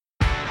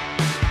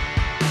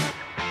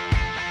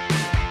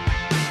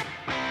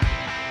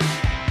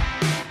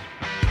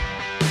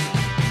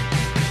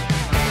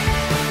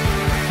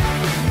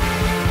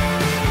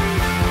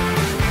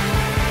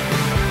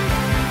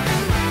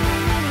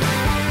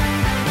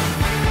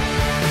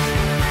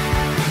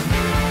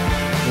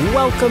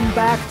Welcome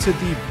back to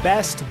the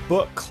best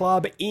book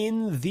club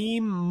in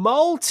the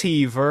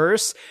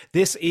multiverse.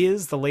 This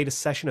is the latest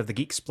session of the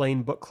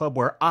Geeksplained Book Club,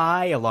 where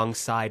I,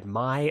 alongside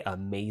my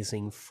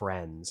amazing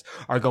friends,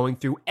 are going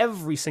through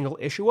every single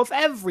issue of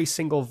every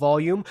single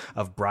volume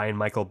of Brian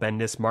Michael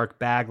Bendis, Mark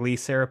Bagley,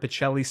 Sarah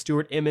Pichelli,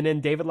 Stuart Immonen,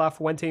 David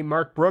LaFuente,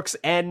 Mark Brooks,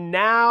 and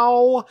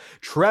now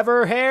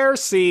Trevor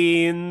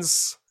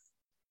Hairscene's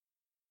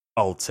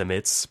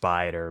Ultimate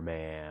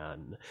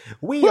Spider-Man.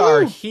 We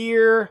are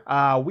here.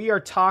 We are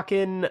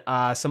talking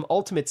some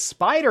Ultimate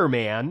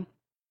Spider-Man.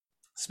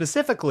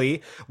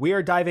 Specifically, we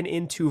are diving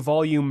into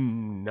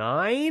Volume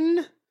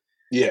 9?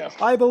 Yeah.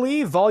 I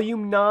believe.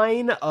 Volume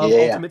 9 of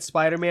Ultimate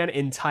Spider-Man,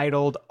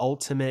 entitled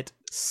Ultimate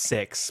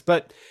 6.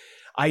 But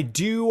I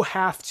do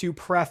have to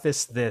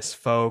preface this,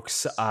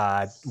 folks.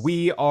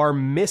 We are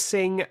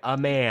missing a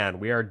man.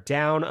 We are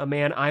down a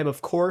man. I'm,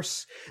 of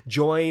course,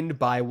 joined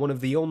by one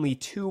of the only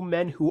two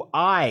men who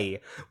I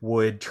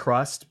would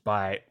trust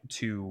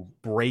to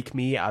break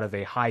me out of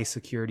a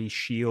high-security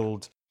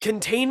shield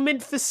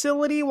containment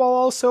facility, while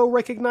also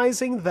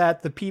recognizing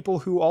that the people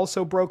who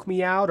also broke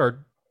me out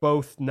are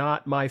both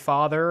not my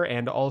father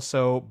and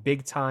also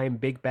big-time,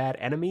 big-bad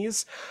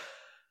enemies.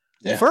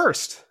 Yeah.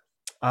 First,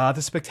 the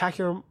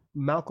spectacular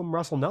Malcolm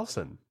Russell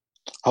Nelson.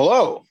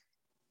 Hello.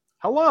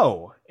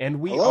 And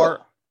we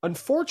are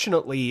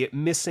unfortunately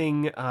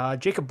missing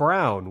Jacob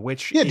Brown,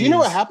 which do you know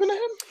what happened to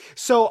him?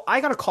 So I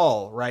got a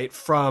call, right,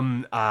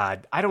 from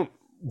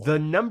the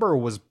number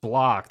was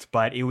blocked,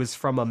 but it was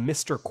from a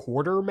Mr.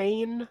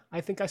 Quartermain.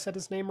 I think I said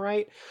his name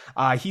right.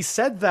 He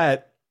said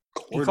that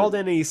he called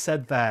in and he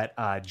said that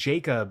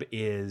Jacob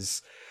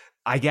is,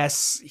 I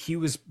guess he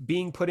was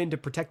being put into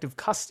protective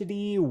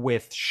custody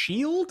with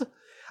SHIELD.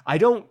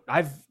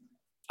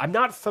 I'm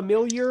not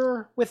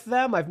familiar with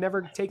them. I've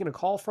never taken a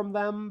call from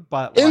them,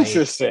 but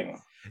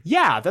interesting.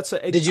 Yeah,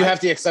 Did you have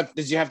to accept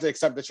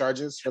the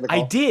charges for the call?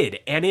 I did,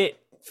 and it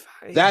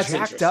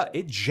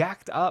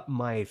jacked up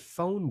my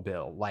phone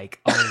bill like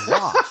a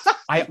lot.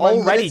 I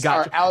already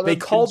they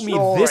called me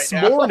this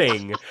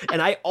morning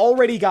and I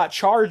already got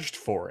charged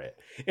for it.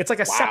 It's like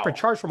a separate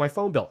charge for my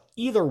phone bill.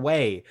 Either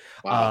way,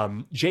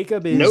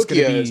 Jacob is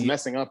Nokia is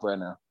messing up right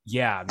now.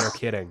 Yeah, no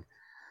kidding.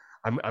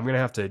 I'm going to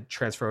have to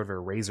transfer over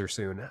to Razer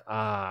soon.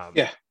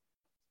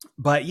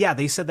 But yeah,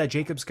 they said that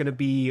Jacob's going to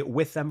be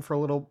with them for a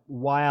little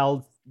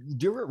while.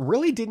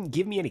 Really didn't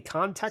give me any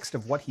context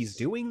of what he's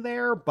doing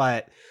there,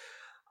 but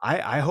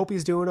I hope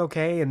he's doing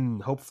okay,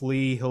 and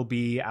hopefully he'll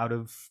be out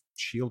of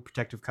SHIELD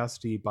protective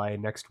custody by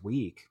next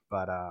week.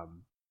 But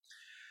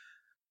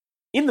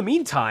in the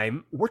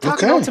meantime, we're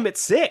talking Ultimate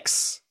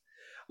 6.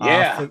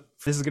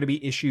 This is going to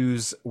be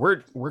issues.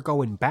 We're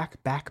going back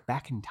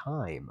in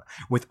time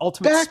with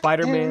Ultimate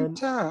Spider-Man.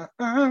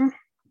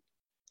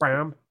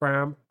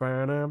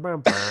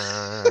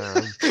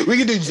 We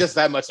can do just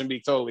that much and be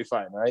totally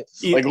fine, right?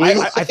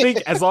 I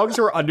think as long as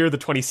we're under the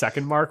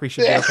 20-second mark, we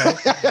should be okay.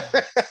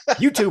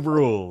 YouTube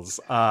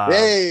rules.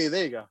 Hey,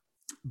 there you go.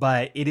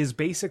 But it is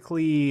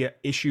basically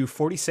issue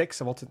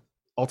 46 of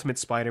Ultimate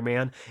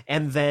Spider-Man,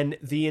 and then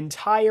the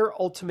entire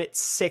Ultimate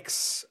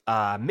 6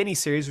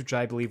 miniseries, which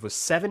I believe was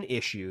 7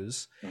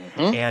 issues,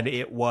 and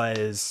it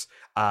was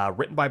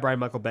written by Brian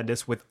Michael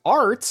Bendis with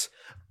art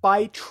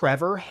by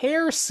Trevor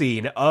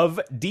Hairscene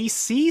of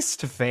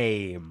Deceased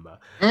fame.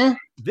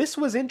 This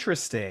was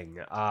interesting.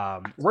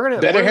 We're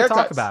gonna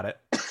talk about it.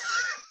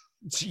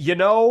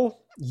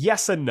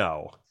 Yes and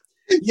no.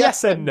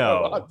 Yes and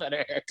no.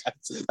 Better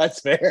haircuts.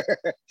 That's fair.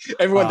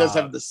 Everyone does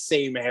have the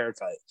same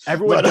haircut.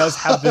 Everyone does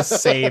have the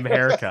same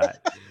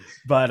haircut.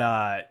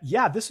 But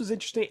this was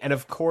interesting. And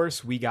of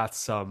course, we got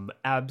some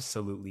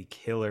absolutely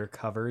killer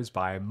covers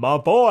by my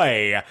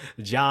boy,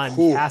 John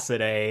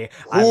Cassaday.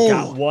 I've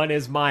got one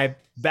as my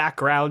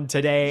background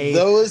today.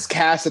 Those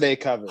Cassaday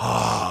covers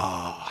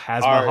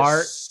has my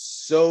heart.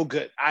 So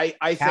good. I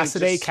Cassaday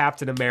think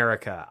Captain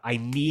America. I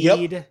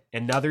need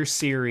another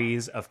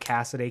series of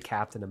Cassaday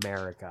Captain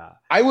America.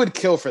 I would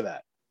kill for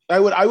that. I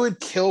would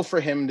kill for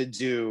him to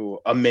do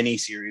a mini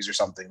series or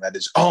something that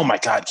is. Oh my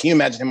god! Can you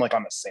imagine him like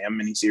on the Sam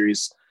mini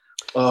series?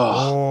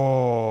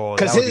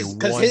 Because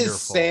his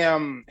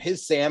Sam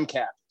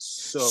cap is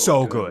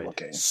so good.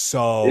 Looking.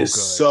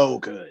 So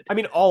good. I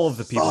mean, all of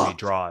the people he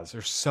draws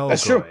are so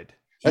That's good. True.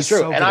 That's true.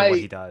 So good at what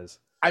he does.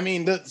 I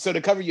mean,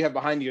 the cover you have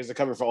behind you is the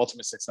cover for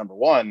Ultimate 6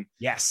 #1.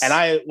 Yes. And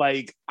I'm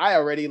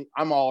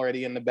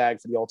already in the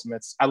bag for the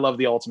Ultimates. I love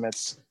the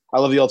Ultimates.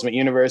 I love the Ultimate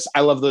Universe. I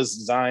love those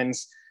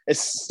designs. It's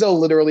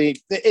still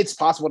it's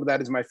possible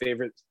that is my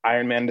favorite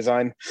Iron Man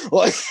design.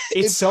 Like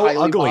it's so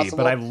ugly, possible.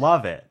 But I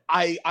love it.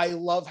 I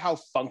love how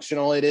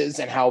functional it is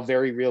and how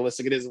very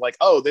realistic it is. Like,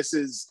 this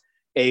is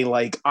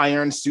a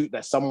iron suit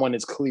that someone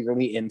is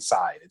clearly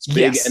inside. It's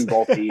big and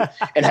bulky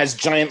and has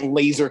giant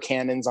laser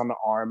cannons on the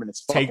arm, and it's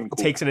fucking cool.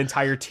 Takes an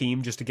entire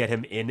team just to get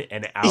him in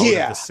and out of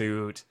the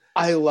suit.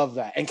 I love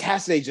that. And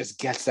Cassaday just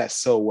gets that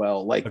so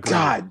well. Agreed.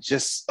 God,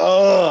 just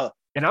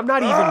And I'm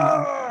not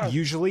even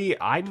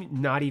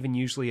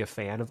usually a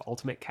fan of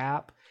Ultimate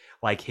Cap.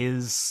 Like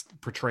his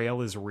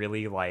portrayal is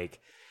really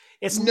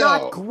It's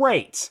not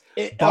great,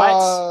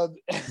 but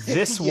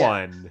this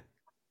one,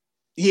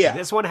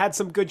 this one had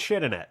some good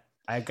shit in it.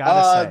 I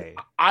gotta say,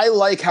 I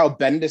like how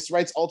Bendis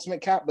writes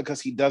Ultimate Cap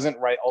because he doesn't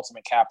write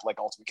Ultimate Cap like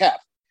Ultimate Cap.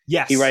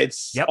 Yes, he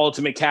writes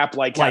Ultimate Cap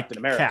like Captain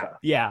America. Cap.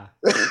 Yeah,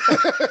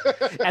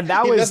 and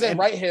he doesn't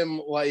write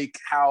him like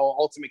how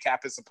Ultimate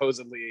Cap is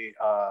supposedly.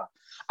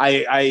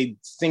 I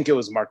think it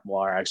was Mark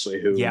Millar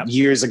actually who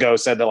years ago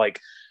said that like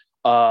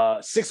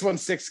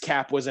 616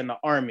 Cap was in the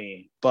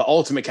Army, but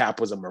Ultimate Cap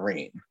was a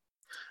Marine.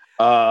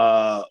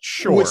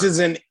 Sure, which is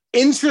an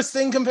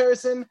interesting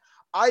comparison.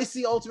 I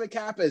see Ultimate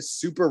Cap as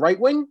super right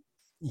wing.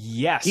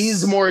 Yes,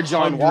 he's more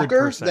John 100%.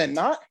 Walker than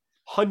not.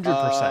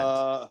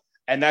 100%.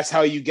 And that's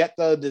how you get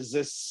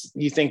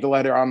you think the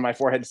letter on my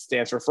forehead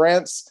stands for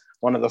France?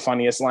 One of the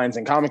funniest lines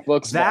in comic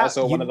books, but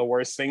also one of the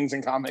worst things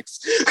in comics.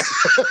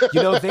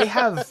 They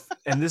have,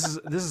 and this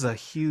is a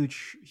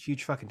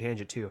huge fucking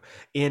tangent too.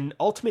 In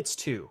Ultimates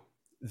 2,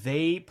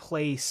 they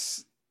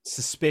place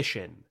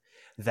suspicion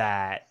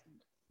that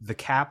the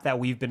Cap that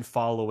we've been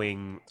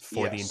following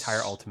for the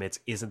entire Ultimates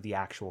isn't the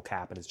actual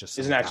Cap, and it's just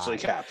isn't actually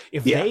Cap.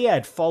 If they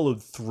had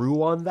followed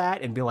through on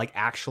that and be like,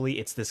 actually,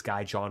 it's this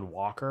guy John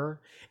Walker,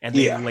 and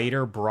they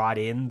later brought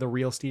in the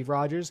real Steve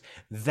Rogers,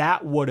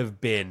 that would have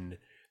been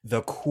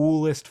the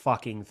coolest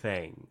fucking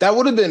thing. That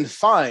would have been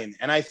fine,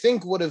 and I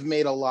think would have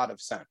made a lot of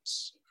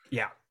sense.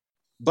 Yeah,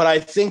 but I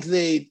think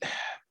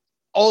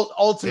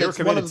Ultimates they were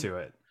committed to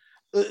it.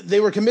 They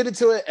were committed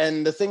to it,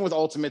 and the thing with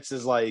Ultimates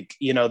is like,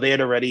 they had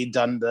already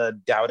done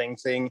the doubting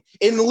thing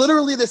in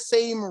literally the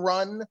same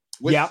run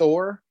with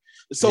Thor,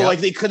 so like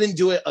they couldn't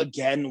do it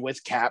again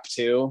with Cap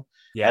too,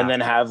 and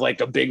then have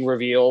like a big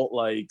reveal.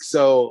 Like,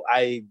 so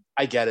I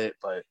get it,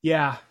 but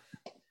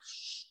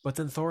but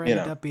then Thor ended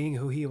up being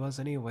who he was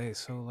anyway.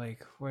 So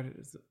like, what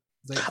is it?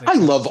 I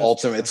love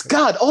Ultimates.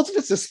 God,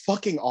 Ultimates is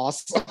fucking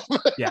awesome.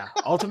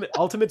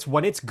 Ultimates,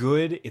 when it's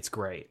good, it's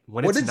great.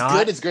 When it's not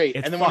good, it's great.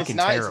 And then when it's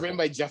not, terrible. It's written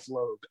by Jeff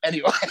Loeb.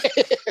 Anyway.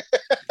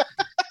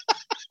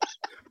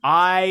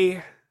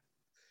 I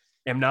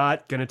am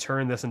not going to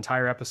turn this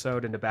entire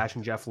episode into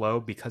bashing Jeff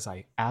Loeb because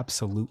I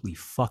absolutely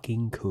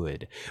fucking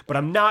could. But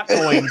I'm not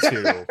going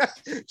to.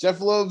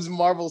 Jeff Loeb's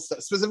Marvel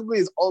stuff, specifically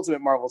his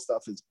Ultimate Marvel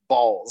stuff, is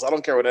balls. I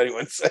don't care what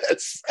anyone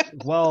says.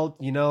 Well,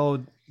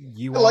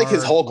 I like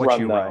his Hulk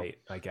run, though. Right,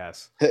 I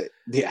guess.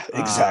 Yeah,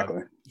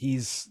 exactly.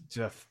 He's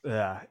just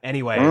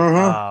anyway.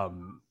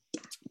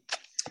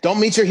 Don't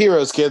meet your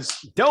heroes,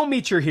 kids. Don't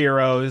meet your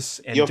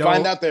heroes, and you'll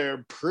find out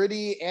they're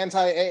pretty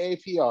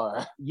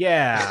anti-AAPR.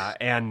 Yeah,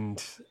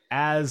 and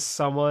as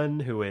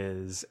someone who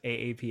is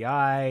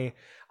AAPI,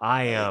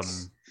 I am.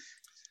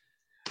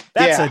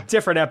 That's a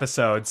different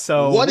episode.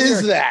 So what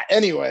is that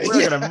anyway?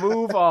 We're gonna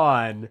move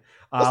on.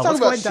 Let's talk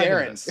about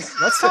Sharon.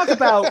 Let's talk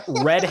about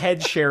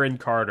redhead Sharon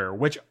Carter,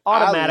 which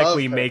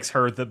automatically makes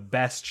her the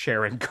best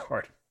Sharon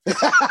Carter.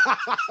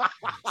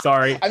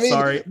 Sorry,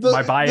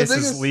 my bias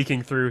is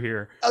leaking through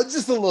here.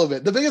 Just a little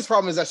bit. The biggest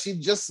problem is that she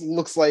just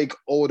looks like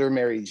older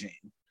Mary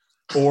Jane,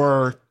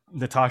 or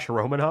Natasha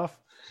Romanoff,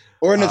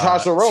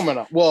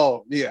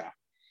 Well, yeah.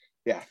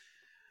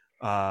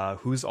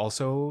 Who's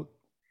also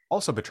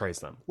betrays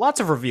them. Lots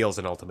of reveals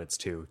in Ultimates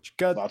 2.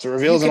 Lots of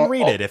reveals. You can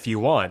read it if you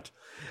want.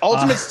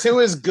 Ultimates 2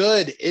 is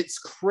good. It's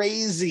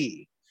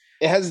crazy.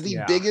 It has the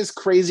biggest,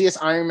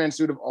 craziest Iron Man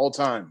suit of all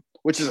time,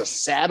 which is a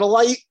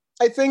satellite,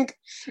 I think.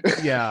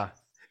 Yeah.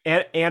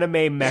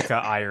 Anime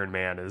mecha Iron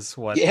Man is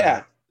what.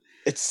 Yeah.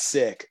 It's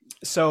sick.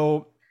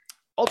 So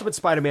Ultimate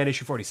Spider-Man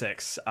issue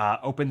 46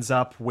 opens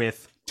up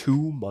with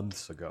 2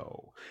 months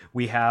ago.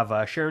 We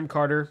have Sharon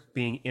Carter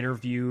being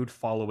interviewed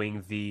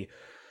following the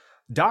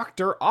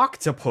Dr.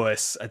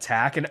 Octopus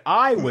attack, and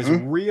I was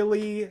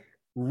really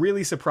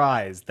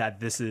surprised that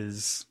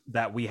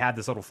we had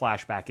this little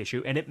flashback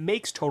issue, and it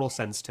makes total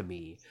sense to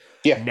me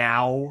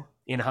now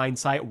in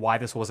hindsight why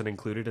this wasn't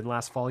included in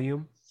last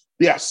volume.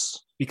 Yes,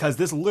 because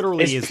this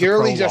literally is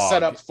purely just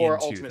set up for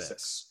Ultimate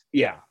 6.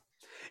 Yeah,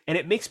 and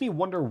it makes me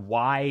wonder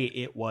why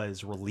it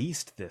was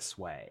released this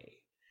way.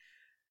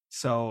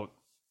 So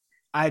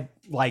I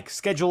like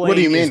scheduling. What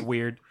do you mean? Is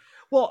weird.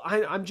 Well,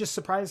 I'm just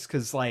surprised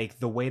because like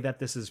the way that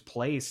this is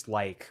placed,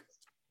 like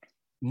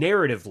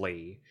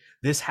narratively,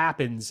 this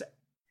happens.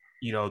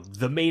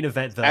 The main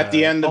event, at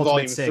the end of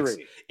Ultimate Volume 6,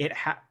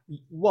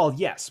 3. Well,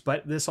 yes,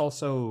 but this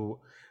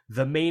also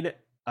the main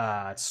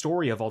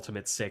story of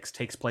Ultimate 6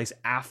 takes place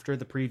after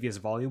the previous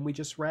volume we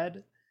just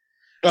read.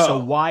 So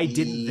why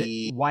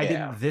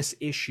didn't this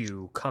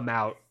issue come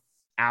out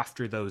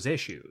after those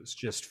issues?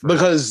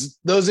 Because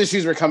those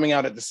issues were coming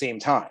out at the same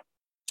time.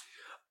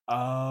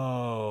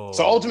 Oh,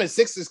 so Ultimate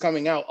 6 is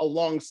coming out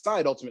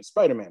alongside Ultimate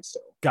Spider-Man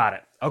still. Got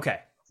it. Okay,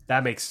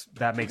 that makes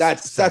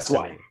that's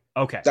why.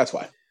 Okay, that's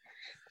why.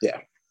 Yeah,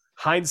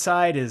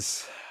 hindsight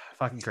is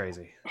fucking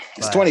crazy.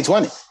 It's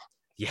 2020.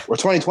 Yeah, or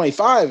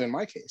 2025 in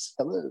my case.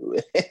 Hello.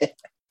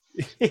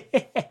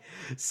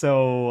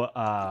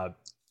 So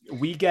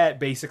we get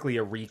basically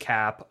a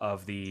recap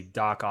of the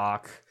Doc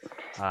Ock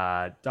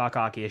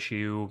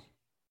issue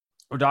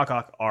or Doc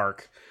Ock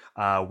arc.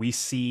 We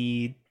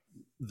see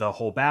the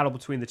whole battle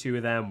between the two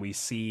of them. We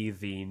see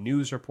the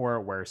news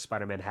report where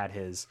Spider-Man had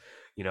his,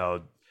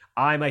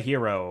 I'm a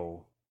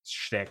hero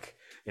shtick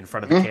in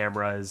front of the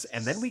cameras.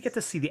 And then we get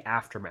to see the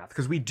aftermath,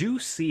 because we do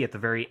see at the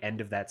very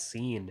end of that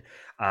scene,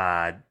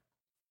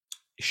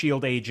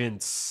 S.H.I.E.L.D.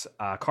 agents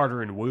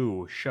Carter and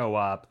Wu show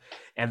up,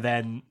 and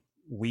then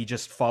we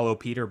just follow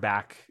Peter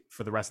back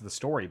for the rest of the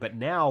story. But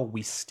now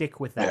we stick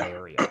with that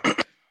area.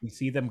 We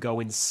see them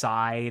go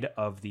inside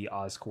of the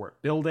Oscorp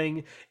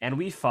building, and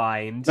we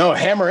find... No,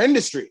 Hammer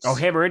Industries. Oh,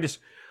 Hammer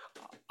Industries.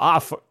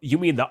 You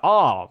mean the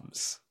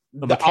arms?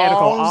 The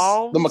mechanical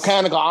arms? The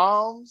mechanical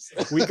arms.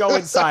 We go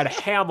inside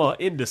Hammer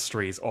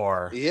Industries,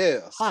 or...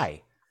 Yes.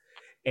 Hi.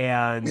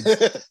 And...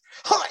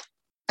 Hi.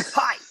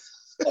 Hi.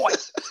 Oi.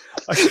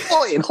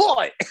 Oi and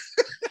hoi.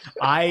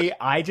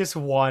 I just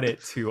want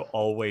it to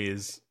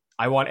always...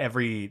 I want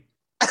every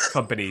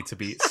company to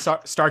be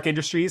Stark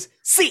Industries.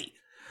 See.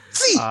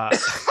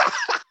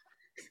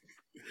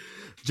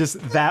 Just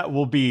that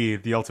will be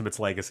the Ultimate's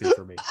legacy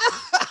for me.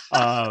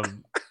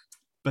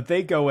 But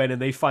they go in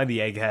and they find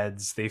the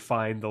eggheads. They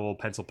find the little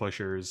pencil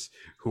pushers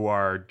who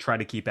are trying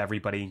to keep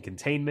everybody in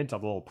containment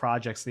of the little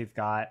projects they've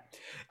got.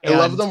 And I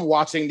love them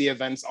watching the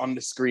events on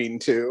the screen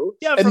too,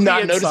 and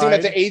not noticing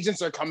that the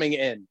agents are coming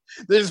in.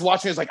 They're just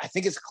watching. It's like, I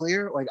think it's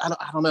clear. Like, I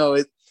don't know.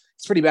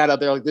 It's pretty bad out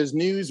there. Like, there's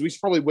news. We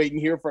should probably wait in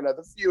here for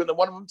another few. And then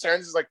one of them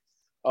turns, is like,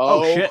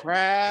 oh shit.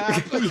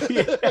 Crap.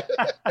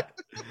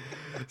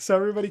 So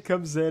everybody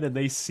comes in and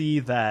they see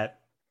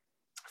that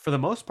for the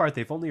most part,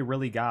 they've only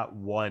really got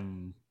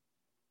one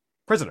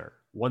prisoner,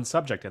 one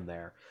subject in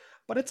there,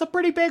 but it's a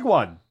pretty big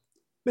one.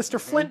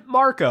 Mr. Flint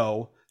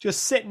Marko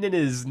just sitting in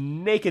his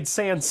naked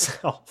sand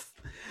self.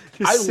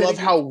 I love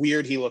how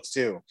weird he looks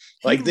too.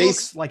 Like, he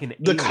looks like an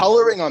the alien.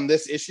 Coloring on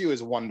this issue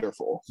is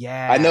wonderful.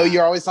 Yeah, I know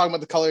you're always talking about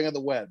the coloring of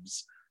the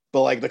webs,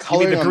 but like the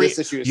coloring on this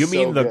issue is you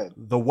mean so good.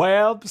 The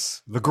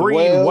webs, the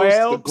green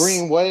webs, the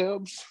green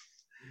webs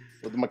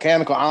with the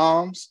mechanical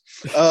arms.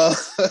 I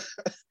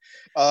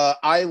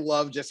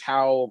love just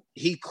how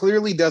he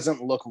clearly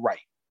doesn't look right.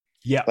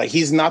 Yeah, like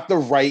he's not the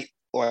right,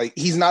 like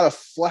he's not a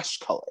flesh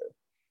color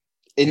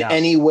in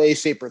any way,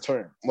 shape, or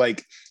term.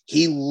 Like,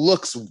 he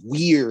looks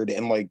weird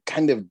and like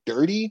kind of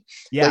dirty.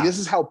 Yeah, like, this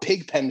is how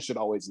Pigpen should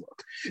always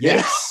look.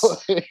 Yes,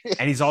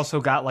 and he's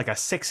also got like a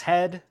 6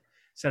 head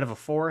instead of a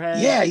 4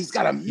 head. Yeah, he's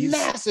got a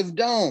massive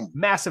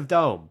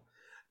dome.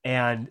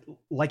 And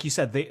like you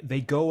said,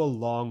 they go a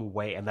long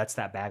way, and that's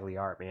that Bagley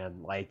art,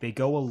 man. Like, they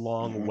go a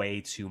long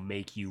way to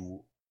make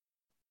you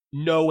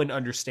know and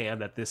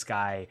understand that this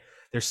guy,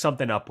 there's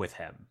something up with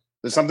him.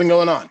 There's something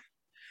going on.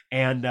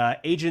 And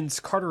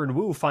agents Carter and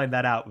Wu find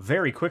that out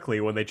very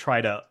quickly when they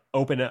try to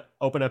open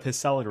up his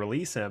cell and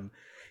release him.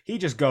 He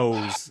just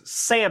goes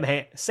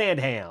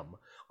sandham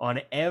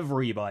on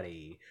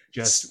everybody.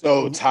 Just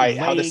so tight.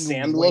 How the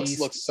sand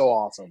looks so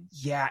awesome.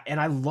 Yeah, and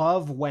I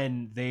love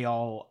when they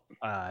all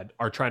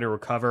are trying to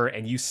recover,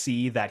 and you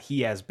see that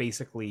he has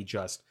basically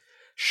just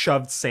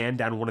shoved sand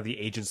down one of the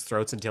agents'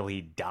 throats until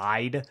he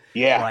died.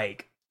 Yeah.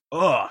 Like,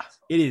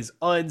 it is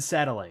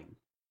unsettling.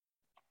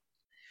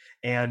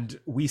 And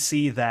we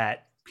see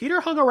that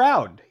Peter hung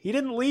around. He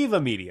didn't leave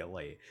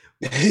immediately.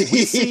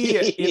 We see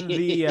in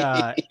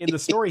the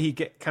story he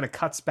kind of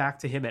cuts back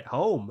to him at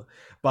home,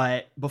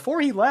 but before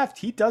he left,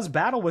 he does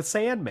battle with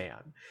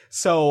Sandman.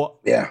 So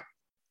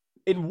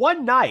in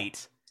one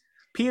night,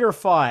 Peter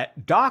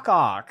fought Doc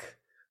Ock,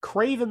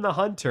 Kraven the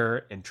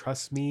Hunter, and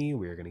trust me,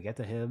 we're gonna get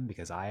to him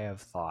because I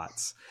have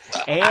thoughts,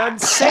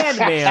 and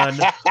Sandman,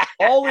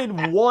 all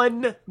in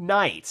one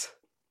night.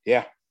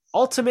 Yeah,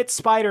 Ultimate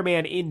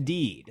Spider-Man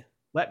indeed.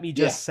 Let me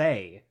just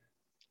say.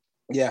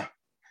 Yeah.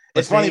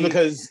 It's funny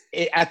because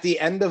at the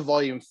end of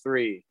volume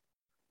 3,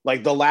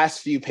 like the last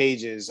few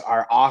pages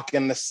are Ock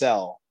in the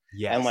cell.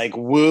 Yes. And like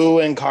Wu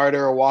and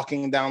Carter are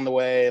walking down the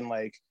way, and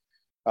like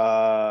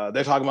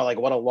they're talking about like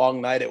what a long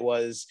night it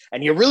was.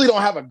 And you really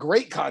don't have a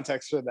great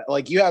context for that.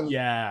 Like, you have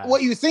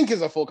what you think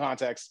is a full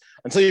context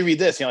until you read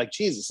this. You're like,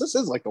 Jesus, this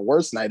is like the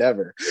worst night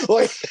ever.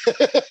 Like,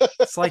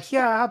 it's like,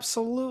 yeah,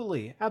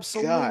 absolutely.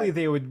 God,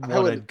 they would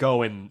want to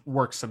go and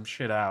work some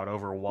shit out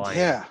over wine.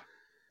 Yeah,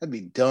 that'd be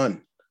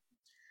done.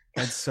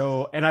 And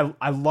so, and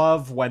I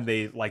love when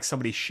they, like,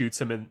 somebody shoots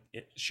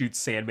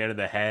Sandman in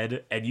the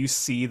head, and you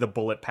see the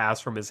bullet pass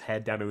from his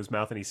head down to his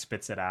mouth, and he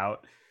spits it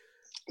out.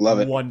 Love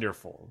it.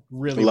 Wonderful.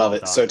 Really love well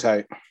it. done. So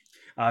tight.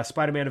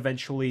 Spider-Man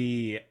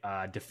eventually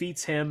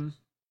defeats him,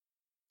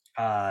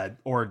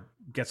 or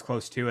gets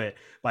close to it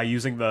by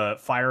using the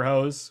fire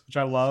hose, which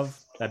I love.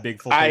 That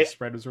big full face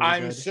spread was really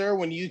good. I'm sure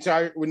when you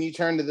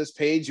turned to this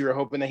page, you were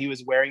hoping that he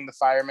was wearing the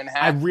fireman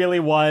hat. I really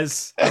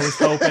was. I was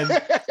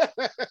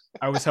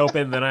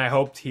hoping. Then I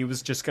hoped he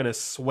was just going to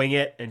swing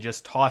it and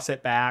just toss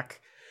it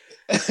back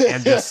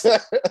and just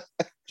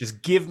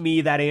give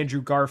me that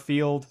Andrew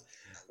Garfield.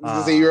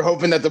 So you were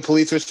hoping that the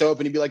police would show up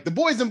and he'd be like, "The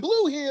boys in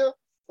blue here."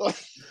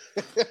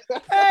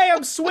 Hey,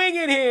 I'm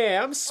swinging here.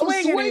 I'm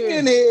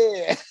swinging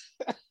here.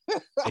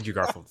 Andrew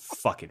Garfield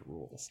fucking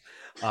rules.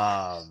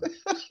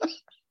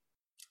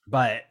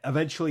 But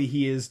eventually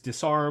he is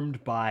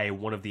disarmed by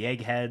one of the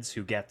eggheads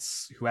who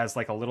has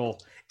like a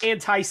little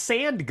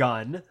anti-sand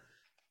gun.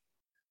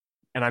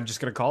 And I'm just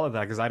going to call it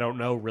that because I don't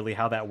know really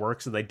how that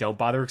works and they don't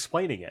bother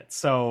explaining it.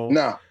 So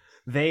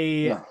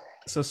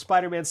so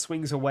Spider-Man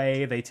swings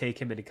away, they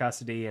take him into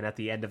custody, and at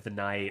the end of the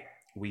night,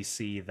 we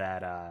see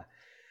that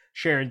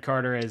Sharon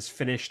Carter has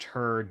finished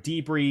her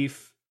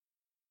debrief,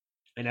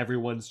 and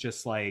everyone's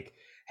just like,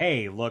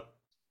 hey, look,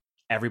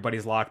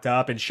 everybody's locked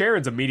up. And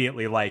Sharon's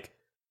immediately like,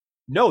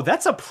 no,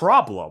 that's a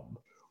problem.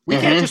 We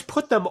can't just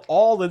put them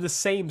all in the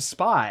same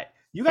spot.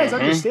 You guys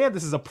understand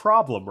this is a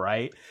problem,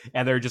 right?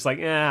 And they're just like,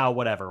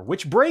 whatever.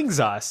 Which brings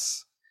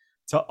us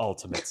to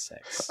Ultimate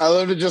 6. I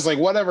love it, just like,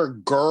 whatever,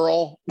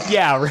 girl.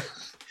 Yeah.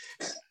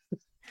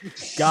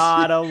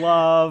 Gotta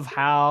love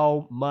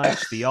how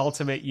much the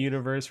Ultimate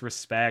Universe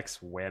respects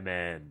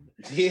women.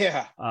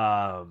 Yeah.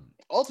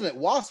 Ultimate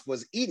Wasp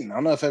was eaten. I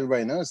don't know if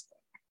everybody knows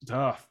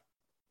that.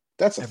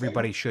 That's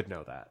everybody should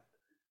know that.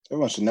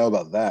 Everyone should know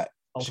about that.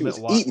 Ultimate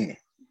she was eaten.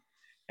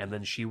 And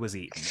then she was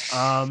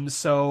eaten.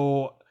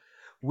 So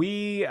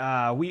we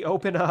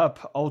open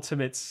up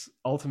Ultimate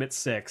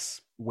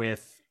 6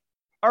 with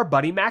our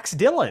buddy Max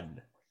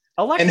Dillon.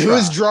 Elektra. And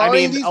who's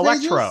drawing these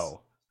Electro. Pages?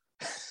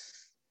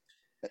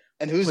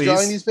 And who's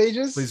drawing these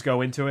pages? Please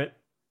go into it.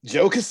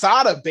 Joe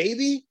Quesada,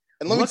 baby.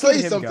 And let me tell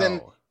you something.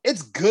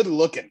 It's good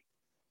looking.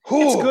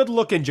 It's good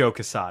looking, Joe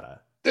Quesada.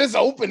 This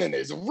opening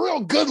is real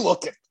good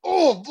looking.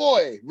 Oh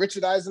boy.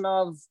 Richard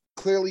Isanov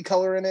clearly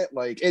coloring it.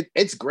 Like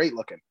it's great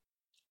looking.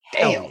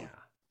 Damn.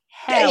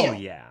 Hell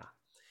yeah.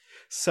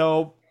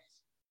 So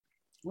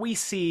we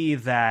see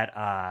that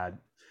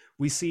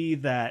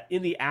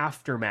in the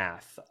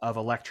aftermath of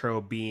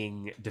Electro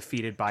being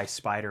defeated by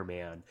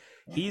Spider-Man,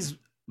 he's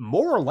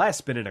more or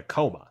less been in a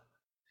coma.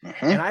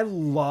 And I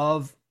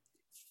love,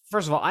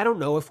 first of all, I don't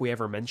know if we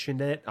ever mentioned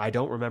it. I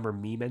don't remember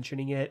me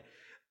mentioning it.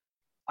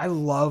 I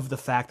love the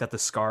fact that the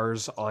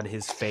scars on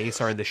his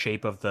face are in the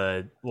shape of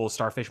the little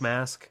starfish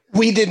mask.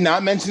 We did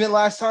not mention it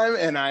last time,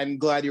 and I'm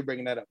glad you're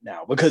bringing that up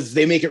now because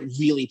they make it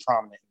really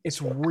prominent. It's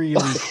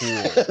really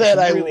cool.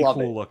 It's really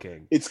cool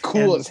looking. It's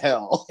cool as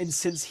hell. And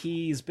since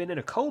he's been in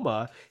a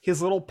coma, his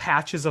little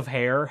patches of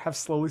hair have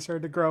slowly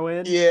started to grow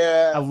in.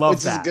 Yeah, I love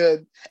which that. Is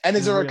good. And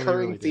it's a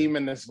recurring theme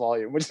in this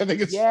volume, which I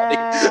think is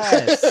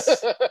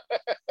funny.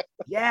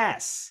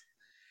 Yes.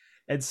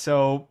 And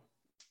so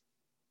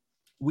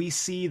we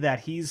see that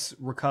he's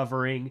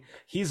recovering.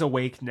 He's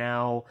awake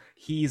now.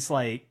 He's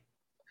like,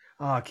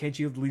 can't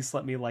you at least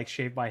let me like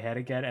shave my head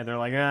again? And they're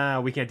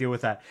like, we can't deal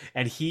with that.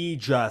 And he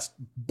just,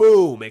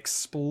 boom,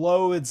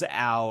 explodes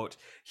out.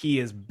 He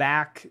is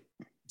back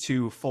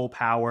to full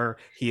power.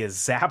 He has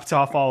zapped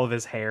off all of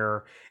his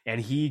hair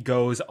and he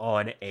goes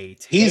on a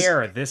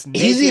tear.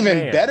 He's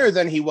even better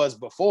than he was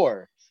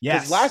before.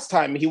 Yes. Last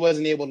time he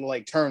wasn't able to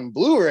like turn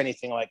blue or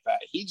anything like that.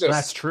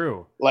 That's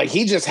true. Like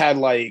he just had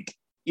like,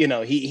 you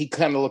know, he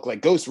kind of looked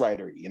like Ghost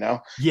Rider, you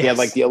know? Yes. He had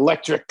like the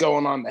electric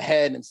going on the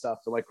head and stuff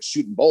and like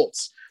shooting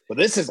bolts. But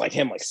this is like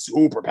him like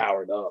super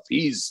powered up.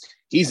 He's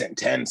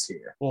intense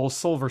here. Well,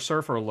 Silver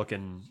Surfer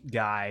looking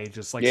guy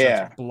just like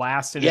starts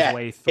blasting his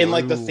way through. In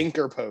like the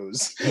thinker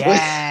pose.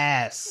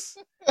 Yes.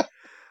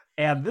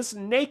 And this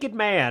naked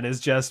man is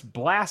just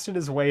blasting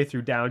his way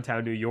through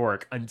downtown New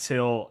York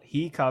until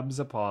he comes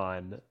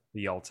upon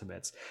the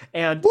Ultimates.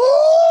 And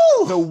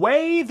the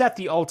way that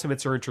the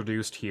Ultimates are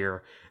introduced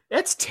here,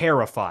 it's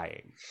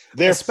terrifying.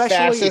 They're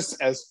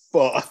fascist as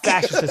fuck.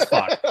 Fascist as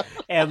fuck.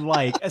 And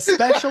like,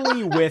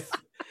 especially with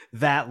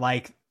that,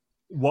 like,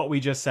 what we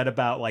just said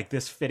about like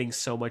this fitting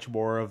so much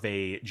more of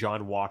a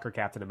John Walker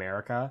Captain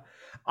America.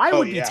 I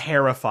would be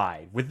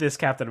terrified with this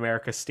Captain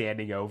America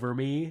standing over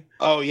me.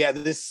 Oh yeah,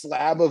 this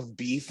slab of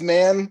beef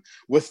man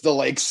with the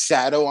like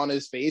shadow on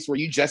his face where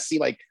you just see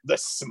like the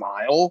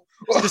smile.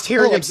 Just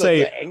hearing him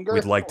say,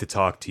 "We'd like to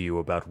talk to you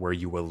about where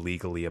you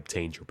illegally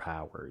obtained your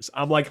powers."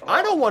 I'm like,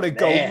 I don't want to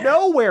go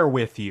nowhere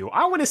with you.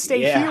 I want to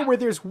stay here where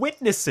there's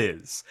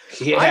witnesses.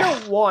 I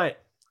don't want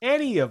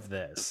any of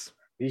this.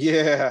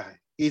 Yeah,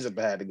 he's a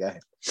bad guy.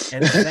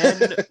 And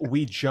then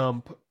we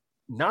jump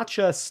not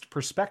just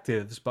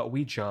perspectives, but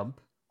we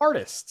jump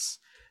artists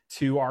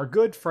to our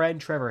good friend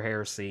Trevor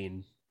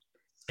Hairsine,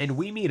 and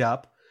we meet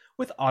up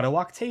with Otto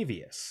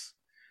Octavius.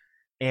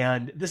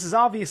 And this is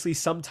obviously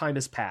some time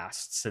has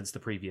passed since the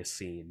previous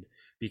scene,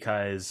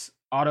 because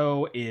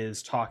Otto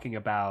is talking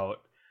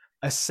about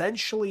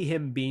essentially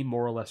him being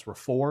more or less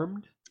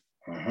reformed.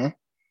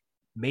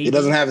 Maybe he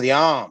doesn't have the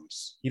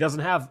arms. He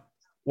doesn't have.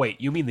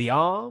 Wait, you mean the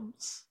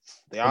arms?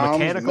 The arms,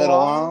 mechanical the metal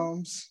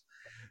arms.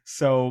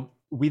 So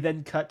we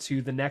then cut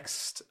to the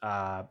next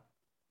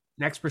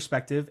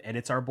perspective, and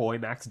it's our boy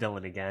Max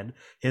Dillon again.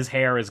 His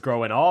hair is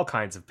growing all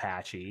kinds of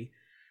patchy.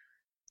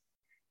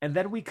 And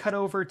then we cut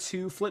over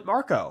to Flint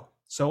Marko.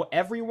 So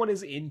everyone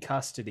is in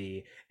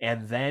custody,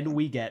 and then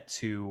we get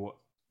to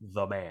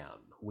the man.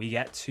 We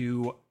get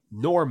to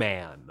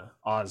Norman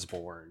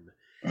Osborn.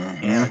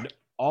 And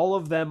all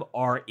of them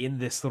are in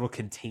this little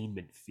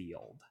containment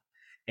field.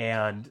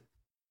 And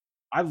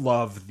I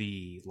love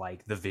the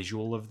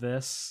visual of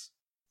this.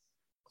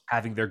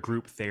 having their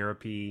group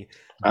therapy.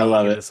 I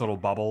love it. This little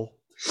bubble.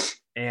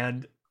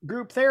 And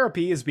group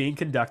therapy is being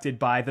conducted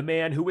by the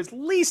man who is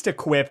least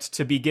equipped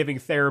to be giving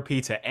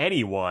therapy to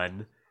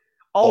anyone,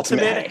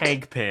 Ultimate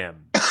Hank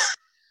Pym.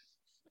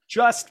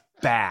 Just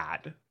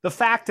bad. The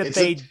fact that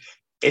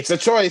it's a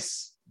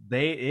choice.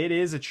 It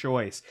is a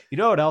choice. You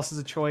know what else is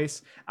a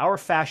choice? Our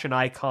fashion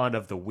icon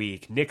of the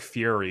week, Nick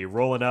Fury,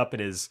 rolling up in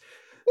his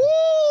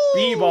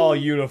b-ball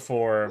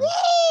uniform.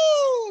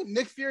 Woo!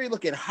 Nick Fury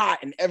looking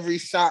hot in every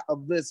shot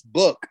of this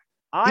book.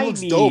 He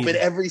looks dope in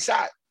every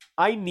shot.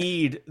 I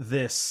need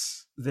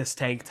this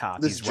tank top.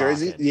 This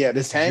jersey? Rocking. Yeah,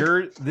 this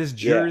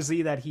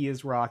jersey that he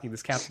is rocking.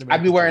 This Captain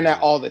America. I'd be wearing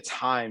that all the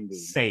time, dude.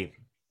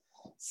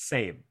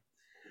 Same.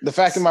 The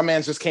fact that my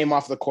man just came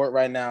off the court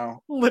right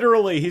now.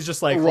 Literally, he's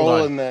just like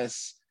rolling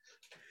this.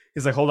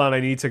 He's like, hold on, I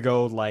need to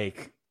go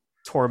like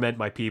torment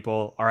my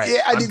people. All right,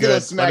 yeah, I need to go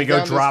smack. Let me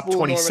go drop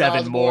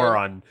 27 more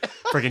on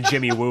freaking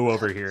Jimmy Woo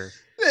over here.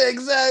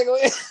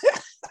 Exactly.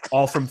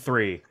 All from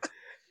 3.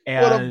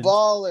 And, what a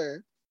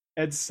baller.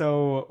 And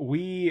so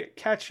we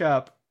catch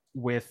up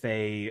with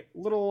a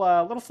little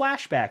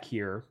flashback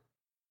here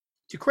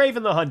to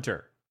Kraven the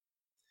Hunter.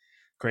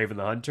 Kraven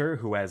the Hunter,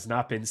 who has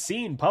not been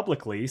seen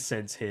publicly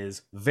since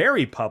his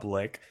very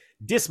public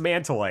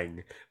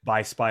dismantling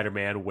by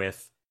Spider-Man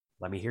with,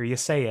 let me hear you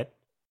say it,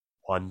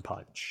 one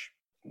punch.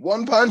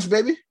 One punch,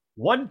 baby.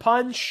 One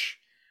punch,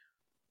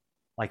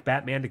 like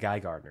Batman to Guy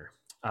Gardner.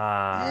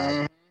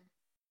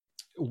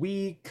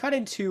 We cut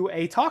into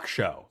a talk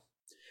show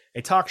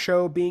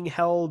being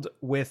held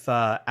with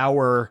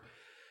our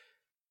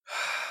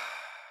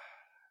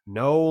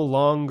no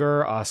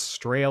longer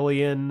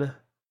Australian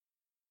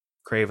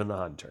Kraven the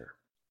Hunter.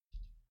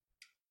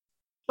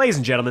 Ladies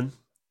and gentlemen,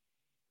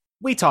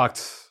 we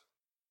talked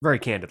very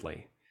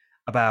candidly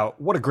about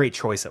what a great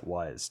choice it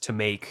was to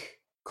make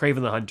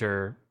Kraven the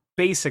Hunter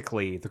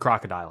basically the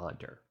Crocodile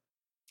Hunter.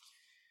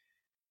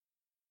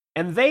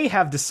 And they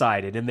have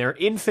decided, in their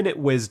infinite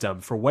wisdom,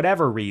 for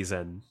whatever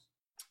reason,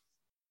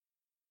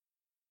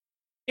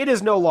 it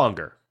is no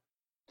longer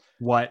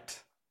what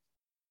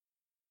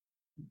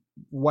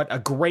a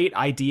great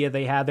idea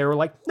they had. They were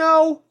like,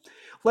 no,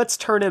 let's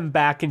turn him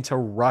back into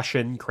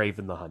Russian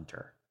Kraven the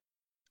Hunter.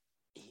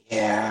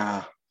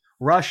 Yeah.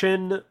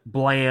 Russian,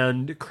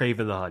 bland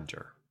Kraven the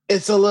Hunter.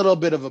 It's a little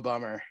bit of a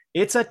bummer.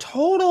 It's a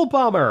total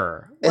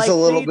bummer. It's a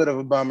little bit of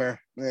a bummer.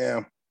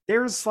 Yeah.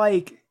 There's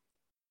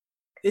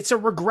it's a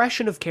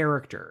regression of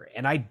character,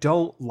 and I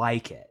don't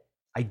like it.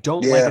 I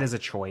don't like it as a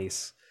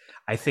choice.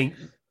 I think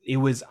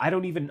I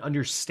don't even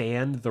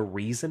understand the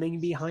reasoning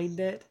behind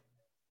it.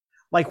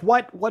 Like,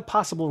 what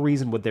possible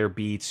reason would there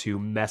be to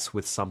mess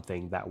with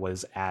something that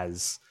was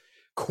as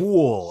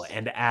cool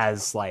and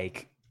as,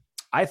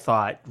 I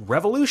thought,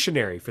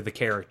 revolutionary for the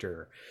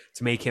character,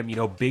 to make him,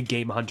 big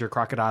game hunter,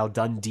 Crocodile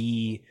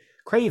Dundee,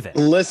 Kraven?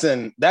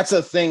 Listen, that's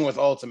a thing with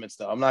Ultimates,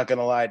 though. I'm not going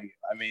to lie to you.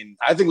 I mean,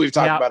 I think we've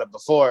talked about it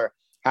before,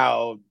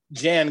 how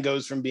Jan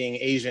goes from being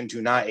Asian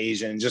to not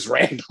Asian just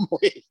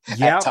randomly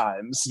at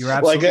times. You're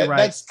absolutely right.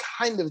 That's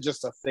kind of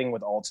just a thing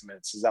with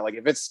Ultimates, is that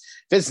if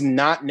it's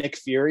not Nick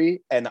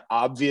Fury and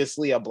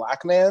obviously a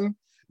black man,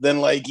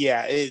 then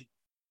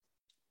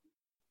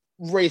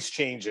race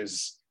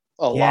changes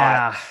a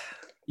lot.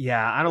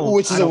 Yeah, I don't.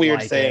 Which is a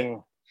weird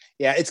thing.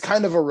 Yeah, it's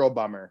kind of a real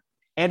bummer.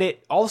 And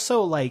it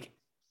also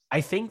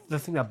I think the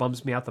thing that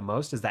bums me out the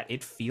most is that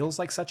it feels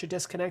like such a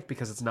disconnect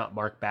because it's not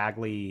Mark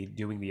Bagley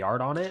doing the art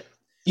on it.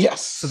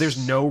 Yes. So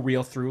there's no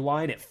real through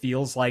line. It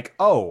feels like,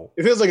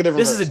 it feels like a different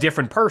This is a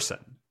different person.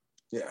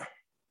 Yeah.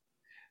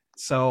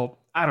 So,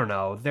 I don't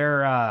know.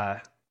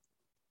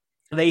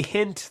 They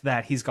hint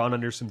that he's gone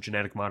under some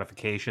genetic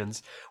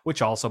modifications,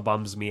 which also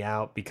bums me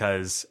out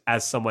because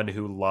as someone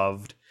who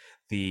loved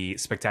the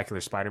Spectacular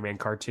Spider-Man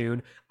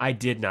cartoon, I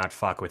did not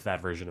fuck with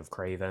that version of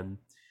Kraven.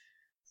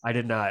 I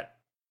did not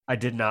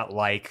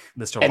like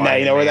Mr. And now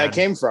you know where that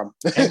came from.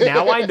 And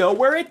now I know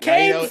where it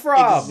came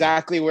from.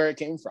 Exactly where it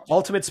came from.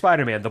 Ultimate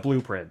Spider-Man, the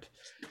blueprint.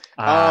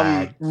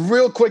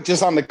 Real quick,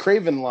 just on the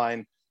Kraven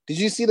line. Did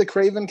you see the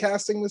Kraven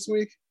casting this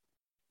week?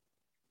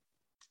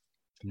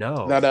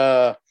 No.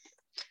 That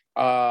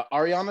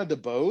Ariana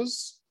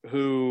DeBose,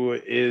 who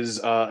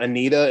is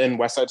Anita in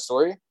West Side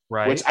Story,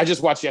 right? Which I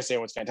just watched yesterday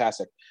and was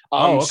fantastic.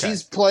 Okay.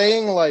 She's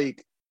playing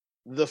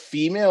the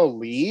female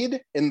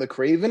lead in the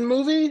Kraven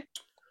movie.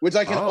 Which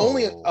I can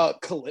only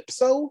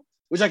Calypso,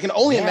 which I can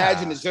only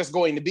imagine is just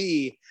going to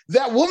be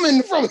that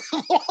woman from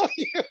the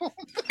volume.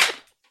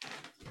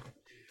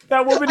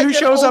 That woman who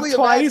shows up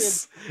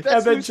twice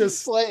and then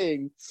just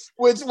playing.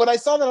 Which when I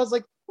saw that, I was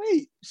like,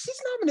 wait, she's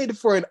nominated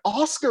for an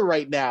Oscar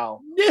right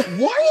now.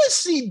 Why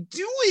is she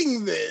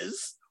doing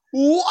this?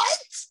 What?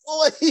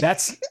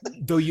 That's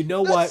though. You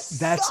know what?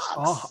 That's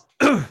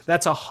 100%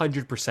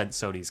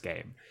 Sony's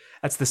game.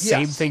 That's the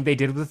same thing they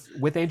did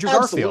with Andrew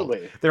Garfield.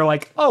 They're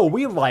like, oh,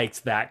 we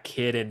liked that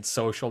kid in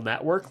Social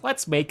Network.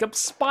 Let's make him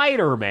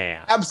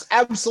Spider-Man.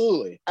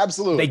 Absolutely.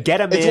 They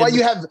get him in. It's why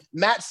you have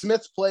Matt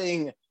Smith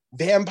playing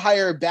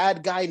vampire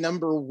bad guy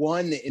number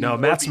one. No,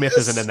 Matt Smith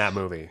isn't in that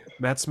movie.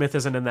 Matt Smith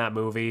isn't in that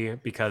movie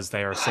because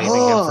they are saving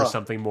him for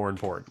something more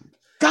important.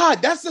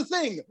 God, that's the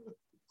thing.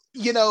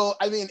 You know,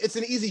 I mean, it's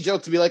an easy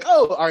joke to be like,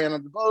 oh, Ariana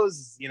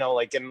DeBose, you know,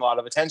 like getting a lot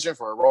of attention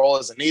for a role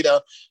as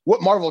Anita.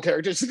 What Marvel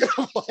character is she going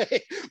to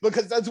play?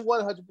 Because that's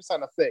 100%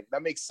 a thing.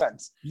 That makes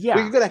sense. Yeah.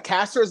 But you're going to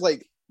cast her as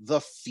like the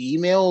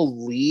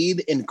female lead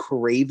in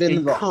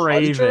Kraven the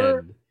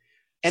Hunter.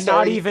 And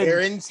not even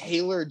Aaron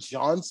Taylor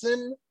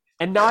Johnson.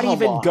 And not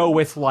even on. Go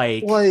with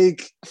like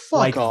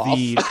fuck off.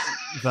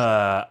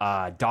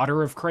 the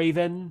daughter of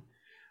Kraven.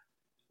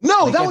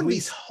 No, like that would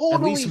be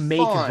totally at least make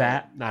fine.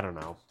 That. I don't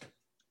know.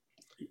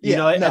 You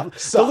know,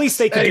 the least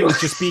they could do is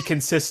just be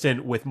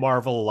consistent with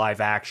Marvel live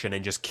action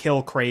and just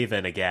kill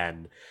Kraven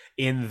again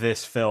in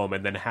this film,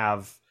 and then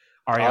have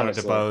Ariana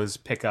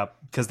DeBose pick up,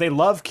 because they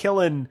love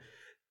killing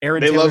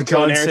Aaron Taylor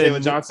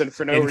Johnson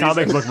for no reason in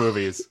comic book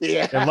movies.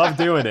 Yeah, they love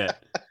doing it.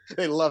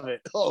 They love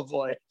it. Oh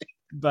boy.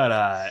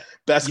 But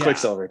best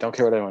Quicksilver. Don't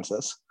care what anyone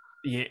says.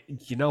 You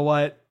know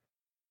what?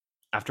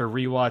 After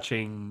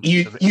rewatching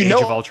Age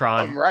of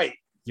Ultron, I'm right.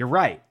 You're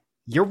right.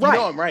 You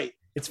know I'm right.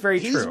 It's very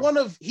true.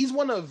 He's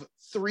one of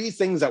three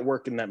things that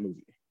work in that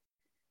movie.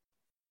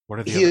 What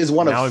are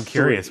the now I'm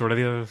curious. What are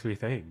the other three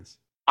things?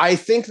 I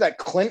think that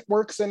Clint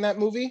works in that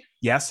movie.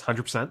 Yes,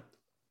 100%.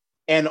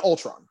 And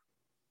Ultron.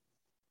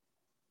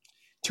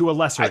 To a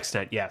lesser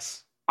extent,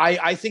 yes.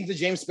 I think the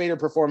James Spader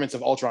performance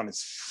of Ultron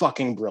is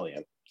fucking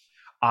brilliant.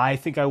 I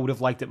think I would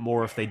have liked it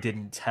more if they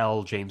didn't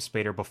tell James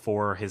Spader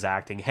before his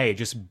acting, hey,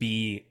 just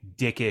be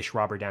dickish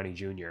Robert Downey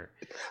Jr.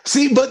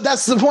 See, but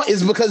that's the point,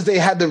 is because they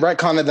had the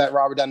retcon that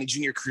Robert Downey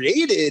Jr.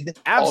 created.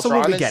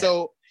 Absolutely Ultron, get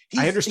so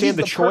I understand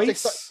the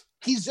choice.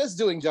 He's just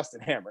doing Justin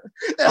Hammer.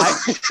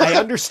 I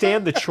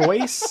understand the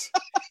choice.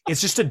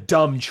 It's just a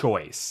dumb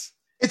choice.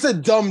 It's a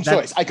dumb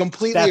choice. I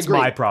completely agree. That's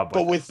my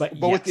problem.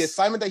 But with the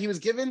assignment that he was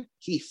given,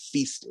 he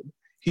feasted.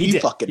 He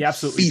fucking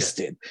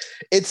feasted.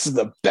 It's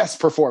the best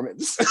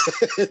performance.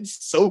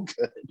 It's so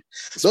good.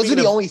 Those are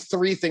the only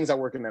three things that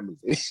work in that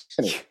movie.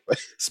 Anyway.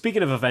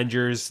 Speaking of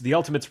Avengers, the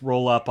Ultimates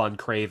roll up on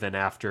Kraven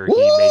after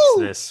he makes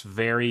this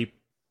very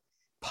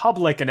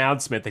public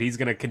announcement that he's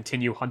going to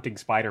continue hunting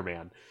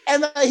Spider-Man.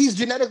 And he's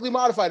genetically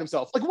modified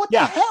himself. Like, what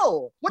the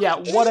hell? What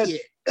an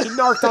idiot. He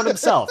narked on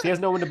himself. He has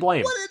no one to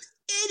blame. What an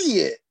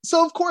idiot.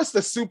 So, of course,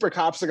 the super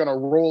cops are going to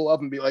roll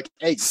up and be like,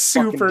 hey,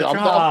 super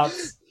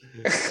cops.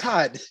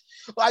 God.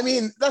 I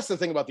mean, that's the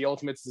thing about the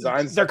Ultimates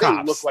designs. They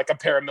look like a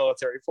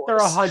paramilitary force. They're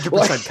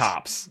 100%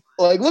 cops.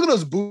 Like, look at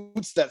those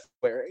boots that's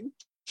wearing.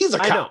 He's a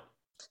cop. I know.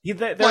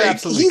 They're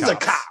absolutely he's cops. a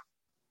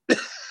cop.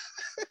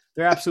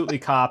 They're absolutely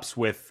cops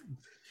with...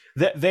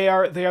 They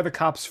are the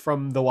cops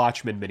from the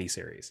Watchmen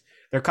miniseries.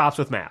 They're cops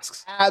with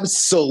masks.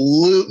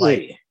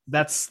 Absolutely. Like,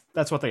 that's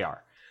what they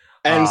are.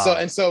 And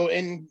so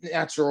in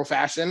natural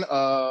fashion,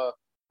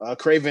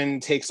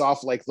 Kraven takes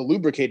off like the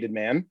lubricated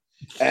man.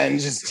 And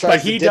just tries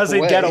but he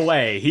doesn't get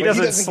away. He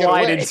doesn't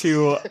slide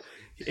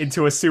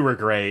into a sewer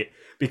grate,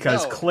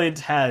 because Clint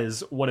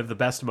has one of the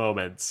best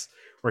moments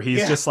where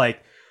he's just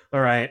like, all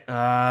right,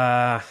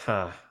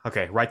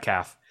 okay, right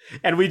calf.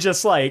 And we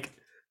just like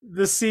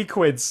the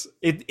sequence.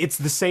 It's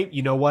the same.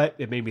 You know what?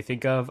 It made me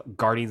think of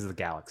Guardians of the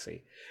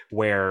Galaxy,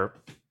 where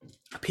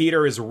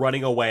Peter is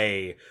running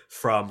away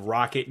from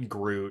Rocket and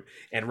Groot,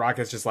 and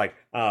Rocket's just like,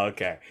 oh,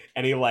 okay.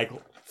 And he like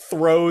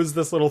throws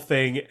this little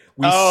thing.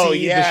 We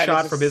see the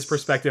shot from his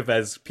perspective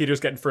as Peter's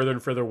getting further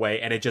and further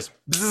away, and it just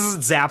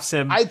zaps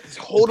him. I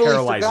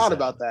totally forgot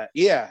about that.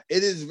 Yeah,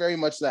 it is very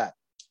much that.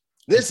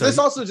 This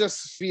also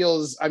just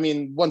feels, I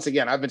mean, once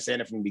again, I've been saying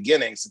it from the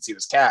beginning since he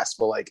was cast,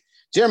 but like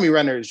Jeremy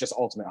Renner is just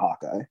ultimate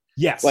Hawkeye.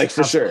 Yes. Like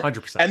for sure.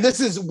 100%. And this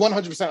is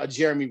 100% a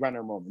Jeremy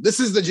Renner moment. This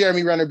is the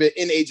Jeremy Renner bit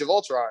in Age of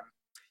Ultron.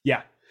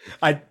 Yeah.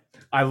 I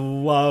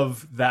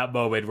love that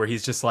moment where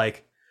he's just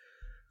like,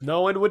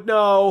 no one would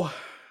know.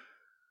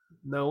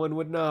 No one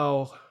would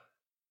know.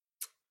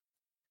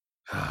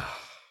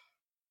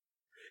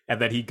 And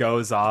then he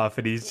goes off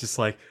and he's just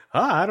like,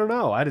 I don't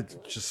know.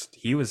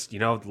 He was,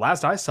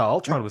 last I saw,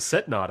 Ultron was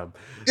sitting on him.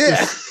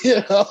 Yeah.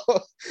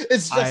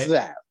 It's just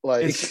that.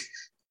 Like,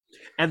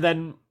 and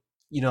then,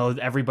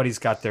 everybody's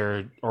got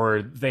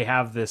they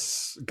have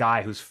this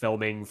guy who's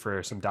filming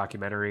for some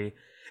documentary,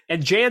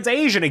 and Jan's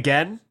Asian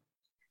again.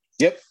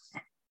 Yep.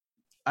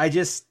 I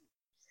just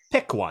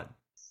pick one.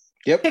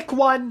 Yep. Pick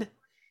one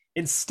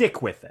and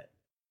stick with it.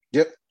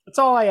 Yep. That's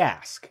all I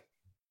ask.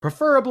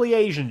 Preferably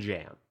Asian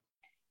Jan.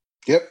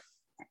 Yep.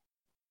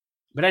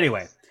 But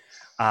anyway,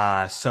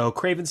 so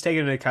Kraven's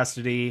taken into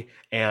custody,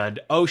 and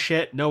oh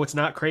shit, no, it's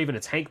not Kraven,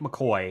 it's Hank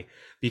McCoy,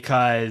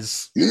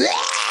 because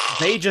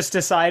they just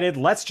decided,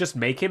 let's just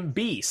make him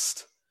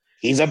Beast.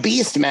 He's a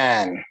beast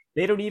man.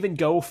 They don't even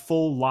go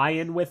full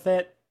lion with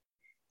it.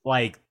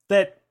 Like,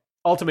 that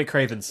Ultimate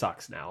Kraven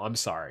sucks now. I'm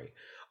sorry.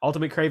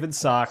 Ultimate Kraven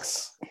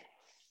sucks.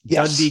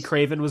 Yes. Dundee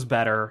Kraven was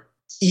better.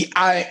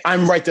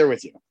 I'm right there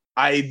with you.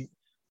 I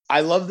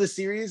love the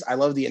series. I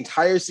love the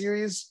entire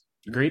series.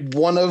 Agreed.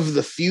 One of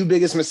the few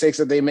biggest mistakes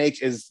that they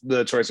make is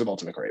the choice of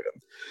Ultimate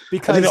Kraven.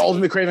 Because I think the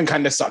Ultimate Kraven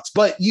kind of sucks,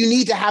 but you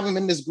need to have him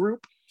in this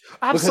group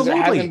Absolutely.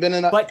 Because there hasn't been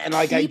enough. But and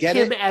like, I keep get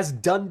him it. as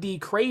Dundee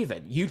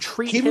Craven. You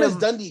keep him as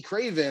Dundee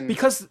Craven.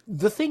 Because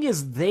the thing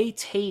is, they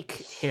take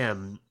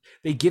him,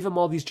 they give him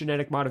all these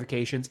genetic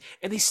modifications,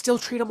 and they still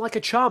treat him like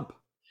a chump.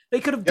 They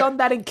could have done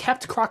that and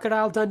kept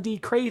Crocodile Dundee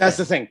Craven. That's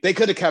the thing. They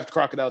could have kept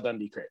Crocodile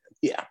Dundee Craven.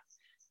 Yeah.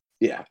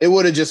 Yeah. It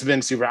would have just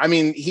been super. I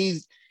mean,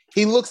 he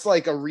looks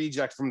like a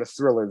reject from the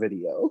Thriller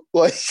video.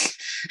 Like,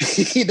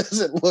 he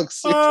doesn't look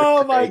super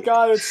Oh great. my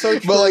God, it's so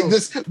true. But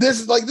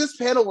like this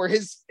panel where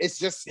it's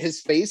just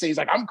his face and he's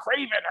like, I'm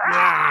Craven.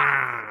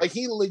 Ah! Like,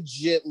 he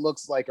legit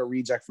looks like a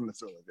reject from the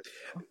Thriller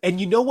video. And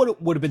you know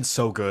what would have been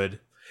so good?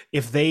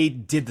 If they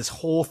did this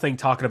whole thing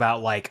talking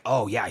about like,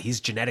 oh yeah,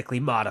 he's genetically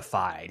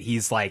modified.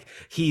 He's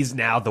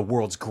now the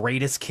world's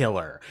greatest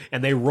killer.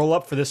 And they roll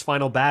up for this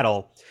final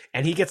battle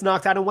and he gets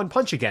knocked out in one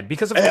punch again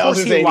because of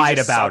course he lied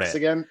about it.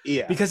 Again?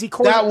 Yeah. Because of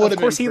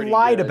course he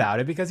lied about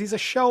it because he's a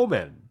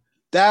showman.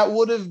 That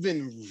would have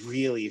been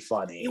really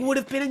funny. It would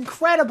have been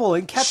incredible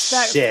and kept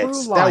that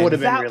through line. That would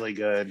have been really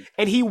good.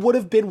 And he would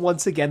have been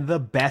once again the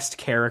best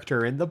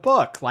character in the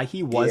book, like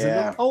he was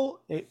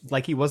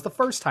like he was the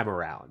first time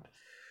around.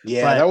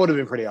 Yeah, but that would have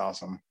been pretty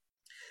awesome.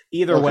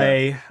 Either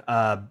way,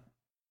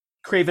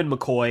 Craven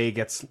McCoy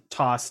gets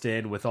tossed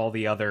in with all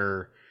the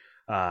other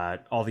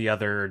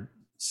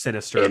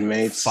Sinister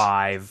inmates.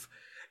 5,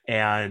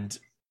 and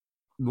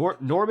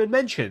Norman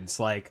mentions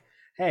like,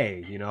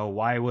 hey,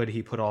 why would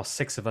he put all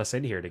 6 of us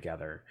in here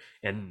together?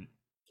 And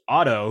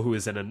Otto, who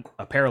is in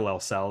a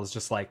parallel cell, is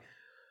just like,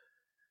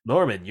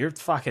 Norman, you're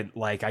fucking,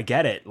 like, I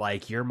get it,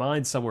 like, your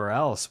mind's somewhere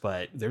else,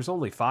 but there's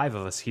only 5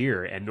 of us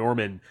here, and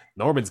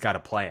Norman's got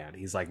a plan.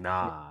 He's like,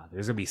 nah,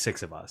 there's gonna be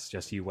 6 of us,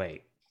 just you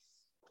wait.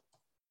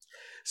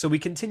 So we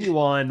continue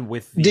on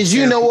with Did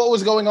you know what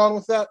was going on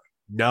with that?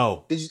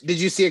 No. Did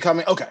you see it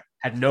coming? Okay.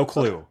 Had no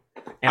clue.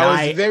 And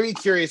I was very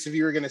curious if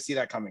you were gonna see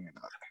that coming or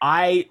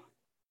not.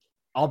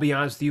 I'll be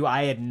honest with you,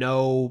 I had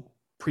no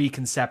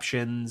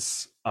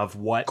preconceptions of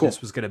what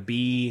this was going to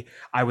be.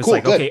 I was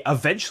okay,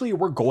 eventually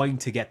we're going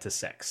to get to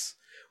 6.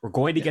 We're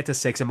going to get to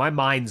 6, and my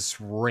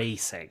mind's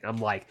racing. I'm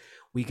like,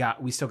 we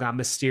still got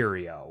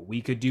Mysterio.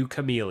 We could do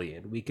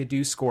Chameleon. We could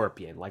do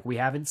Scorpion. Like, we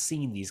haven't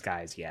seen these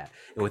guys yet.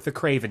 And with the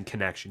Craven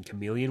connection,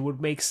 Chameleon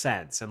would make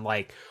sense. And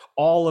like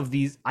all of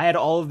these, I had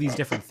all of these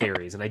different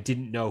theories, and I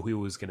didn't know who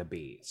it was going to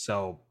be.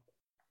 So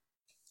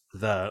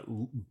the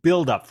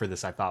build up for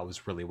this, I thought,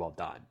 was really well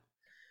done.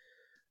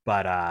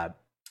 But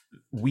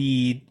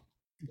we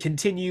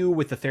continue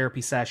with the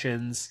therapy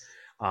sessions.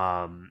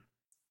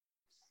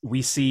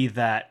 We see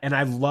that, and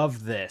I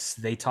love this,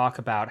 they talk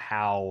about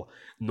how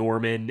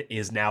Norman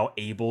is now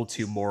able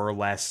to more or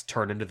less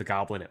turn into the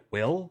Goblin at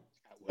will.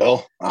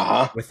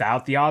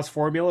 Without the Oz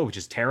formula, which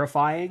is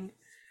terrifying.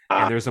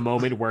 And there's a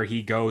moment where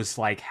he goes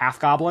like half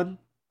Goblin,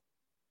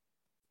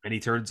 and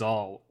he turns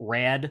all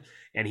red,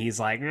 and he's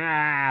like,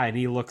 and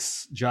he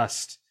looks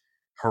just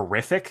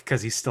horrific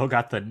because he's still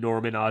got the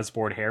Norman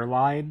Osborn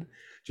hairline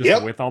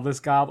with all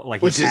this goblin,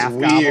 like, which is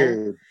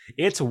weird.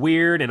 It's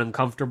weird and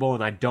uncomfortable,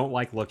 and I don't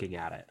like looking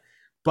at it.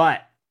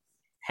 But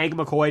Hank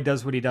McCoy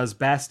does what he does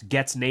best,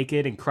 gets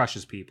naked and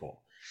crushes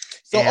people.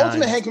 So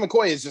Ultimate Hank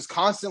McCoy is just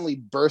constantly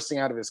bursting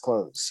out of his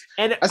clothes.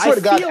 And I swear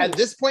to God, at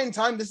this point in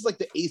time, this is like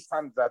the 8th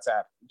time that's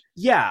happened.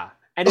 Yeah,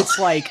 and it's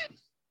like,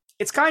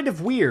 it's kind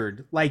of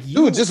weird. Like,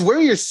 dude, just wear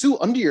your suit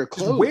under your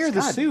clothes. Wear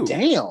the suit.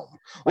 Damn.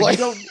 Like,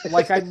 you don't,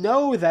 like, I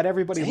know that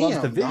everybody loves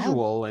the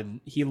visual and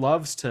he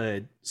loves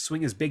to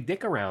swing his big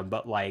dick around,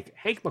 but like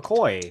Hank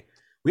McCoy,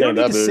 we don't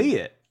need to see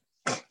it.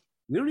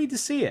 We don't need to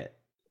see it.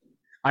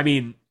 I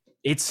mean,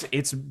 it's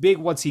big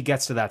once he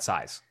gets to that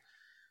size,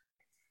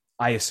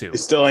 I assume. It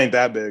still ain't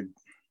that big.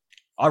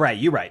 All right,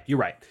 you're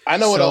right. I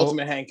know what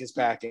Ultimate Hank is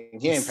packing.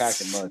 He ain't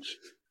packing much.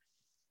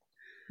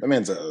 That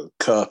man's a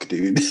cuck,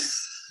 dude.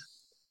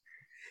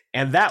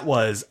 And that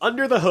was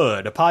Under the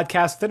Hood, a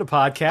podcast within a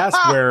podcast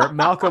where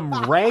Malcolm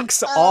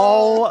ranks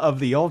all of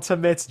the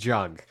Ultimate's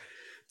junk.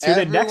 Tune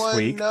in next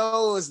week. Everyone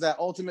knows that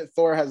Ultimate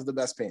Thor has the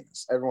best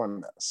penis.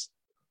 Everyone knows.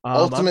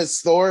 Ultimate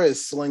Thor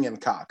is slinging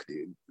cock,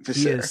 dude.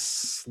 He is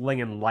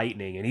slinging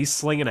lightning, and he's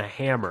slinging a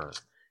hammer.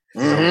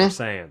 You know what I'm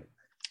saying?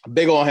 A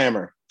big old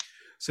hammer.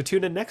 So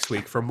tune in next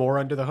week for more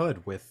Under the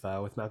Hood with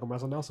Malcolm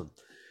Russell Nelson.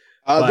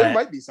 There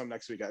might be some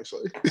next week,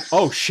 actually.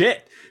 Oh,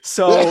 shit.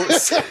 So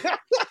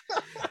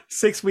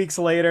 6 weeks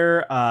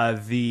later,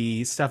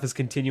 the stuff is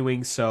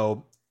continuing.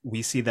 So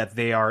we see that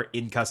they are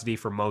in custody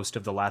for most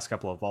of the last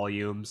couple of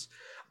volumes.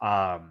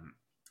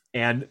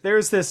 And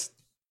there's this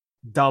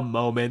dumb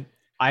moment.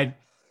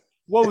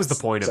 What was the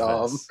point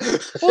of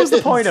this? What was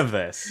the point of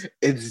this?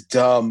 It's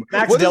dumb.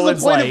 Max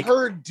Dillon's like, of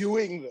her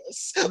doing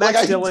this?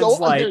 Max Dillon's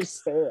like,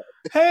 understand.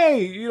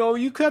 Hey,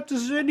 you kept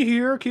us in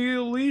here. Can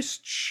you at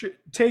least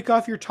take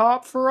off your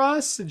top for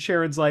us? And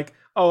Sharon's like,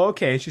 oh,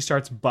 okay. She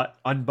starts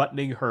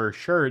unbuttoning her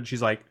shirt. And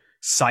she's like,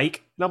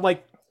 psych. And I'm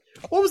like,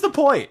 what was the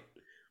point?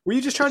 Were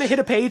you just trying to hit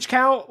a page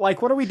count?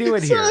 Like, what are we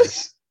doing here?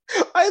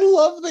 I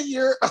love that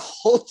your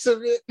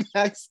ultimate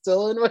Max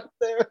Dillon right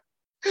there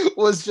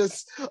was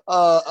just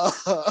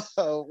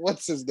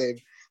what's his name?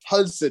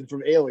 Hudson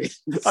from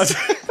Aliens.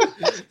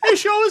 Hey,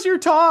 show us your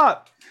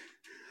top.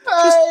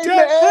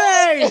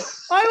 Hey,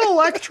 I'm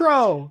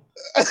Electro.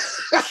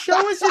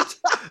 Show us your.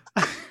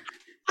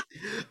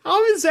 I'm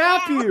gonna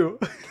zap you.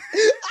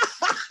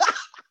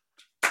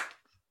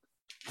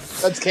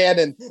 That's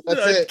canon.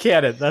 That's it.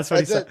 Canon. That's what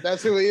he said.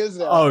 That's who he is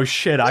now. Oh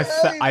shit! I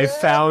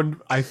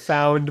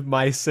found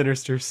my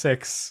Sinister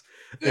Six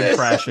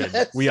impression.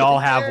 We all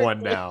have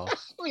one now.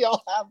 We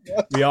all have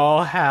one. We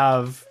all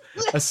have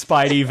a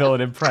Spidey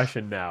villain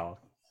impression now.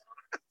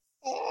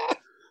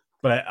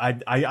 But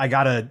I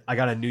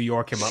gotta New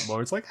York him up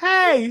more. It's like,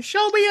 hey,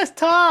 show me his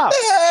top.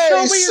 Hey,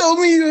 show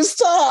me his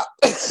top.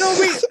 Show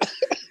me.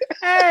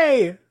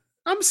 Hey,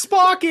 I'm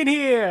Spock in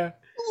here.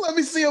 Let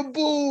me see a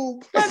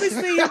boob. Let me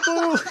see a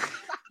boob.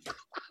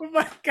 Oh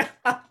my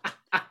god.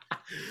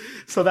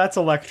 So that's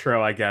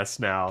Electro, I guess,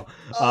 now.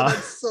 Oh,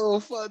 that's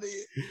so funny.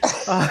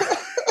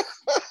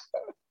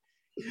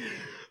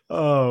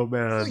 Oh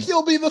man.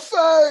 He'll be the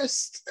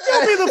first.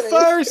 He'll be the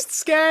first,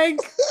 Skank.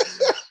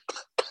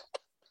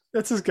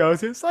 That's his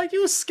go-to. It's like,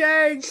 you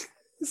Skank.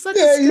 You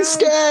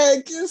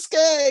Skank. You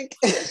Skank.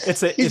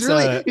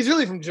 He's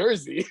really from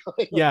Jersey.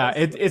 Yeah,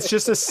 it's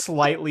just a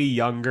slightly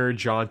younger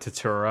John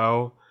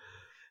Turturro.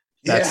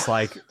 That's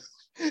like,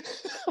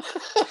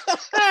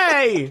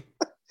 hey,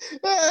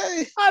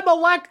 I'm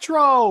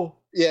Electro.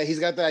 Yeah, he's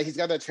got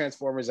that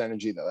Transformers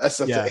energy though. That's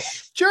the thing.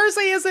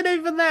 Jersey isn't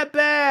even that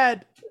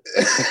bad.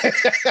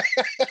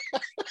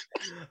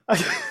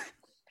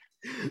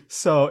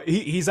 So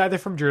he's either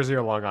from Jersey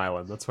or Long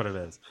Island. That's what it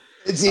is.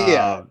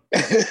 Yeah.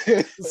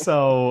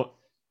 So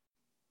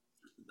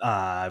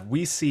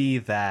we see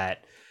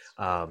that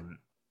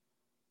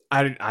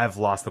I've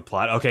lost the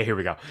plot. Okay, here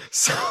we go.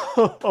 So,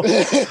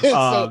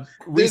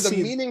 there's a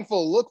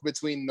meaningful look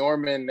between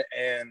Norman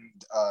and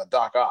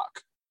Doc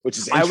Ock, which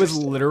is interesting. I was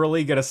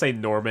literally gonna say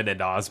Norman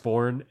and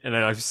Osborn, and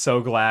I'm so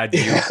glad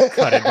you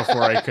cut it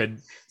before I could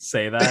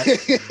say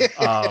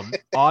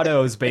that.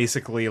 Otto's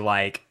basically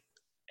like,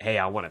 hey,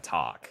 I want to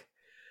talk.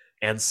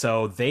 And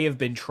so they've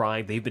been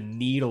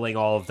needling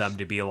all of them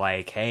to be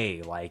like,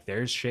 hey, like,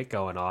 there's shit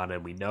going on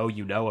and we know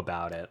you know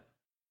about it.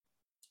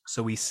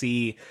 So we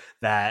see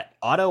that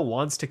Otto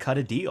wants to cut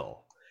a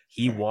deal.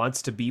 He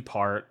wants to be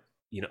part,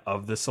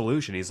 of the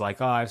solution. He's like,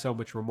 oh, I have so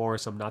much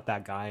remorse. I'm not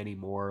that guy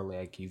anymore.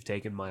 Like, you've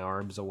taken my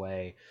arms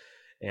away.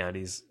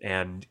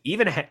 And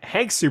even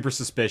Hank's super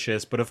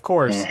suspicious, but of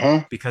course,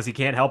 because he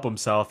can't help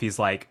himself, he's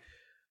like,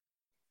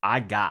 I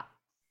got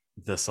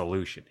the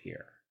solution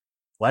here.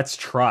 Let's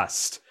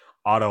trust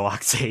Otto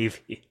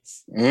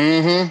Octavius.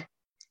 Because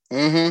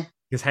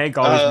Hank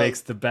always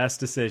makes the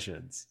best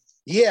decisions.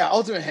 Yeah,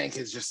 Ultimate Hank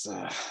is just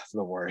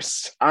the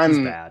worst. He's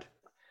bad.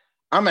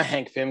 I'm a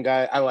Hank Pym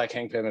guy. I like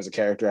Hank Pym as a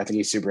character. I think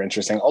he's super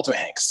interesting. Ultimate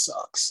Hank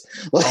sucks.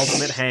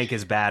 Ultimate Hank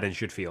is bad and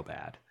should feel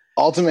bad.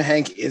 Ultimate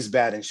Hank is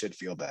bad and should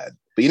feel bad.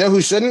 But you know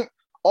who shouldn't?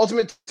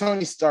 Ultimate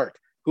Tony Stark,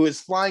 who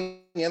is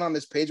flying in on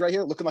this page right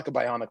here looking like a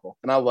Bionicle.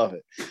 And I love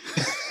it.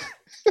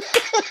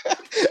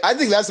 I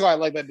think that's why I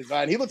like that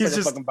design. He looks like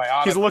a fucking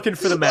Bionicle. He's looking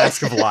for the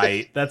Mask of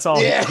Light. That's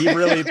all. Yeah.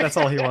 That's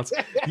all he wants.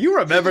 You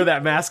remember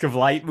that Mask of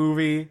Light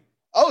movie?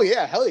 Oh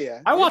yeah, hell yeah!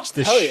 I watched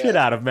the shit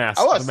out of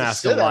Mask of Light.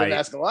 Mask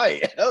of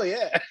Light. Hell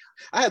yeah!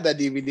 I had that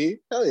DVD.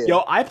 Hell yeah!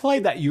 Yo, I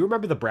played that. You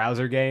remember the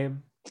browser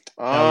game?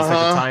 That was like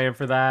the tie-in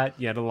for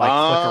that. You had to like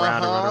click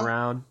around and run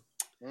around.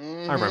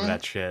 I remember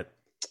that shit.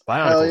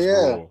 Bionicles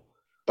rule.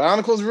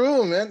 Bionicles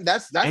rule, man.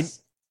 That's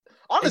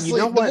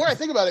honestly, the more I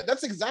think about it,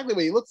 that's exactly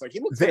what he looks like. He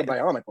looks like a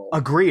Bionicle.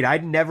 Agreed.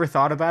 I'd never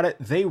thought about it.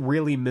 They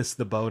really missed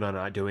the boat on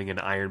not doing an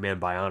Iron Man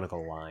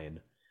Bionicle line.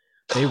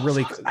 They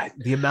really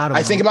the amount of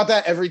I think about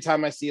that every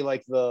time I see how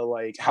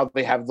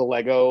they have the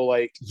Lego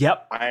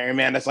Iron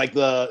Man. It's like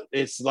the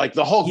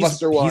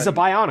Hulkbuster one. He's a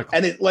Bionicle,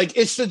 and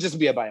it should just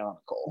be a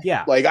Bionicle.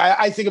 Yeah,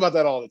 I think about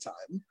that all the time.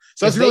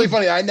 So it's really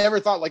funny. I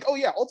never thought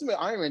Ultimate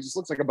Iron Man just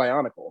looks like a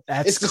Bionicle.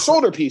 It's the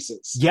shoulder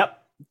pieces. Yep,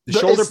 the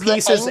shoulder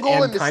pieces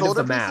and kind of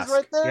the mask.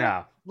 Right there.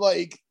 Yeah,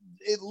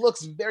 it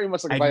looks very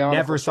much like a Bionicle. I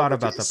never thought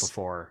about that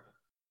before.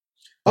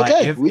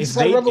 Okay, if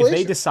they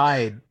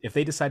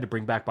decide to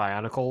bring back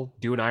Bionicle,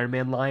 do an Iron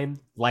Man line,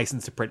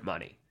 license to print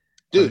money,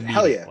 dude.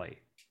 Hell yeah!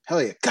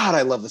 God,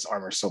 I love this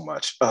armor so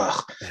much. Ugh,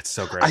 that's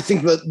so great. I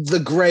think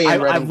the gray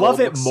and red. I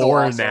love it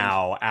more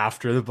now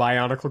after the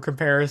Bionicle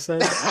comparison.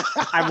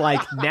 I'm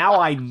like,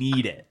 now I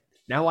need it.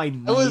 Now I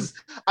was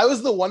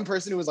the one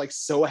person who was like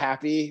so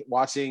happy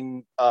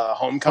watching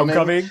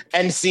Homecoming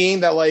and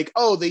seeing that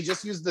they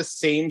just used the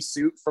same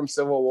suit from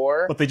Civil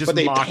War, but they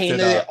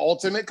painted it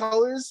ultimate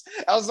colors.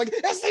 I was like,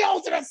 that's the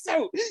ultimate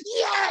suit,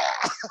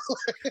 yeah.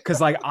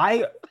 Because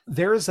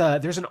there's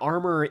an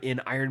armor in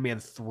Iron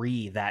Man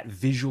 3 that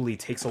visually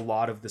takes a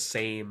lot of the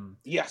same.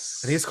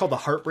 Yes, I think it's called the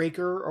Heartbreaker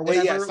or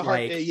whatever.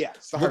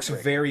 Looks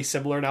very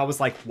similar, and I was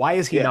like, why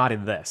is he not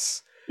in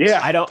this?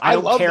 Yeah, I don't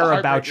care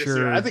about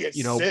your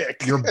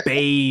your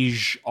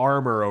beige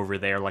armor over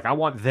there. Like, I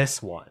want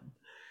this one.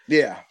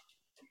 Yeah.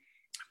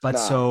 But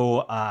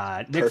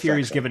Nick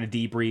Fury's given a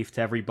debrief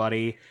to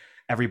everybody,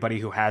 everybody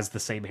who has the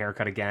same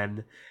haircut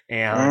again,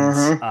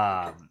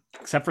 and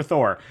except for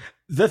Thor.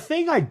 The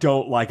thing I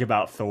don't like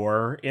about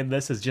Thor in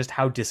this is just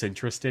how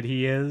disinterested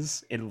he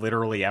is in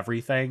literally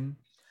everything.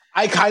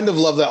 I kind of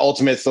love that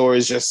Ultimate Thor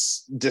is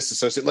just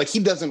disassociated. Like, he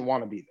doesn't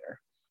want to be there.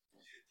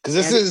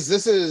 Because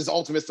this is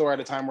Ultimate Thor at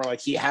a time where,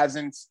 like, he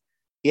hasn't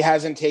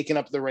taken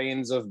up the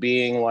reins of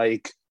being,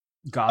 like,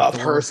 a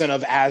person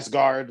of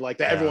Asgard, like,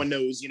 that everyone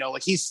knows, you know?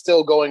 Like, he's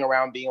still going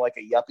around being, like,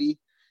 a yuppie,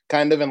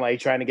 kind of, and, like,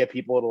 trying to get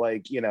people to,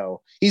 like, you know...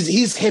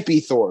 He's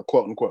hippie Thor,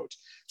 quote unquote,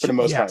 for the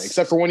most part,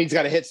 except for when he's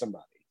got to hit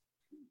somebody.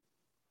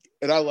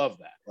 And I love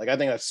that. Like, I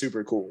think that's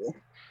super cool.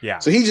 Yeah.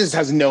 So he just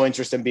has no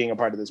interest in being a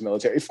part of this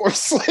military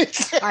force. Like,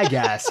 I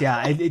guess,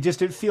 yeah.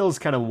 It feels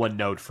kind of one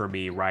note for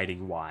me,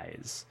 writing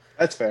wise.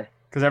 That's fair.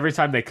 Because every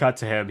time they cut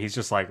to him, he's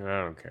just like,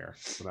 I don't care.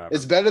 Whatever.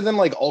 It's better than,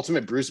 like,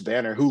 Ultimate Bruce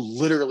Banner, who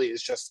literally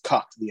is just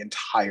cucked the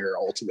entire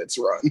Ultimates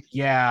run.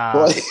 Yeah.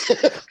 Like,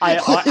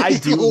 I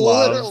do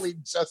love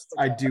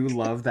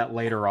that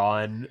later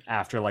on,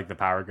 after, like, the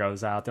power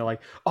goes out, they're like,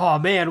 oh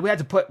man, we had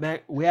to put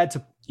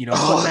Magneto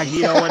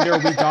under,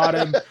 we got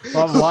him,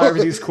 blah blah blah,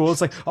 everything's cool.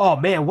 It's like, oh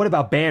man, what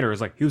about Banner?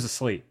 It's like, he was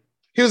asleep.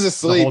 He was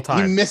asleep the whole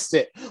time. He missed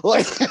it.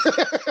 Like,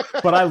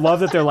 but I love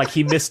that they're like,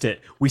 he missed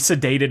it. We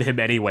sedated him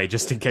anyway,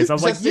 just in case. I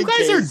was like, you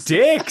guys are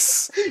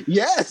dicks.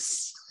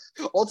 Yes.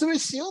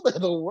 Ultimate Shield are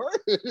the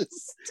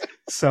worst.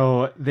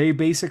 So they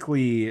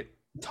basically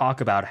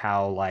talk about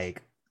how,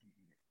 like,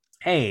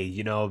 hey,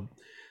 you know,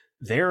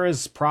 there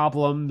is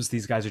problems.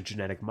 These guys are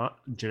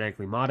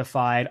genetically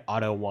modified.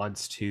 Otto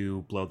wants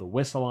to blow the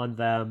whistle on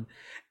them.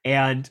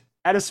 And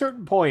at a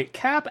certain point,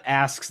 Cap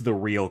asks the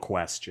real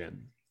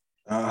question.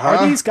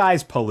 Are these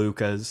guys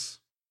palookas?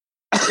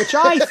 Which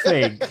I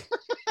think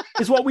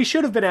is what we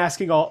should have been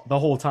asking the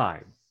whole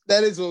time.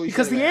 That is what we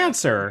Because the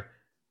answer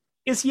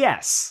is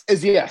yes.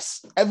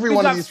 Every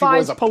one of these people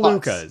is a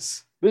palookas.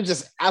 Putz. They're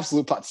just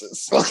absolute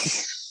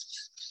putzes.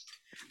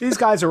 These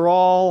guys are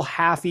all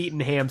half-eaten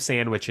ham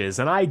sandwiches,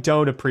 and I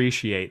don't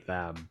appreciate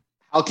them.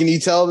 How can you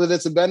tell that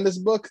it's a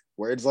Bendis book?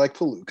 Words like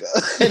palooka.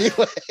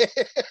 Anyway.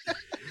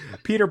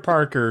 Peter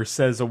Parker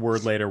says a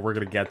word later we're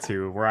going to get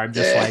to, where I'm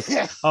just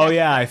like, oh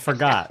yeah, I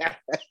forgot.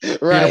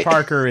 Right. Peter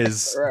Parker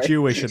is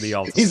Jewish in the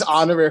Ultimate. He's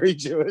honorary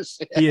Jewish.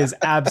 Yeah. He is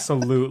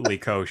absolutely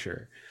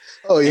kosher.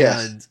 Oh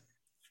yeah.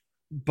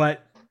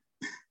 But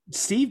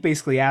Steve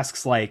basically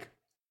asks, like,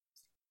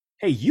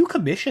 hey, you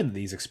commissioned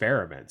these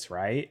experiments,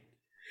 right?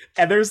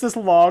 And there's this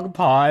long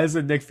pause,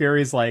 and Nick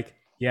Fury's like,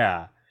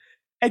 yeah.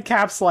 And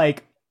Cap's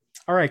like,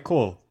 all right,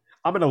 cool.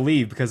 I'm going to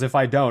leave, because if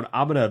I don't,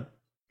 I'm going to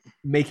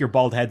make your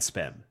bald head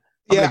spin.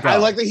 I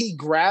like that he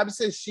grabs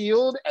his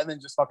shield and then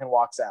just fucking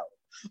walks out.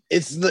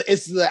 It's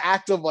the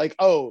act of, like,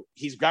 oh,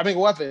 he's grabbing a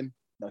weapon.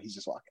 No, he's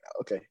just walking out.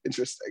 Okay,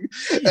 interesting.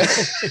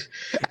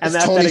 And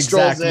that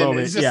exact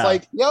moment, it's just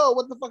like, yo,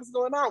 what the fuck is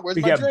going on? Where's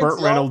we my get drinks,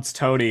 Burt Reynolds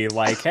Tony,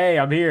 like, hey,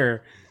 I'm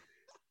here.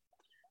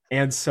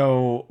 And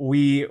so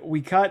we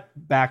cut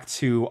back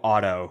to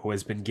Otto, who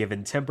has been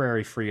given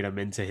temporary freedom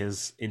into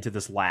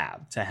this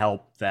lab to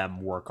help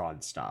them work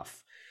on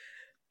stuff.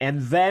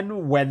 And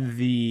then when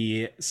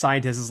the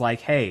scientist is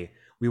like, hey,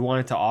 we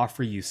wanted to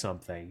offer you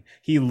something,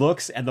 he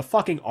looks and the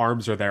fucking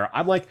arms are there.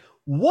 I'm like,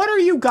 what are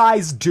you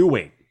guys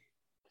doing?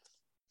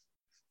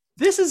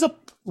 This is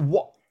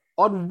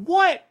on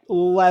what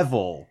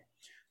level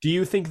do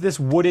you think this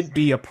wouldn't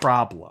be a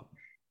problem?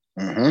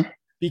 Mm-hmm.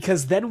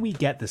 Because then we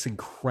get this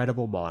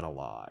incredible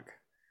monologue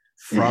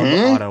from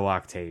Otto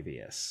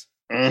Octavius,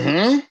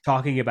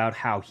 talking about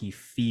how he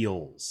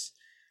feels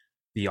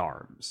the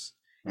arms.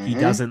 He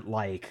doesn't,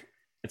 like,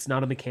 it's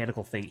not a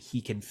mechanical thing.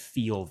 He can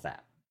feel them.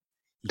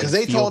 Because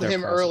they told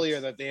him earlier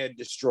that they had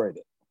destroyed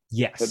it.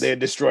 Yes. That they had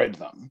destroyed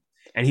them.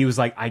 And he was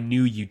like, I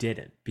knew you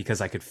didn't,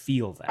 because I could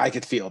feel them. I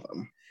could feel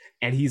them.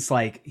 And he's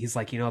like,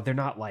 you know, they're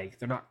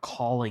not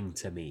calling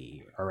to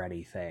me or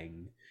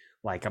anything.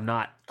 Like, I'm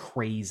not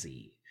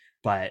crazy,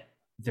 but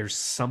there's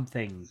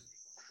something,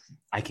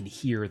 I can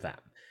hear them.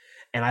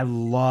 And I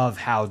love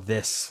how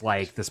this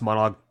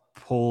monologue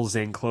pulls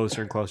in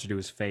closer and closer to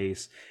his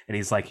face. And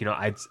he's like, you know,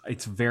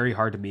 it's very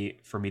hard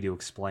for me to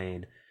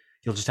explain.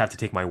 You'll just have to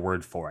take my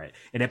word for it.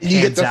 And it pans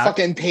you get the out,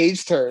 fucking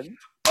page turn.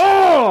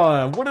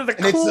 Oh, one of the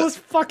coolest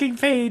fucking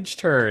page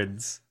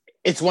turns.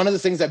 It's one of the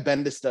things that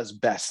Bendis does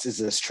best, is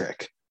this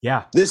trick.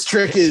 Yeah. This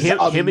trick is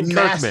a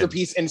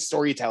masterpiece in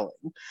storytelling.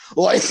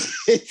 Like,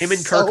 him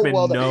and Kirkman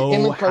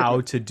know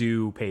how to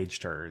do page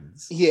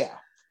turns. Yeah.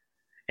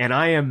 And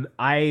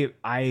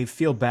I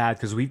feel bad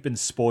because we've been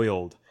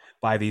spoiled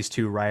by these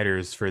two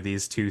writers for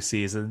these 2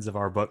 seasons of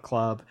our book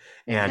club.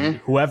 And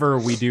whoever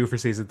we do for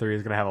season 3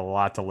 is going to have a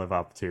lot to live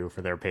up to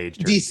for their page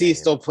turn. DC game.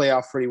 Still play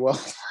off pretty well.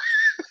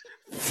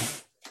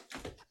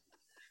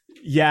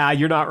 Yeah,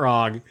 you're not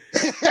wrong.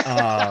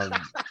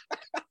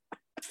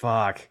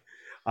 Fuck.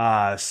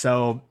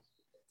 So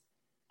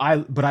I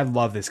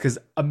love this because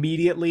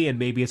immediately, and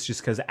maybe it's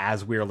just because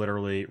as we're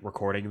literally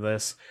recording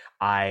this,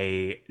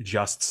 I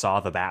just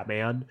saw the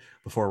Batman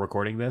before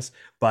recording this,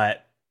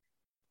 but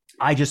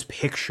I just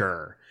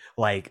picture,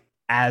 like,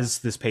 as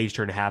this page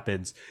turn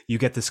happens, you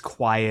get this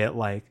quiet,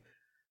 like,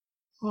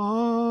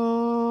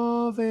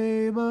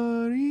 Ave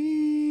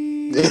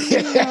Maria.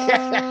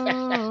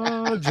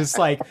 Just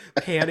like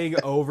panning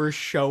over,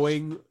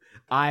 showing.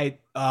 Man.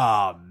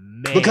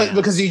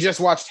 Because you just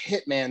watched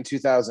Hitman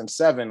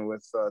 2007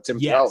 with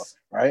Timothy Olyphant,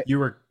 right? You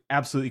were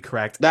absolutely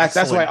correct. That's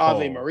why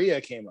Ave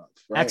Maria came up.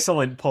 Right?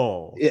 Excellent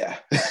pull. Yeah.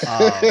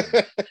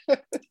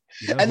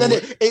 And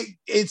then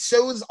it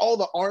shows all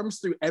the arms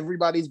through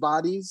everybody's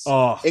bodies,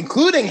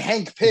 including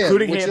Hank Pym.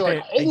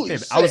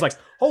 I was like,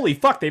 holy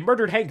fuck, they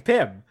murdered Hank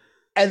Pym.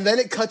 And then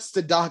it cuts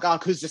to Doc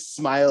Ock, who's just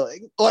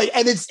smiling.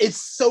 And it's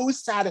so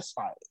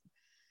satisfying.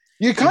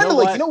 You're kind of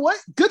like, you know what?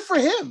 Good for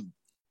him.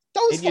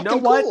 That was fucking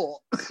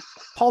cool.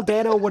 Paul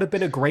Dano would have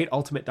been a great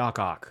Ultimate Doc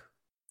Ock.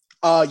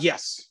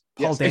 Yes.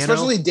 Dano?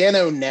 Especially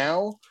Dano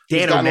now.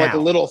 He's gotten like a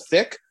little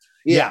thick.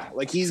 Yeah.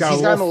 Like he's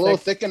gotten a little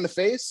thick in the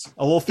face.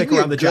 A little thick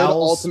around the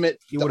jowls. Ultimate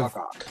Doc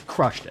Ock.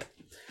 Crushed it.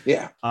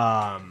 Yeah.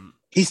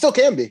 He still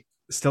can be.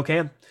 Still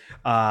can.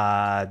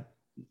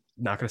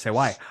 Not gonna say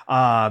why.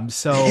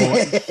 So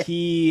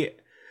he,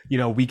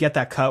 we get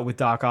that cut with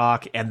Doc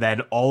Ock, and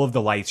then all of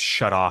the lights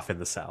shut off in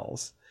the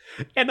cells.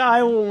 And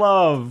I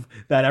love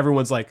that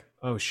everyone's like,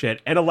 oh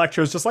shit. And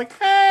Electro's just like,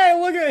 hey,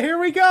 look here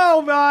we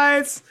go,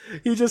 guys.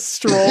 He just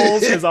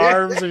strolls, his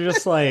arms are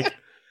just like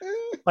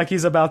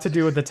he's about to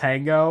do with the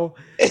tango.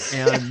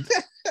 And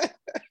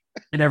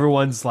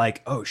everyone's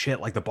like, oh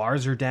shit, like the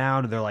bars are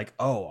down. And they're like,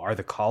 oh, are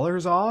the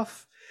collars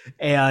off?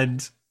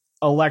 And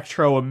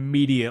Electro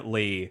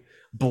immediately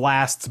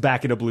blasts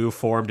back into blue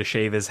form to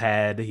shave his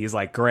head. He's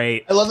like,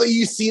 great. I love that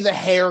you see the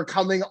hair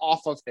coming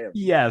off of him.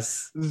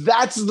 Yes.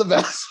 That's the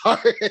best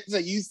part, is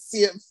that you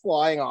see it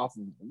flying off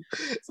of him.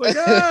 It's like,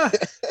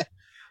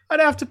 I'd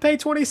have to pay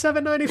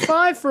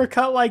 $27.95 for a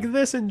cut like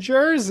this in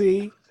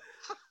Jersey.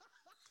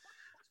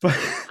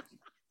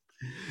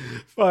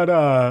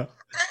 But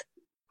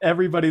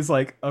everybody's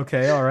like,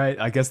 okay, all right,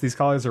 I guess these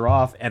collars are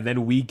off. And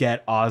then we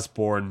get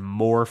Osborn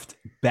morphed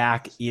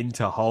back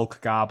into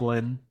Hulk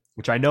Goblin,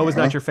 which I know is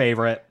not your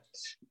favorite.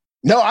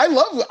 No, I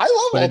love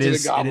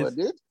Ultimate Goblin,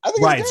 dude. I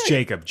think it's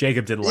Jacob.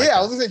 Jacob didn't like it. Yeah,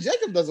 I was gonna say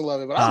Jacob doesn't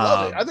love it, but I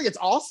love it. I think it's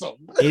awesome.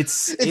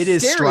 It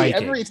is striking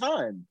every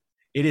time.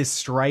 It is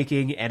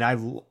striking, and I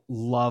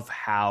love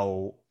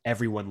how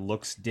everyone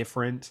looks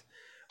different.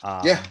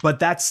 But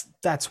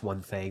that's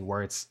one thing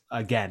where it's,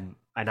 again,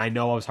 and I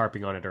know I was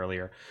harping on it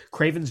earlier,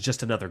 Kraven's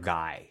just another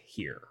guy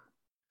here.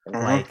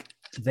 Like,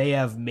 they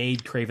have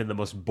made Kraven the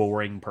most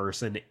boring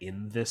person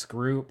in this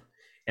group,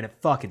 and it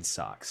fucking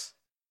sucks.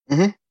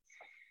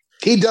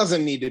 He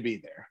doesn't need to be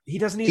there. He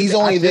doesn't need. He's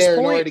only there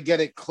in order to get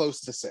it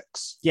close to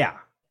 6. Yeah,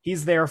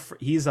 he's there.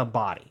 He's a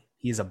body.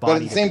 He's a body.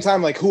 But at the same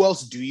time, like, who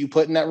else do you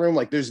put in that room?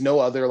 Like, there's no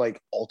other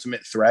like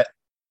ultimate threat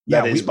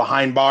that is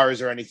behind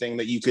bars or anything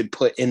that you could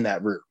put in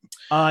that room.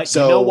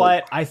 So, you know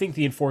what? I think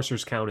the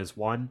Enforcers count as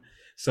one.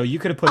 So you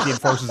could have put the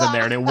Enforcers in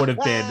there, and it would have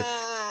been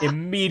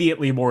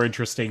immediately more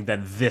interesting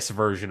than this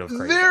version of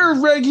Kraven. They're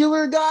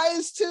regular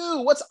guys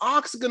too. What's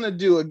Ox gonna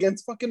do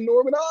against fucking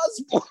Norman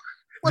Osborn?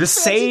 The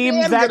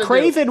same that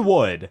Kraven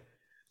would.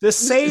 The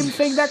same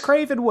thing that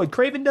Kraven would.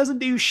 Kraven doesn't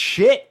do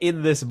shit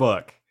in this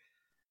book.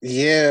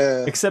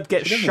 Yeah. Except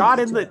get shot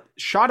in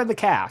the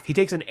calf. He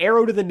takes an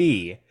arrow to the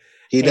knee.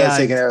 He does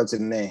take an arrow to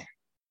the knee.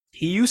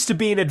 He used to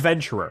be an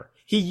adventurer.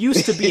 He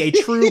used to be a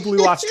true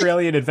blue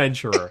Australian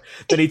adventurer.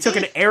 Then he took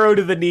an arrow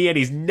to the knee, and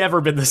he's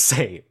never been the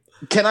same.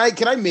 Can I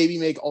maybe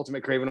make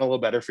Ultimate Kraven a little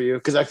better for you?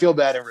 Because I feel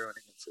bad in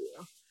ruining it for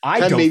you.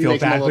 I don't feel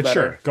bad, but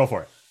sure, go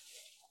for it.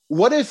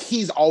 What if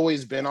he's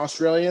always been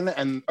Australian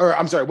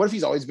what if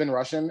he's always been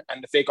Russian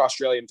and the fake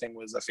Australian thing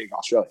was a fake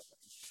Australian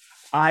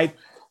thing?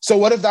 So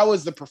what if that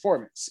was the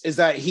performance? Is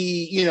that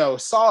he,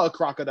 saw a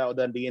Crocodile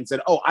Dundee and said,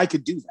 oh, I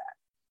could do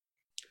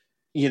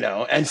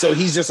that. And so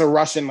he's just a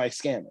Russian like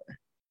scammer.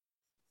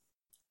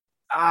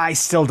 I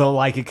still don't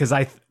like it because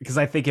I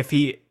think if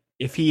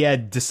he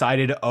had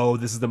decided, oh,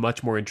 this is the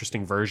much more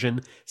interesting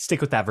version, stick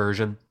with that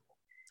version.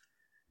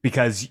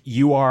 Because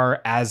you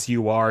are, as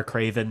you are,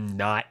 Kraven,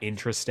 not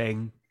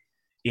interesting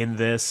in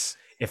this.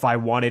 If I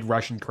wanted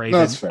Russian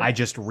Kraven, I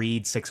just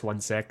read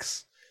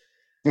 616.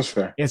 That's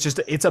fair.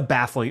 It's a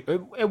baffling.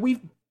 And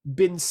we've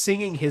been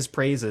singing his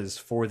praises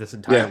for this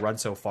entire run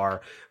so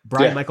far.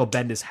 Brian Michael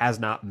Bendis has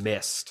not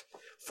missed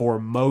for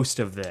most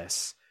of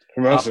this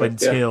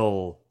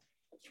until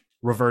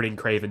reverting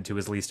Kraven to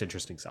his least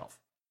interesting self.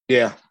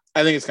 Yeah,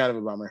 I think it's kind of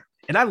a bummer.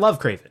 And I love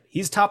Kraven.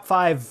 He's top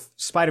 5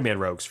 Spider-Man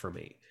rogues for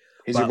me.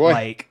 He's your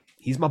boy.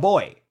 He's my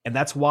boy. And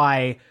that's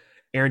why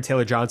Aaron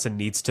Taylor Johnson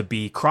needs to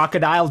be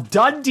Crocodile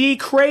Dundee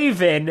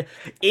Kraven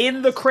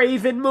in the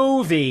Kraven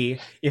movie.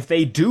 If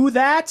they do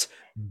that,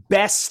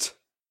 best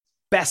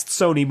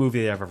Sony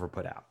movie they've ever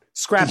put out.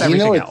 Scrap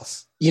everything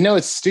else.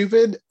 It's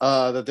stupid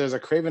that there's a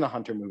Kraven a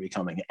Hunter movie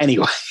coming.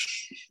 Anyway.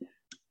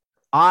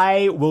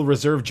 I will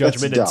reserve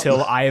judgment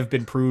until I have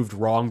been proved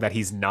wrong that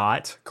he's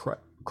not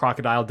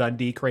Crocodile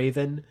Dundee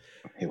Kraven.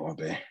 He won't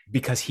be.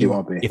 Because he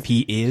won't be.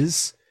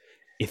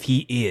 If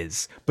he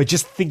is, but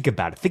just think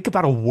about it. Think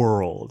about a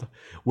world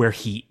where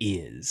he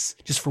is,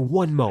 just for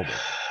one moment.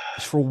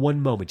 just for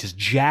one moment, just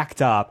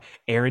jacked up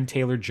Aaron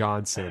Taylor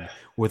Johnson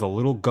with a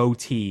little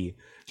goatee,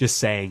 just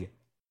saying,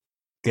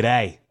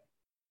 "G'day,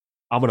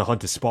 I'm gonna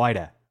hunt a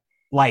spider."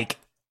 Like,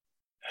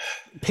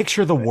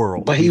 picture the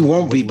world. But he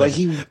won't be. But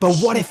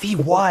what if he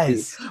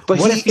was? But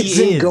what if he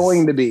isn't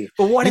going to be?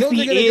 But what if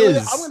he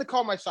is? I'm going to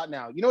call my shot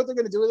now. You know what they're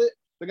going to do with it?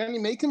 They're going to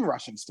make him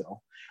Russian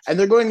still, and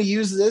they're going to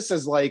use this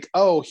as like,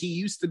 oh, he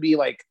used to be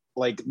like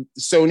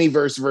Sony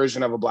verse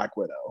version of a Black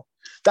Widow.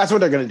 That's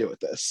what they're going to do with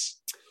this.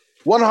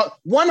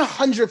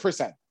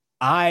 100%.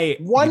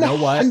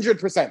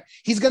 100%.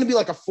 He's going to be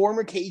like a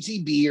former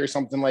KGB or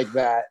something like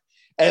that.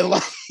 And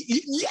like,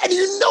 and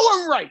you know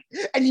I'm right,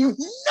 and you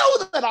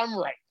know that I'm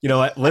right. You know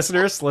what,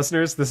 listeners,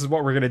 this is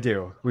what we're gonna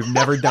do. We've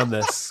never done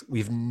this.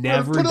 We've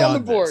never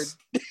done this.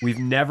 We've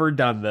never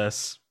done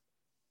this.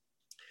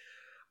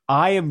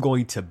 I am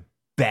going to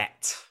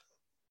bet.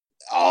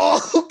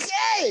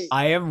 Okay.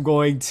 I am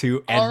going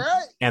to,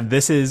 and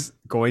this is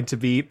going to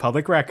be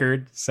public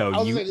record. So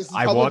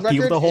I want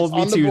people to hold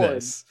me to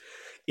this.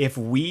 If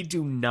we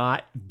do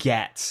not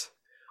get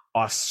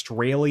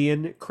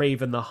Australian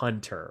Kraven the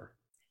Hunter,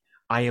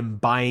 I am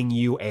buying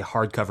you a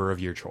hardcover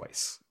of your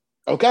choice.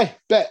 Okay,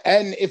 bet.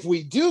 And if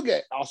we do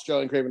get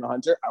Australian Kraven the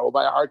Hunter, I will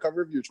buy a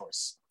hardcover of your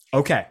choice.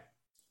 Okay.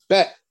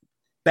 Bet.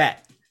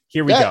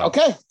 Here we go.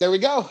 Okay, there we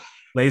go.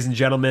 Ladies and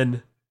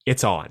gentlemen,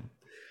 it's on.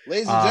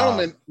 Ladies and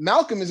gentlemen,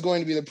 Malcolm is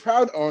going to be the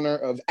proud owner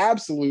of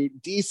Absolute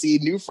DC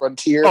New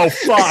Frontier. Oh,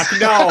 fuck,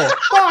 no.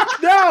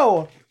 Fuck,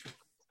 no.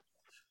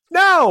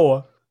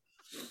 No.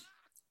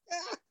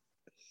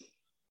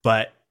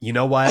 But you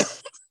know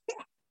what?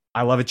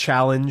 I love a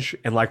challenge,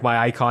 and like my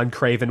icon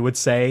Kraven would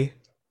say,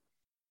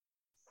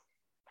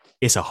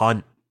 it's a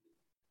hunt.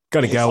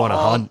 Gonna go on a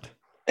hunt.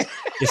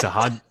 It's a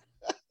hunt.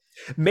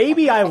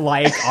 Maybe I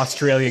like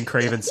Australian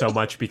Kraven so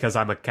much because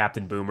I'm a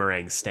Captain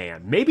Boomerang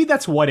stan. Maybe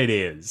that's what it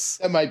is.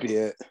 That might be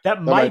it.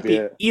 That might be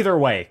it. Either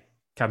way,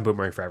 Captain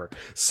Boomerang forever.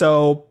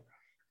 So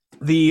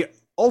the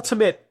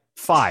Ultimate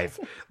 5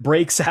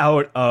 breaks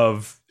out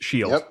of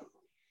S.H.I.E.L.D.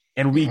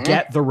 And we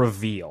get the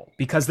reveal.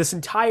 Because this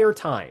entire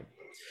time,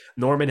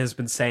 Norman has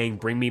been saying,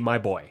 bring me my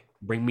boy.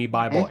 Bring me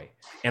my boy.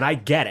 And I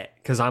get it.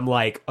 Because I'm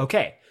like,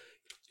 okay,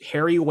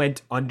 Harry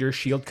went under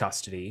S.H.I.E.L.D.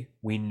 custody.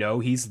 We know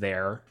he's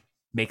there.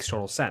 Makes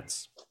total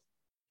sense.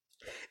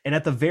 And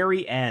at the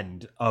very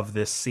end of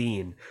this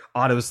scene,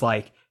 Otto's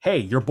like, hey,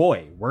 your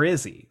boy, where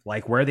is he?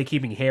 Like, where are they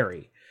keeping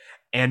Harry?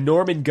 And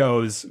Norman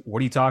goes, what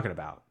are you talking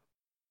about?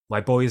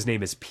 My boy's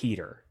name is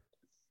Peter.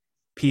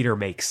 Peter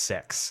makes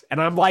 6. And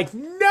I'm like,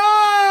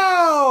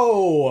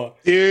 no!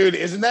 Dude,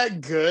 isn't that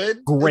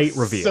good? Great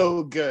reveal.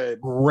 So good.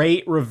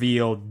 Great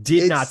reveal.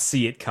 Did not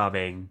see it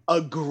coming.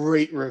 A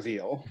great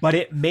reveal. But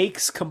it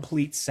makes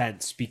complete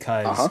sense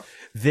because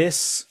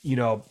this, you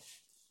know,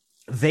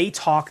 they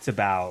talked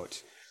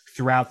about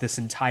throughout this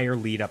entire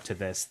lead up to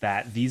this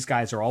that these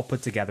guys are all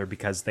put together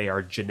because they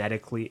are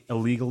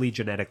illegally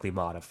genetically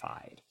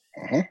modified.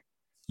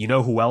 You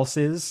know who else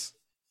is?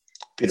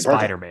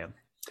 Spider-Man.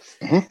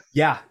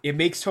 Yeah, it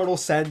makes total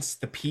sense.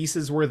 The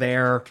pieces were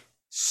there.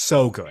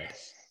 So good.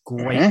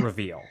 Great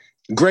reveal.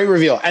 Great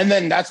reveal. And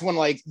then that's when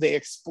like they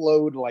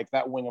explode like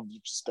that wing of the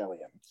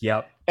Triskelion.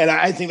 Yep. And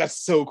I think that's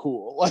so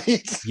cool.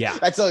 Like, yeah,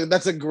 that's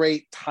a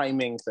great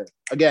timing thing.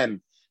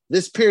 Again,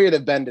 this period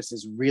of Bendis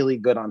is really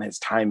good on his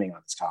timing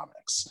on his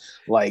comics.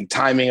 Like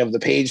timing of the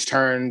page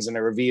turns and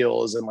the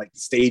reveals and like the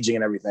staging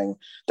and everything.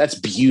 That's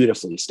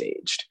beautifully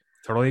staged.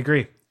 Totally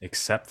agree.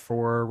 Except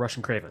for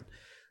Russian Kraven.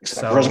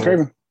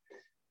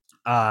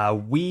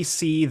 We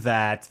see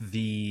that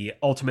the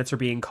Ultimates are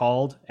being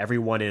called.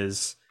 Everyone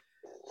is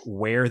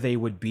where they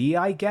would be,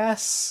 I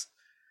guess.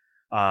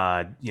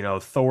 You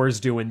know, Thor's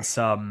doing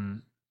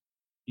some,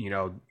 you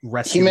know,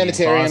 rescue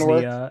humanitarian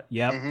work.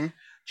 Yep.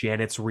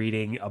 Janet's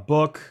reading a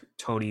book.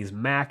 Tony's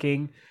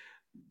macking.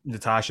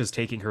 Natasha's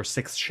taking her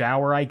 6th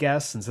shower, I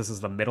guess, since this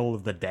is the middle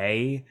of the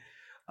day.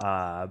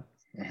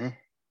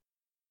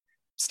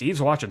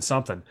 Steve's watching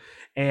something.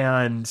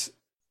 And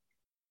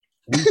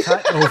we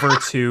cut over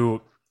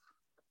to...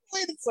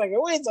 Wait a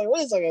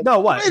second. No,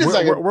 what?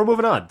 We're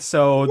moving on.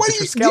 So the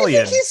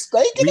Triskelion.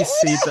 We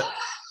see the...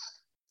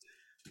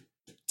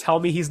 Tell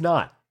me he's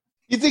not.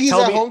 You think he's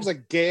at home? He's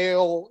like,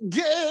 Gail.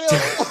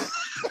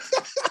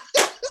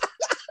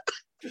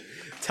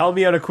 Tell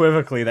me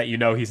unequivocally that you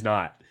know he's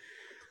not.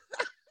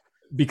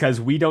 Because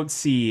we don't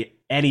see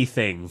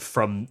anything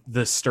from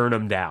the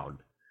sternum down.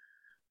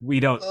 We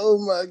don't.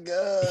 Oh my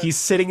God. He's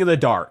sitting in the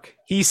dark.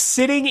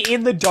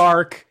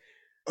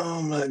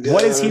 Oh my God.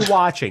 What is he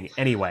watching?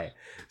 Anyway,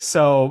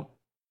 so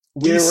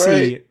we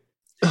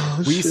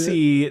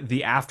see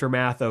the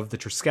aftermath of the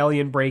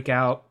Triskelion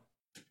breakout.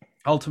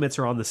 Ultimates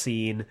are on the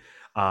scene.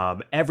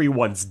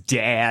 Everyone's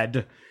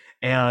dead.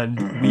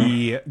 And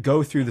we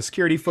go through the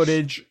security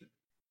footage.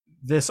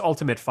 This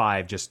Ultimate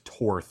 5 just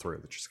tore through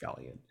the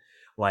Triskelion.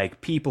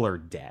 Like, people are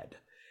dead.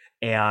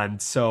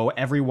 And so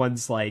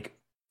everyone's like,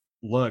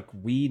 look,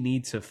 we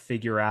need to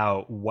figure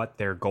out what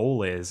their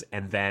goal is.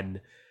 And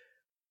then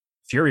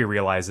Fury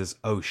realizes,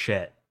 oh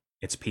shit,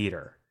 it's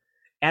Peter.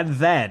 And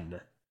then,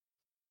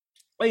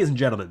 ladies and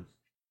gentlemen,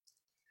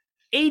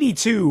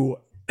 82,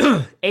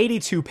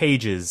 82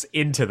 pages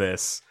into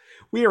this,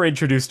 we are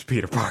introduced to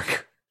Peter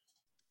Parker.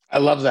 I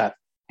love that.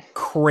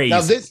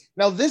 Crazy.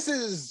 Now this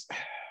is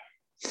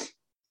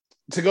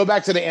to go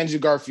back to the Andrew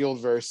Garfield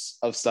verse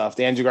of stuff,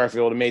 the Andrew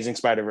Garfield Amazing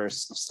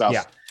Spider-Verse stuff.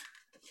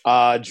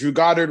 Yeah. Drew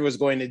Goddard was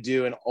going to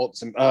do an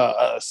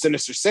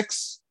Sinister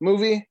Six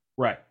movie.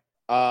 Right.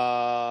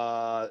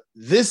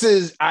 This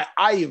is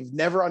I have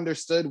never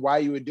understood why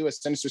you would do a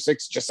Sinister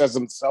Six just as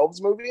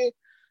themselves movie.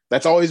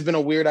 That's always been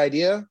a weird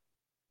idea.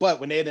 But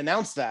when they had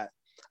announced that,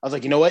 I was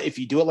like, you know what? If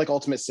you do it like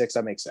Ultimate Six,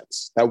 that makes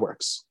sense. That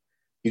works.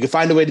 You can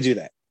find a way to do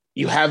that.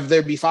 You have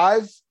there be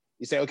 5.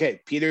 You say, okay,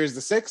 Peter is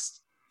the 6th.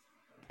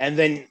 And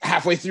then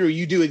halfway through,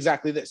 you do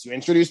exactly this. You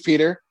introduce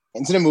Peter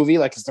into the movie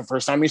like it's the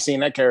first time you're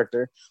seeing that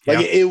character. Like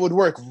it would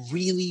work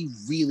really,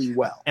 really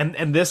well.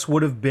 And this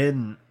would have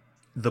been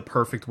the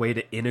perfect way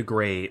to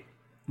integrate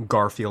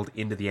Garfield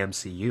into the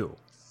MCU.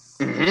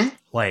 Mm-hmm.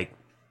 Like,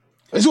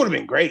 this would have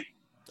been great.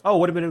 Oh, it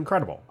would have been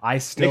incredible.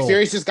 Nick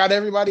Fury's just got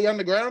everybody on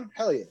the ground?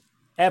 Hell yeah.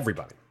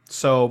 Everybody.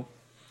 So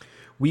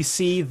we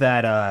see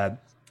that a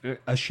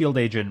S.H.I.E.L.D.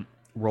 agent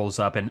rolls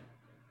up, and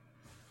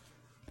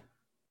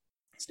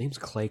his name's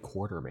Clay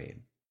Quartermain.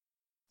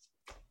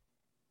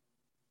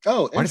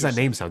 Oh, why does that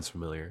name sound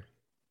familiar?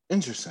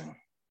 Interesting.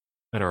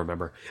 I don't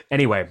remember.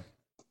 Anyway.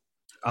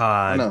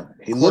 No,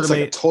 he looks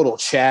like a total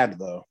Chad,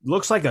 though.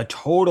 Looks like a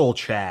total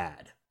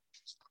Chad.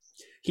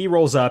 He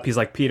rolls up. He's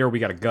like, Peter, we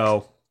got to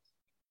go.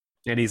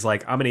 And he's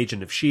like, I'm an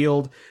agent of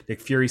S.H.I.E.L.D.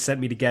 Nick Fury sent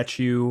me to get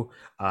you.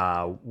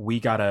 We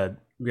gotta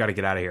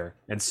get out of here.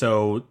 And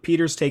so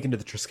Peter's taken to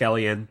the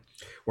Triskelion,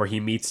 where he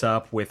meets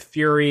up with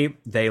Fury.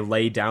 They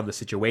lay down the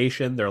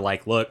situation. They're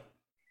like, look,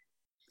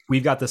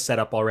 we've got this set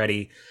up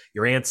already.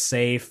 Your aunt's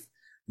safe.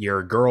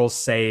 Your girl's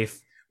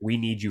safe. We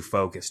need you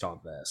focused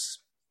on this.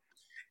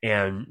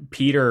 And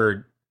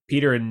Peter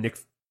and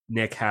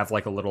Nick have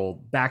like a little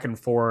back and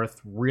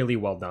forth. Really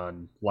well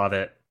done. Love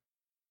it.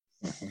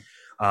 Mm-hmm.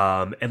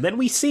 And then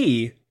we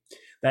see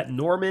that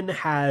Norman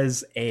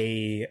has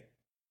an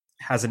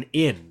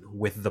in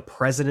with the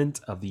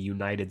President of the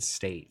United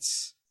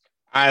States.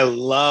 I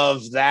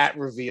love that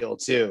reveal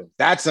too.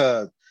 That's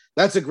a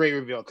great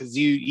reveal because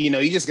you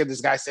just get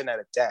this guy sitting at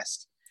a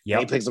desk. Yeah,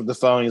 he picks up the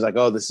phone. He's like,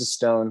 "Oh, this is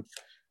Stone,"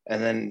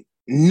 and then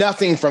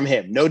nothing from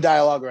him, no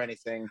dialogue or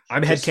anything.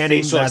 I'm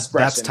headcanon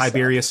that's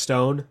Tiberius stuff.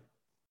 Stone.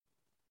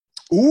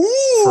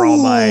 Ooh, for all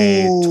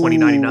my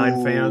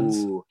 2099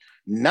 fans.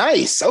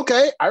 Nice.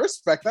 Okay. I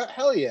respect that.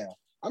 Hell yeah.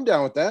 I'm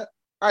down with that.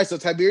 All right. So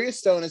Tiberius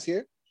Stone is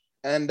here.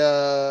 And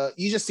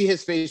you just see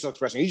his facial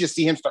expression. You just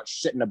see him start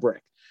shitting a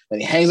brick.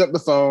 Then he hangs up the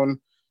phone,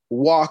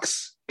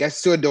 walks,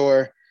 gets to a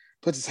door,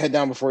 puts his head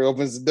down before he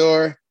opens the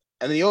door.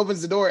 And then he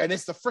opens the door and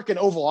it's the freaking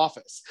Oval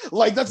Office.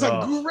 Like, that's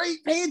a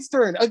great page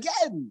turn.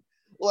 Again.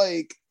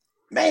 Like,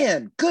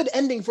 man, good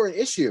ending for an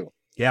issue.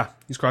 Yeah.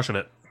 He's crushing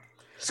it.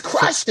 He's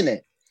crushing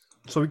it.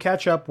 So we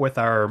catch up with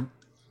our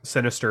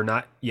Sinister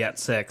Not Yet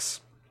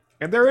 6.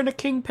 And they're in a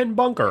Kingpin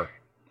bunker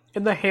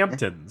in the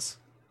Hamptons.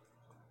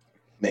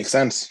 Makes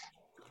sense.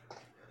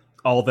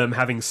 All of them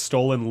having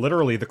stolen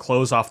literally the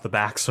clothes off the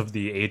backs of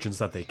the agents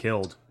that they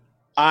killed.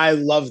 I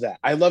love that.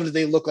 I love that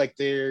they look like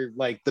they're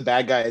like the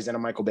bad guys in a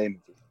Michael Bay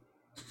movie.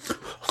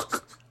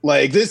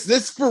 Like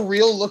this for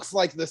real looks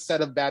like the set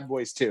of Bad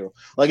Boys 2.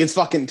 Like it's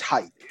fucking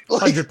tight.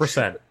 Like,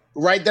 100%.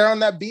 Right there on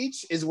that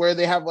beach is where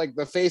they have like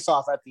the face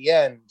off at the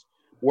end.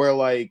 Where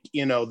like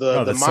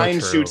the mine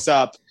shoots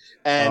up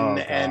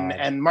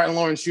and Martin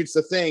Lawrence shoots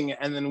the thing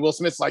and then Will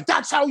Smith's like,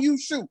 that's how you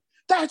shoot.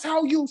 That's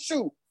how you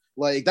shoot.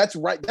 Like that's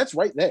right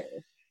there.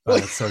 Oh,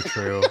 that's so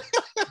true.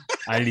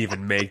 I didn't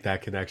even make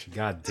that connection.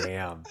 God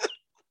damn.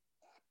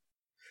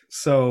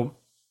 So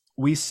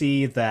we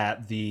see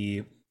that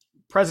the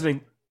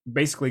president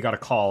basically got a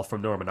call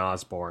from Norman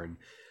Osborn.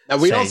 Now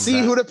we don't see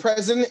who the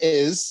president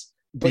is,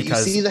 but you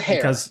see the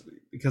hair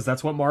because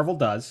that's what Marvel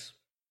does.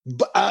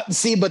 But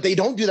but they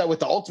don't do that with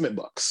the Ultimate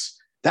books.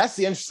 That's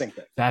the interesting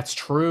thing. Very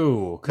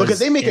true. Because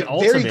they make it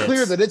very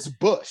clear that it's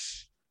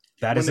Bush.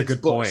 That is a good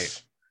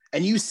point.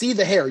 And you see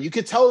the hair. You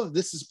could tell that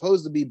this is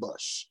supposed to be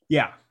Bush.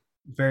 Yeah,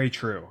 very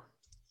true.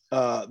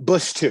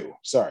 Bush 2.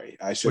 Sorry,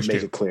 I should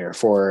make it clear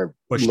for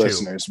Bush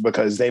listeners 2.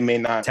 Because they may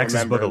not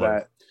Texas remember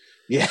Boogaloo.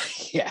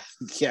 that.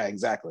 Yeah,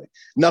 exactly.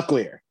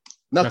 Nuclear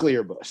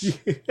Bush.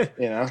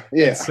 Yeah.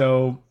 And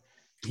so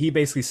he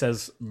basically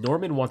says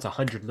Norman wants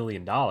 $100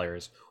 million, or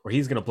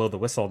he's going to blow the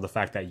whistle on the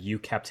fact that you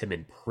kept him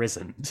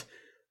imprisoned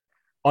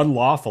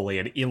unlawfully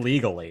and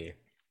illegally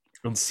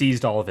and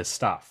seized all of his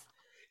stuff.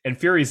 And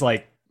Fury's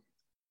like,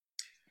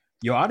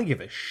 you ought to give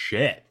a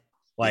shit.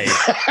 Like,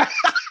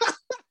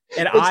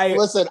 and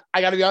listen,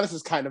 I got to be honest,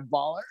 it's kind of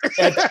baller.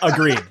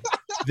 Agreed.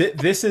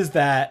 This is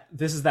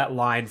that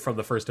line from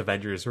the first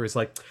Avengers where he's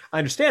like, I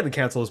understand the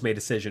council has made a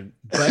decision,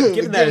 but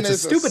given that it's a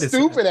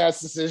stupid ass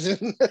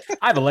decision,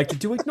 I've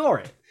elected to ignore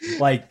it.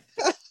 Like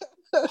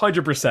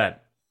 100%.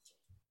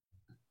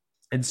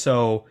 And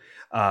so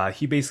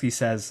he basically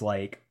says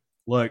like,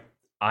 look,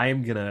 I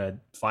am going to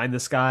find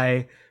this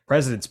guy.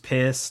 President's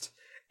pissed.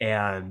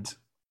 And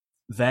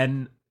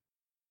then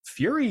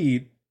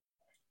Fury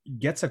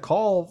gets a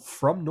call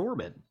from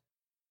Norman.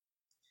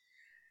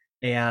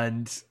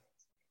 And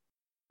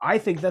I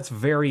think that's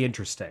very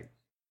interesting.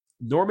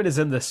 Norman is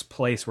in this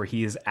place where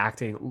he is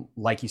acting,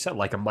 like you said,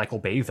 like a Michael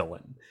Bay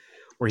villain,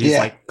 where he's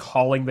like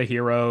calling the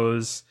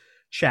heroes,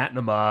 chatting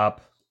them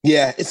up.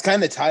 Yeah, it's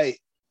kind of tight.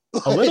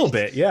 A little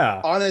bit,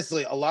 yeah.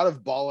 Honestly, a lot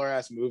of baller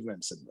ass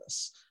movements in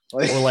this.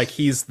 Or like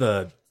he's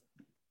the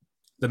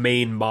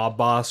main mob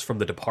boss from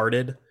The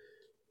Departed.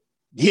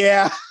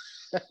 Yeah.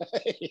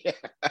 Yeah.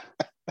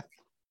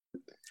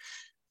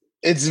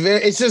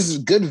 It's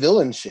just good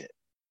villain shit,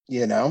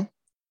 you know?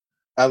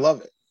 I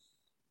love it.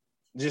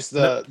 Just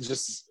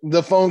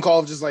the phone call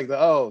of just like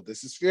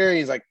this is Fury.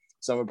 He's like,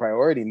 so I'm a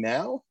priority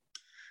now.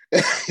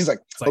 He's like,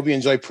 hope you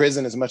enjoy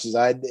prison as much as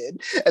I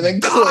did. And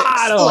then quits.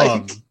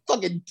 Like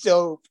fucking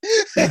dope.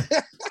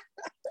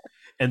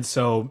 And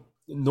so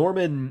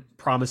Norman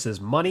promises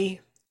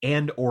money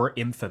and or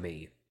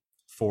infamy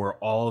for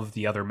all of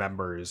the other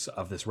members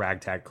of this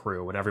ragtag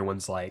crew, and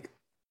everyone's like,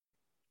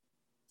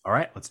 all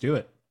right, let's do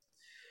it.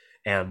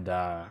 And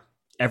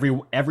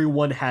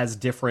everyone has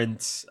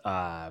different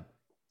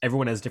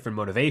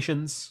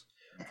motivations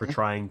for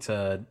trying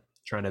to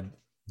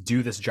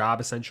do this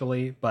job,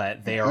 essentially,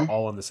 but they are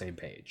all on the same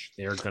page.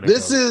 They are going to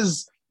This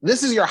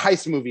is your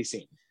heist movie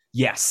scene.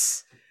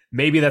 Yes.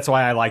 Maybe that's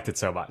why I liked it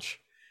so much.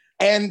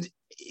 And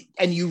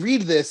you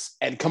read this,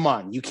 and come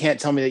on, you can't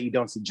tell me that you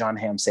don't see Jon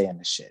Hamm saying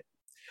this shit.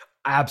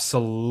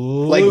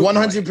 Absolutely. Like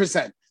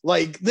 100%.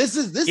 Like this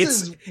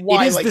is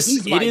why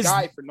he's my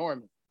guy for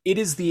Norman. It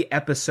is the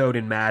episode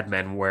in Mad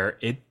Men where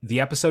the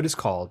episode is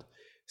called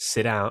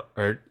Sit Down,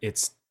 or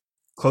it's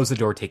Close the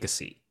Door, Take a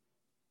Seat.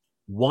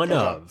 One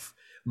of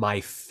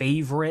my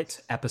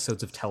favorite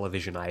episodes of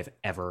television I've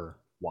ever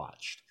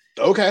watched.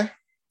 Okay.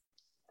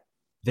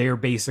 They're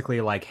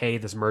basically like, hey,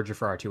 this merger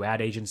for our two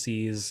ad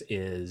agencies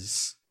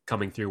is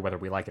coming through whether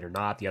we like it or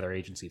not. The other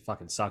agency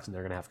fucking sucks and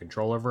they're going to have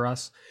control over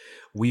us.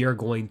 We are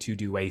going to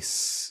do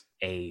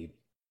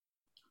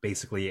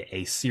basically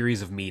a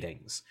series of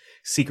meetings,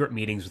 secret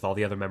meetings with all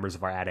the other members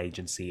of our ad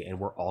agency, and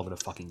we're all going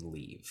to fucking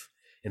leave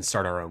and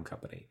start our own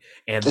company.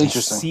 And the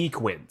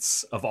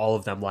sequence of all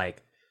of them,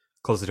 like,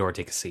 close the door,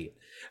 take a seat,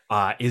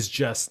 is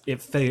just,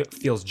 it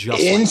feels just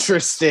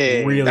interesting.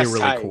 Like really, really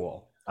tight.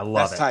 Cool. I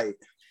love That's tight.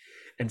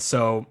 And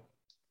so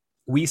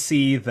we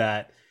see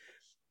that,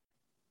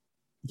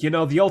 you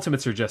know, the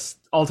Ultimates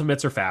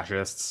are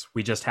fascists.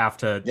 We just have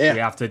to, we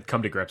have to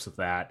come to grips with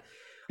that.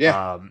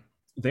 Yeah.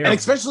 And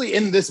especially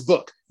in this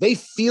book, they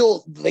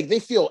feel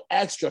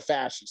extra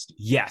fascist.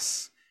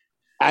 Yes.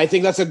 I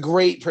think that's a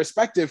great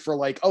perspective for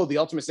like, the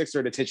Ultimate Six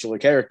are the titular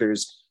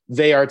characters.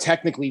 They are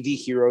technically the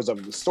heroes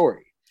of the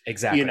story.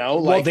 Exactly. You know,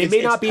 well, they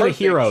may not be perfect.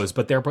 The heroes,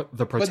 but they're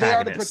the protagonists. But they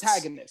are the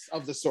protagonists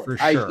of the story.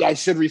 For sure. I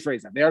should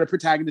rephrase that. They are the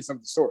protagonists of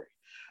the story.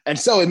 And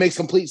so it makes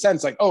complete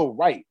sense. Like, oh,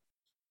 right.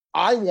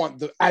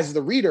 As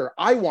the reader,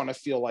 I want to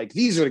feel like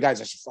these are the guys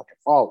I should fucking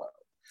follow.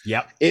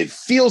 Yep. It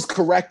feels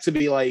correct to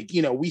be like,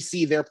 you know, we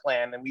see their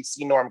plan and we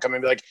see Norm come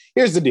and be like,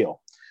 here's the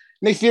deal.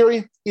 Nick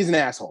Fury, he's an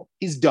asshole.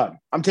 He's done.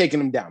 I'm taking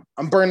him down.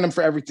 I'm burning him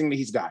for everything that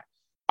he's got.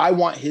 I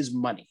want his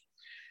money.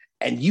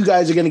 And you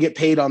guys are going to get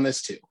paid on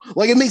this too.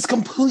 Like, it makes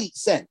complete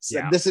sense.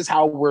 Yeah. This is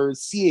how we're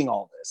seeing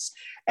all this.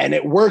 And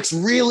it works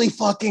really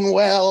fucking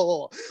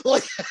well.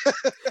 Like,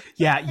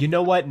 yeah, you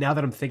know what? Now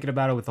that I'm thinking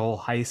about it with the whole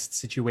heist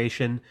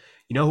situation,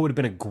 you know who would have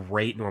been a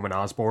great Norman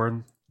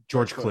Osborn?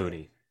 George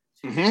Clooney.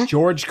 Mm-hmm.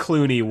 George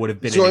Clooney would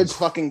have been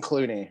fucking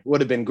Clooney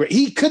would have been great.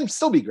 He could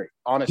still be great,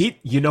 honestly.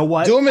 You know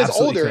what? Do him as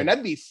older, and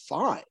that'd be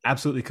fine.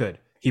 Absolutely could.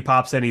 He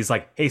pops in, he's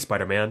like, "Hey,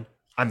 Spider-Man,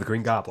 I'm the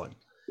Green Goblin."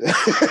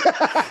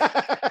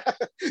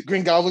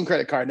 Green Goblin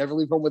credit card. Never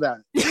leave home without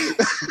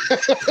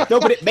it. No,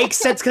 but it makes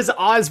sense because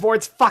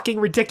Osborn's fucking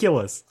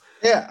ridiculous.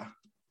 Yeah.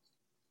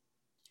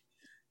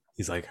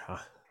 He's like,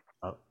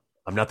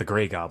 I'm not the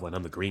Gray Goblin.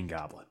 I'm the Green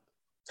Goblin.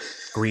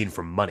 Green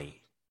from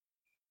money.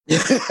 Be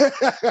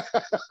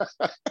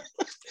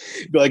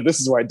like, this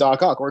is why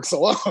Doc Ock works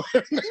alone.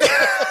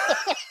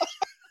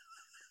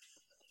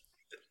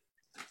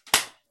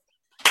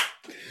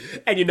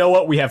 And you know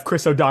what? We have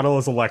Chris O'Donnell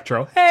as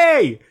Electro.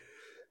 Hey!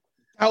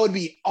 That would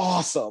be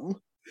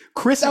awesome.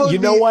 Chris, you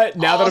know what?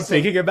 Now that I'm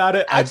thinking about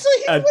it, actually,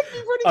 a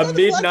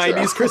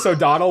mid-90s Chris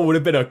O'Donnell would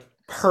have been a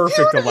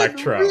perfect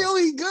Electro.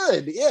 Really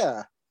good,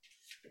 yeah.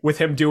 With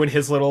him doing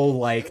his little,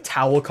 like,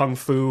 towel kung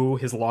fu,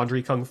 his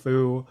laundry kung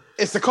fu.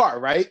 It's the car,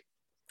 right?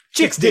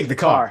 Chicks dig the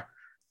car.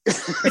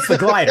 It's the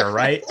glider,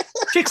 right?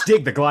 Chicks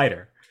dig the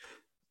glider.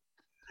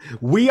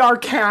 We are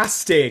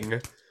casting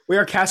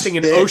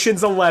an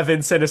Ocean's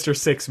 11 Sinister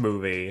Six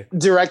movie.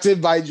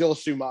 Directed by Joel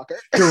Schumacher.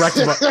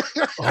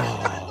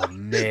 Oh,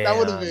 man. That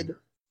would have been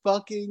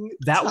fucking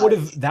That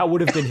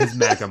would have been his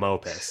magnum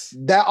opus.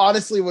 That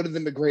honestly would have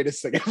been the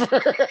greatest thing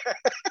ever.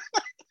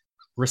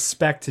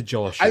 Respect to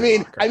Joel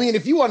Schumacher. I mean,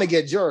 if you want to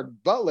get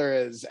Gerard Butler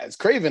as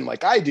Craven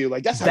like I do,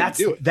 like that's how you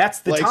do it. That's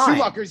the like, time.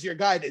 Schumacher's your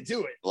guy to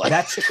do it. Like,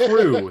 that's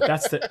true.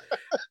 That's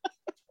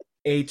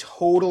a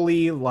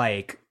totally,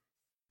 like,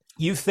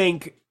 you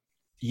think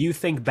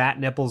Bat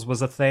Nipples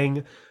was a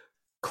thing.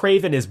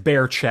 Kraven is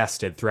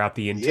bare-chested throughout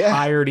the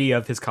entirety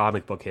of his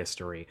comic book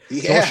history.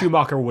 Joel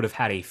Schumacher would have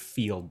had a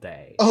field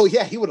day. Oh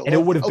yeah, he would have. And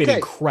it would have been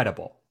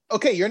incredible.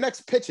 Okay, your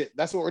next pitch it.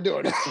 That's what we're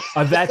doing.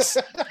 That's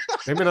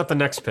maybe not the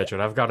next pitch it.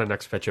 I've got a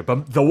next pitch it,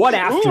 but the one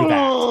after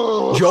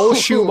that, Joel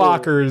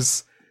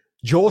Schumacher's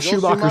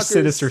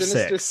Sinister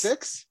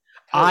Six.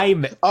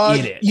 I'm in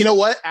it. You know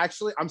what?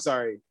 Actually, I'm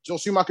sorry. Joel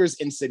Schumacher's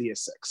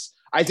Insidious 6.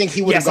 I think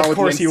he would have gone with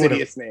the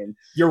Insidious name.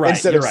 You're right.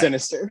 Instead of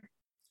Sinister.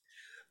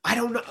 I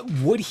don't know.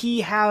 Would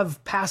he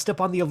have passed up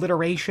on the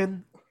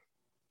alliteration?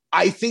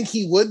 I think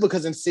he would,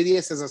 because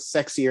Insidious is a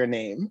sexier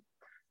name.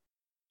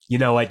 You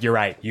know what? You're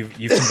right. You've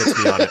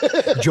convinced me on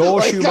it.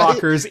 Joel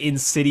Schumacher's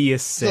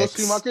Insidious 6. Joel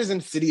Schumacher's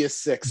Insidious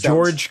 6.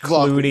 George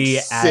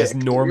Clooney as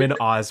Norman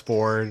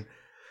Osborn.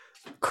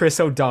 Chris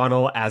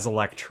O'Donnell as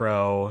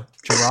Electro.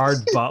 Gerard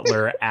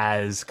Butler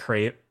as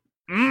Kraven.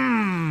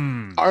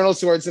 Arnold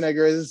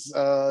Schwarzenegger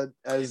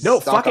as no,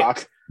 Doc fuck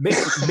Ock.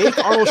 it. Make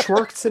Arnold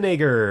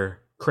Schwarzenegger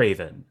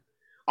Kraven.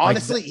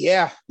 Honestly,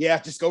 yeah,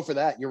 just go for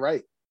that. You're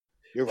right.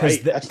 You're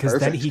right. Because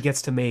then he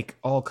gets to make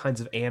all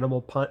kinds of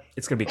animal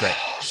It's gonna be great.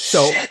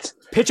 So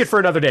pitch it for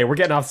another day. We're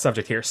getting off the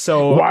subject here.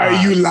 So why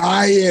are you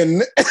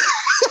lying?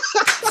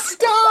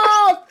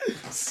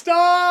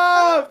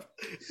 Stop!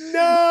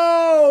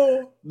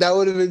 No! That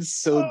would have been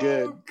so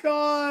good. Oh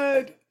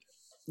God.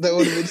 That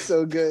would have been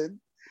so good.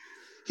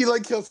 He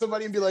like kill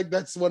somebody and be like,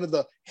 that's one of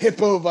the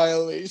hippo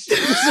violations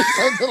or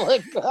something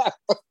like that.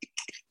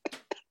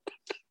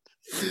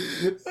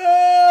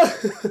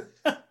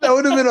 That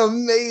would have been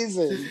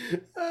amazing.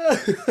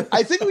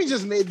 I think we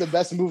just made the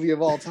best movie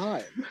of all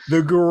time.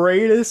 The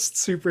greatest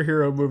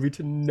superhero movie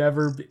to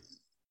never be.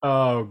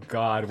 Oh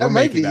God, that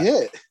might be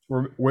it.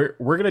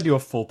 We're gonna do a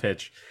full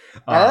pitch.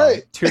 All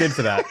right, tune in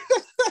for that.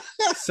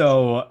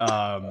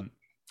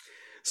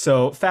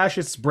 So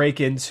fascists break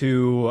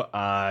into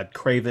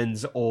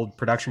Kraven's old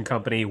production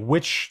company,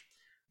 which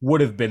would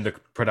have been the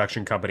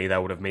production company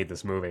that would have made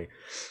this movie.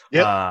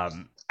 Yep.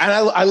 And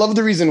I love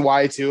the reason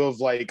why too, of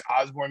like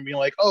Osborn being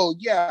like, oh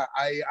yeah,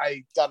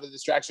 I got a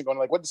distraction going.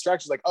 Like, what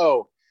distraction? Like,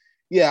 oh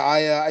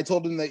yeah, I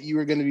told him that you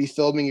were going to be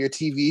filming your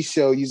TV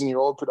show using your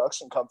old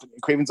production company.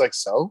 And Kraven's like,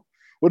 so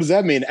what does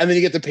that mean? And then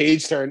you get the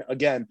page turn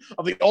again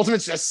of the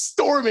Ultimates just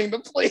storming the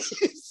place.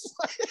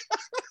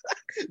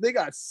 They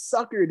got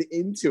suckered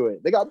into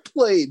it. They got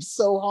played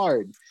so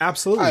hard.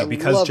 Absolutely,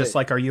 because just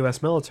like our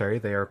U.S. military,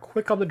 they are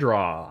quick on the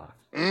draw.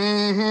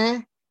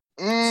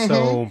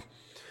 So,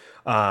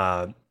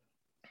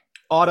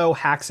 Otto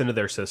hacks into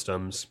their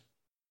systems,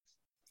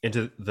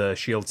 into the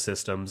SHIELD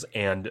systems,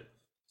 and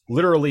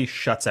literally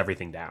shuts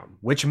everything down,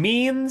 which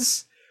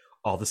means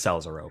all the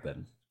cells are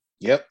open.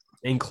 Yep.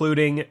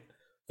 Including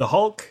the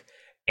Hulk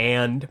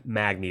and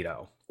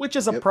Magneto, which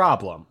is a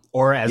problem.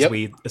 Or as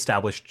we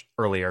established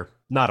earlier,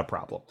 not a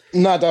problem.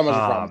 Not that much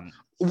of a problem.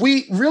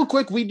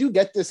 We do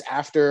get this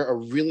after a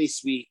really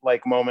sweet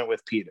like moment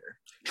with Peter.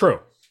 True.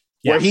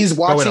 Yeah. Where he's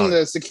watching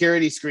the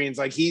security screens,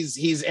 like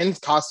he's in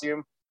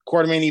costume.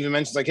 Quartermain even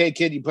mentions like, hey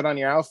kid, you put on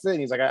your outfit, and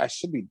he's like, I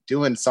should be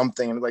doing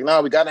something. And he's like,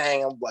 no, we gotta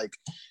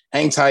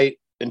hang tight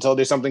until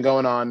there's something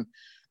going on.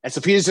 And so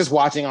Peter's just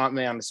watching Aunt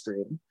May on the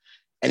screen,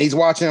 and he's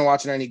watching her,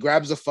 and he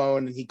grabs the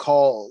phone and he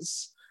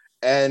calls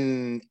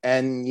and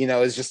you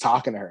know is just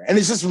talking to her, and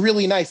it's just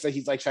really nice that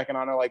he's like checking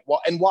on her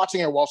and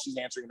watching her while she's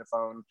answering the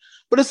phone.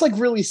 But it's like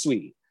really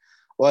sweet.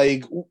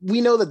 Like,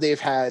 we know that they've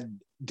had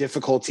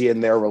difficulty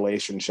in their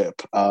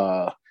relationship,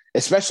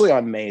 especially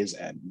on May's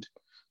end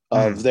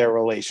of their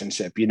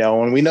relationship, you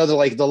know, and we know that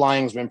like the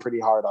lying's been pretty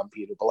hard on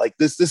Peter, but like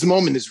this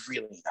moment is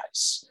really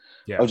nice.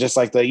 Of just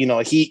like the, you know,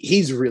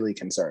 he's really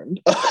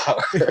concerned.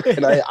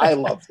 And I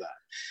love that,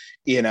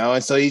 you know.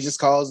 And so he just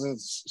calls and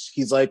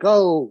he's like,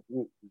 oh,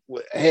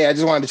 hey, I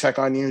just wanted to check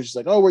on you. And she's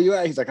like, oh, where you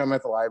at? He's like, I'm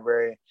at the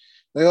library.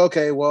 Like,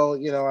 okay, well,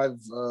 you know, I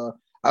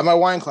have my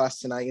wine class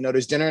tonight. You know,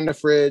 there's dinner in the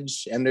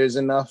fridge and there's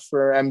enough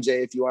for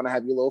MJ if you want to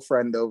have your little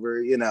friend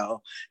over, you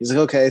know. He's like,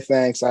 okay,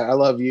 thanks. I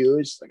love you.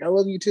 It's like, I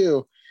love you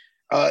too.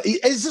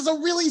 It's just a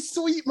really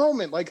sweet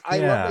moment. Like, I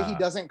love that he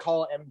doesn't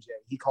call MJ.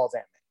 He calls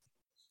Aunt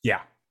May.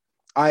 Yeah.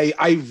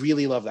 I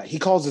really love that. He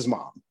calls his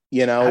mom,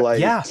 you know, like,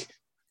 yeah,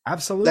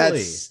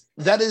 absolutely.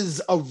 That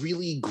is a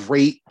really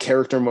great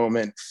character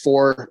moment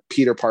for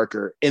Peter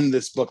Parker in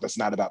this book. That's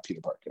not about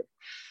Peter Parker.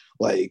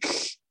 Like,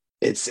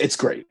 it's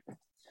great.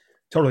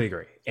 Totally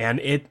agree. And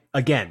it,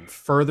 again,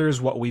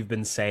 furthers what we've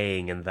been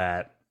saying in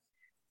that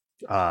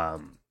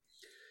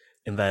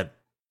Ultimate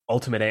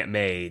Aunt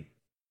May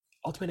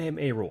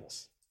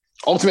rules.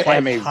 Ultimate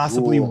Aunt May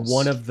possibly rules.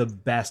 One of the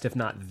best, if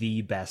not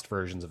the best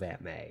versions of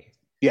Aunt May.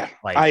 Yeah,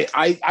 like,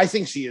 I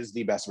think she is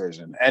the best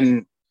version.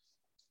 And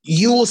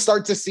you will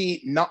start to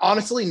see,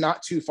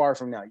 not too far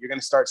from now, you're going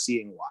to start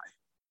seeing why.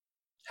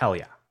 Hell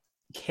yeah.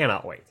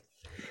 Cannot wait.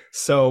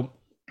 So,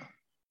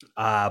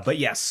 but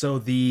yes, so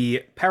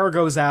the power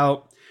goes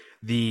out.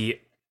 The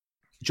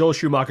Joel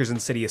Schumacher's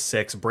Insidious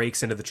 6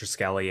 breaks into the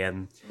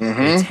Triskelion.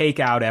 They take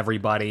out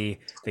everybody.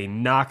 They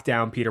knock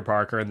down Peter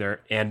Parker,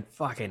 and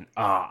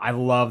I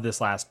love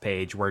this last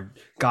page where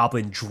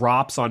Goblin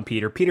drops on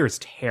Peter. Peter is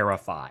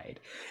terrified,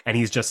 and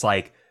he's just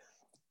like,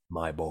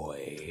 My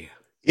boy.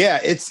 Yeah,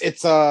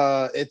 it's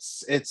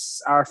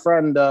our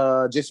friend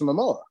Jason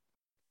Momoa.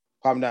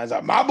 Popping down,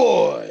 like, my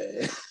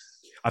boy.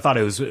 I thought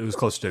it was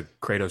close to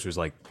Kratos, who's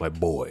like, my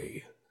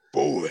boy.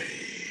 Boy.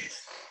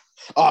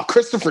 Oh,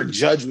 Christopher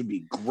Judge would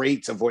be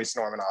great to voice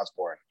Norman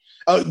Osborn.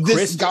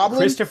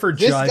 Christopher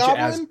Judge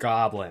as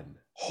Goblin.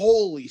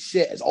 Holy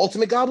shit. As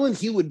Ultimate Goblin,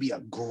 he would be a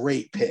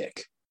great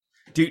pick.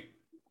 Dude,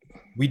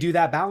 we do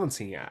that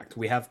balancing act.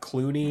 We have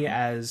Clooney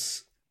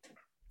as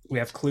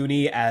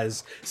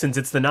since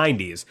it's the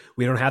 90s,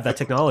 we don't have that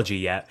technology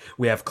yet.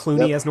 We have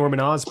Clooney as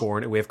Norman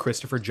Osborn, and we have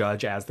Christopher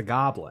Judge as the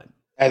Goblin.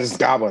 As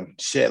Goblin.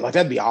 Shit, like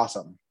that'd be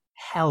awesome.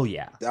 Hell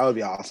yeah. That would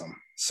be awesome.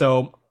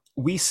 So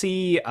we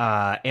see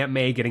Aunt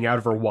May getting out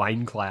of her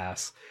wine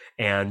class,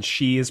 and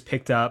she is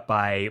picked up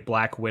by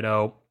Black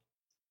Widow,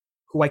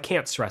 who I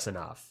can't stress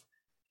enough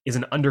is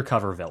an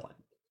undercover villain.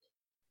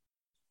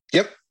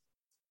 Yep.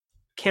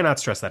 Cannot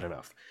stress that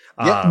enough.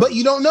 Yeah, but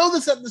you don't know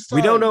this at the time.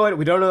 We don't know it.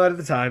 We don't know it at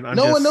the time.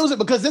 No one knows it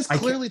because this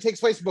clearly takes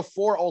place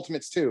before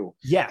Ultimates 2.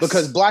 Yes.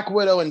 Because Black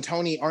Widow and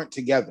Tony aren't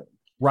together.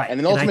 Right. And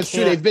in Ultimates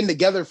 2, they've been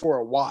together for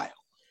a while.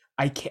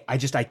 I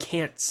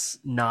can't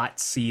not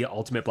see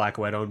Ultimate Black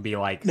Widow and be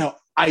like, no,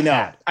 I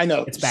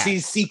know. It's bad.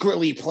 She's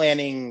secretly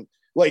planning,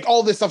 like,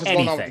 all this stuff is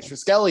going on with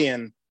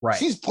Triskelion. Right.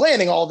 She's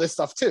planning all this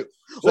stuff too.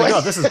 Like,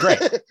 oh, this is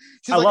great.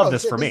 I love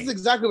this for me. This is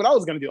exactly what I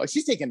was going to do. Like,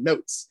 she's taking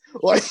notes.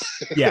 Like,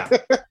 yeah.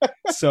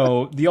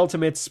 So the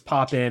Ultimates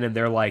pop in and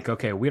they're like,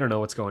 okay, we don't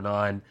know what's going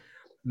on.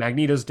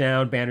 Magneto's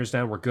down, Banner's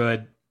down, we're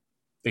good.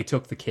 They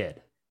took the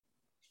kid.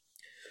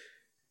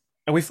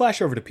 And we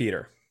flash over to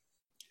Peter.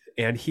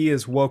 And he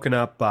is woken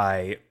up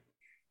by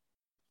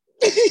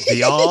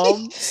the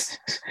arms.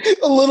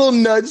 A little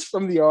nudge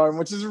from the arm,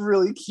 which is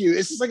really cute.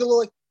 It's just like a little,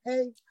 like,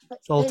 hey.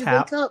 It's a little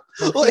tap. Wake up.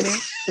 Like,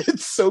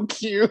 it's so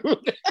cute.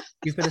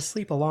 You've been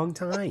asleep a long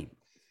time.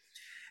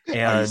 Are you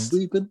And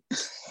sleeping?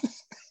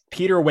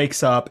 Peter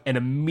wakes up and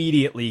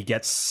immediately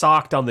gets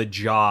socked on the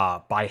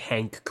jaw by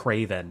Hank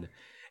Craven.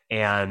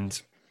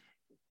 And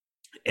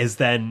is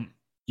then,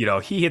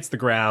 he hits the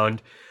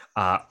ground.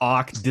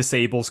 Ock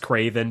disables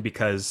Craven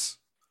because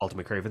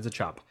Ultimate Craven's a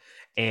chump.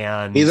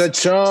 And he's a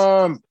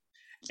chump.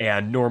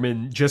 And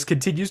Norman just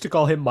continues to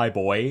call him my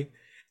boy.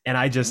 And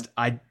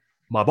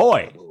my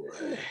boy.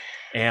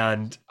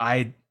 And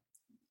I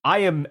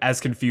am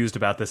as confused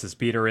about this as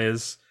Peter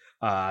is.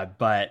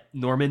 But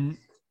Norman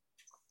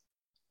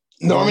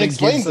explains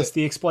gives us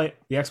the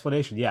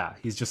explanation. Yeah.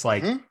 He's just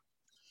like,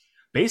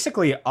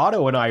 basically,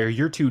 Otto and I are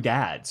your two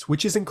dads,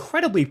 which is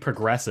incredibly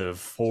progressive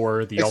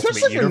for the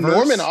Ultimate Universe. For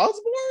Norman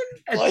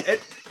Osborn?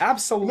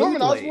 Absolutely.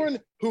 Norman Osborn,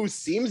 who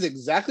seems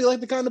exactly like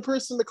the kind of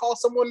person to call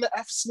someone the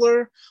F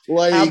slur.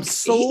 Like,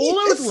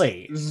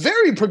 absolutely.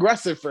 Very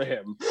progressive for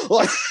him.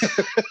 Like,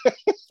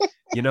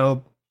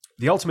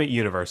 the Ultimate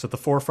Universe at the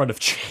forefront of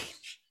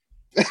change.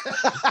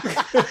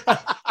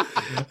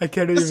 I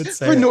can't even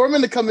say for it.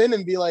 Norman to come in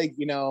and be like,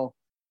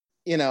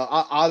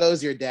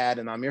 Otto's your dad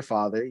and I'm your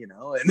father, and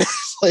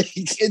it's like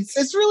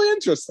it's really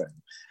interesting.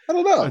 I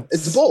don't know.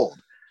 It's bold.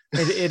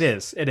 It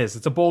is.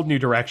 It's a bold new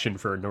direction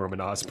for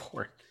Norman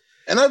Osborn.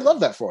 And I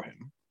love that for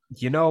him.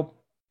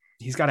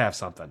 He's got to have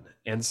something.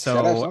 And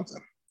so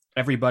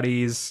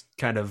everybody's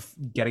kind of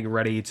getting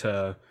ready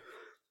to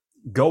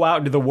go out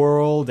into the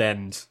world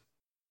and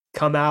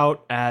come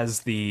out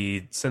as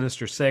the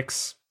Sinister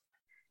Six.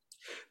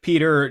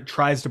 Peter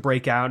tries to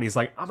break out and he's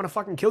like, I'm going to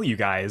fucking kill you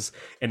guys.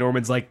 And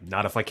Norman's like,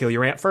 not if I kill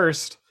your aunt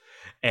first.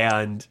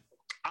 And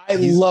I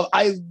love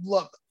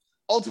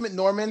Ultimate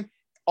Norman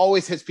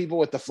always hits people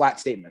with the flat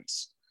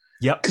statements.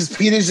 Yep. Because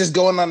Peter's just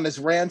going on this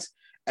rant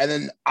and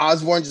then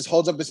Osborn just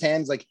holds up his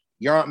hands like,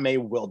 your Aunt May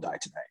will die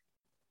today.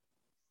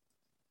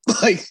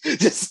 Like,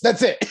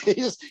 that's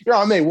it. Your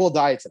Aunt May will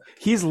die today.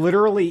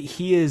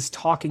 He is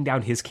talking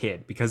down his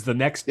kid because the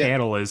next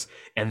panel is,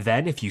 and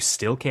then if you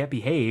still can't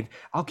behave,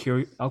 I'll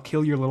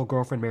kill your little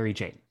girlfriend, Mary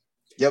Jane.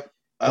 Yep.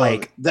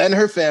 Then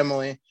her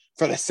family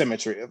for the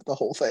symmetry of the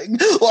whole thing.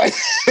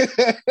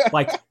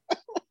 Like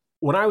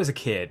when I was a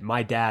kid,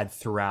 my dad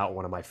threw out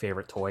one of my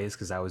favorite toys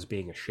because I was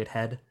being a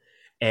shithead.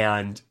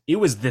 And it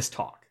was this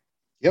talk.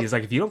 Yep. He's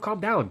like, if you don't calm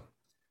down,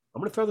 I'm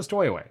going to throw this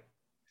toy away.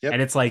 Yep.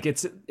 And it's like,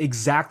 it's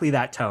exactly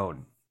that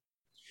tone.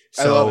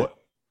 So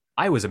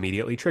I was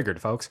immediately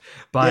triggered, folks.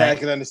 But yeah, I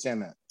can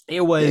understand that.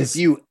 It was.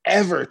 If you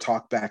ever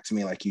talk back to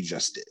me like you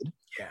just did,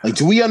 like,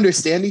 do we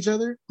understand each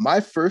other? My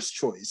first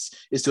choice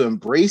is to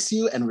embrace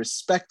you and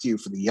respect you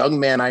for the young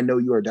man I know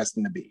you are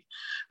destined to be.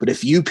 But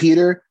if you,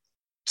 Peter,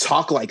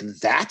 talk like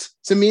that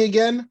to me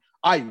again,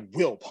 I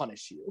will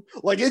punish you.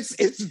 Like,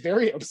 it's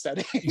very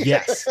upsetting.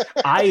 Yes.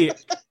 I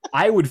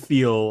would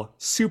feel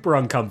super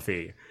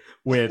uncomfy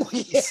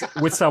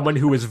with someone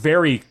who is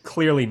very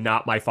clearly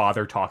not my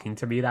father talking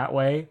to me that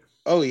way.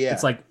 Oh yeah.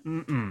 It's like,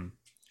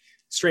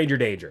 stranger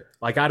danger.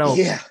 Like, I don't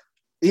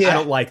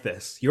like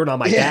this. You're not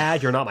my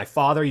dad. You're not my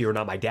father. You're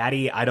not my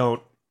daddy.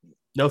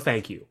 No,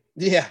 thank you.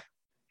 Yeah.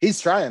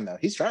 He's trying though.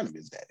 He's trying to be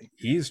his daddy.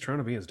 He's trying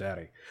to be his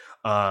daddy.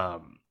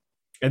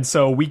 And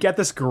so we get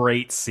this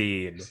great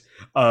scene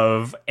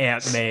of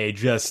Aunt May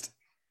just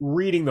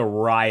reading the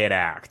riot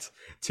act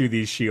to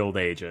these SHIELD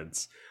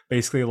agents.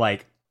 Basically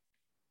like,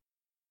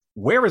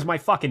 where is my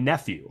fucking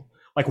nephew?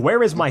 Like,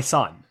 where is my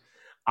son?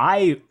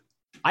 I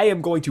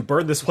am going to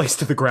burn this place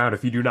to the ground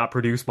if you do not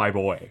produce my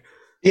boy.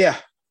 Yeah.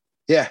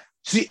 Yeah.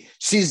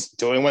 She's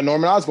doing what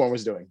Norman Osborn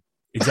was doing.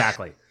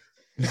 Exactly.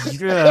 But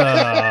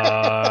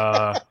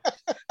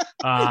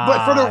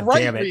for the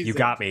right damn it, reason. You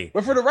got me.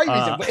 But for the right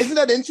reason. But isn't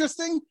that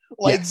interesting?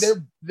 Like, yes.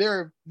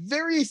 They're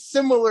very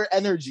similar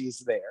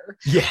energies there.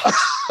 Yeah.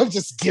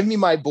 Just give me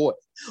my boy.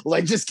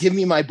 Like, just give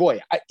me my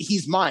boy.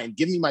 He's mine.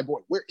 Give me my boy.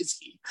 Where is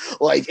he?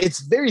 Like, it's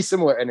very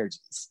similar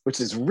energies, which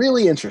is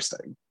really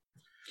interesting.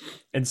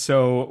 And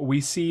so we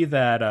see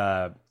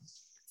that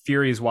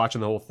Fury is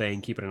watching the whole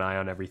thing, keeping an eye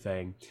on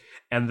everything.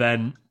 And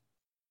then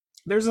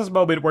there's this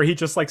moment where he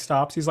just like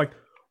stops. He's like,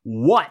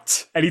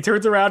 what? And he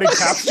turns around and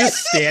Cap's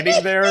just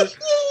standing there,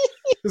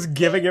 just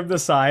giving him the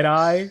side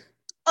eye.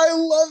 I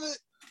love it.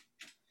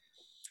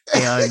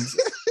 And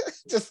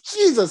just,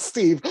 Jesus,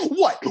 Steve,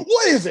 what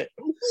is it?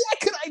 What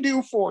can I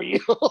do for you?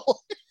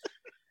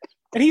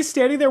 And he's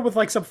standing there with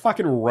like some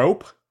fucking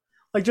rope,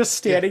 like just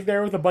standing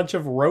there with a bunch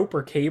of rope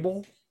or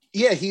cable.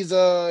 Yeah, he's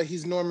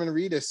Norman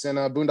Reedus in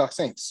Boondock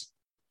Saints.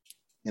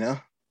 You know?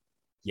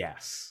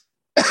 Yes.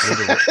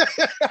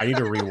 I need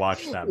to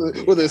rewatch that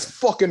movie with his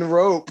fucking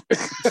rope.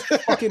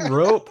 Fucking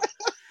rope.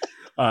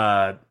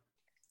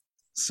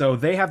 So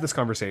they have this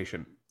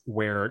conversation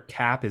where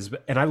Cap is,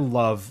 and I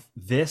love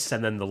this,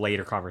 and then the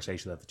later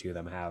conversation that the two of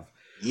them have,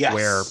 yes.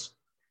 where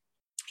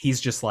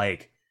he's just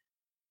like,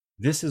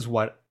 this is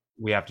what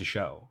we have to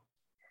show.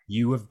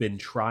 You have been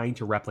trying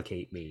to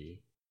replicate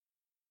me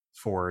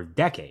for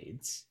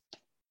decades,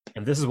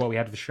 and this is what we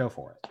have to show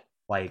for it.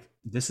 Like,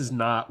 this is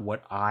not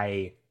what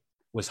I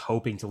was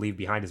hoping to leave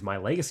behind as my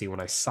legacy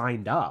when I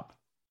signed up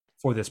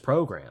for this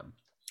program.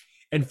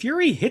 And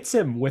Fury hits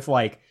him with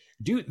like,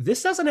 dude,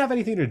 this doesn't have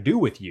anything to do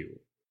with you.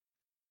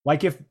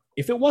 Like, if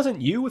it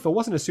wasn't you, if it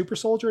wasn't a super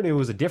soldier and it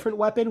was a different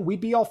weapon,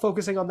 we'd be all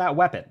focusing on that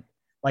weapon.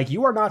 Like,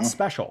 you are not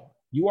special.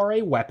 You are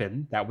a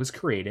weapon that was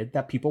created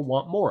that people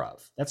want more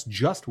of. That's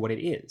just what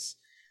it is.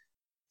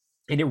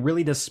 And it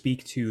really does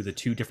speak to the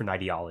two different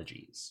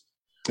ideologies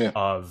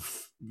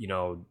of, you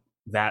know,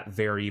 that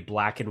very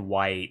black and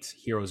white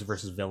heroes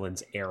versus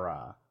villains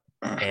era,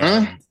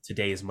 and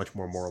today's much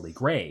more morally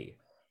gray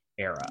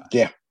era.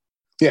 Yeah.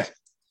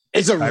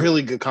 It's a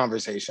really good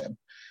conversation.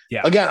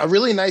 Yeah. Again, a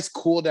really nice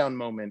cool down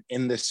moment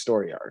in this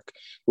story arc,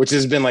 which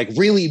has been like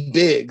really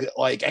big,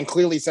 like, and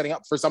clearly setting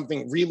up for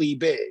something really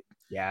big.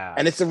 Yeah.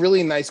 And it's a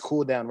really nice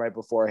cool down right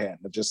beforehand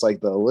of just like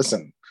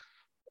listen,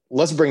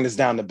 let's bring this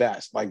down to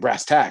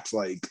brass tacks.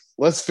 Like,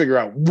 let's figure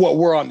out what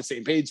we're on the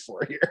same page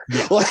for here.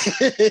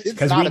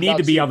 Because we need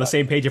to be on the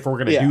same page if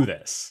we're going to do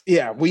this.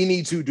 Yeah, we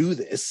need to do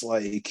this.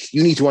 Like,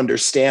 you need to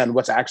understand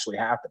what's actually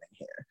happening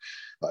here.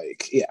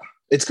 Like, yeah,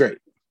 it's great.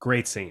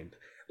 Great scene.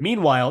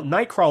 Meanwhile,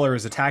 Nightcrawler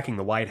is attacking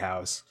the White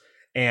House,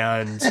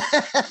 and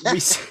we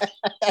see...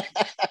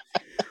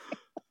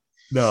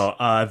 No,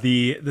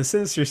 the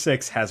Sinister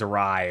Six has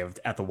arrived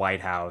at the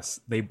White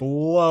House. They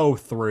blow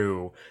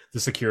through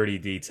the security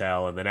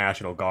detail and the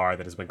National Guard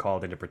that has been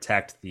called in to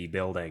protect the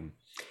building.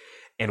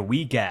 And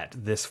we get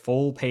this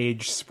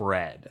full-page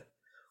spread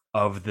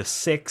of the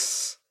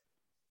Six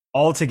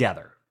all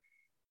together.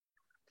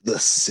 The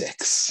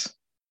Six.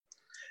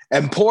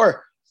 And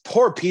poor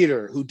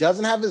Peter, who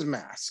doesn't have his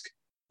mask,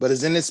 but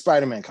is in his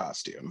Spider-Man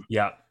costume.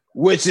 Yeah.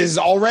 Which is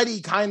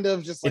already kind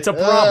of just like, it's a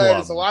problem.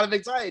 There's a lot of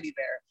anxiety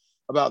there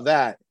about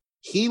that.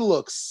 He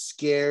looks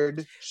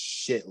scared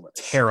shitless.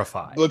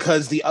 Terrified.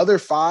 Because the other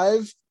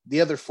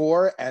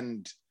four,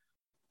 and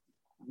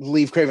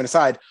leave Kraven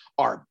aside,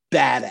 are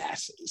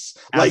badasses.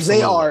 Absolutely. Like,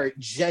 they are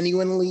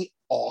genuinely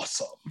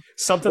awesome.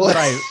 Something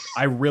that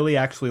I really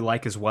actually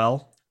like as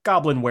well.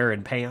 Goblin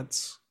wearing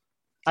pants.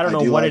 I don't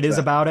know what it is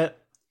about it.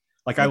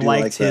 Like, I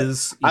liked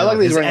his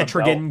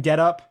Etrigan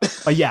getup.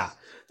 But yeah,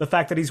 the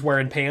fact that he's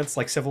wearing pants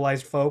like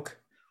civilized folk.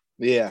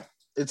 Yeah,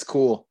 it's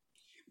cool.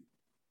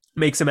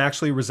 Makes him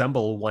actually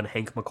resemble one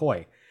Hank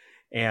McCoy.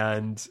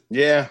 And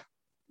yeah,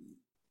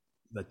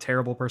 the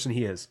terrible person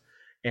he is.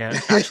 And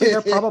actually,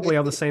 they're probably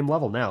on the same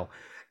level now.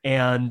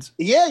 And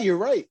yeah, you're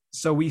right.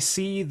 So we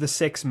see the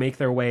Six make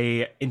their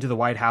way into the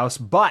White House,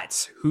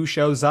 but who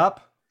shows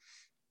up?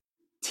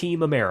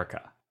 Team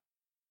America.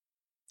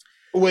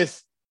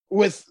 With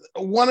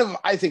one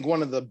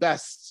of the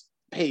best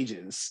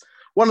pages,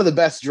 one of the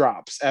best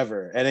drops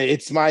ever. And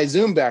it's my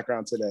Zoom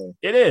background today.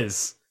 It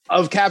is.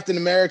 Of Captain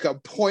America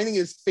pointing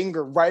his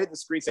finger right at the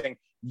screen saying,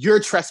 "You're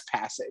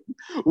trespassing,"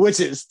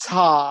 which is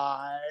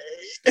tight.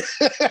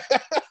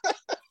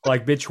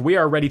 Like, bitch, we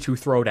are ready to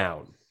throw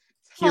down.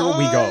 Here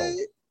we go.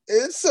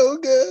 It's so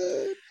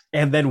good.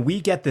 And then we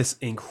get this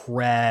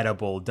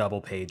incredible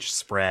double-page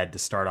spread to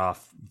start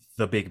off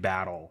the big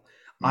battle.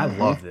 I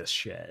love this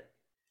shit.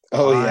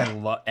 Oh,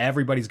 yeah.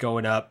 Everybody's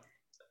going up.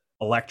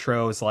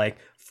 Electro's like,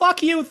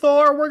 fuck you,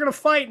 Thor. We're going to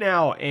fight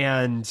now.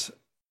 And...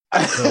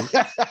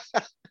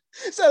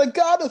 Is that a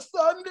god of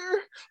thunder?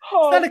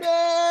 Oh,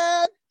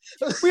 man.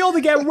 We only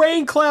get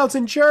rain clouds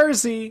in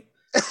Jersey.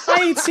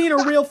 I ain't seen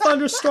a real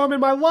thunderstorm in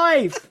my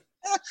life.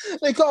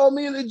 They call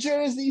me the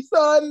Jersey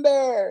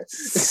Thunder.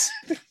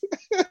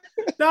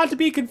 Not to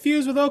be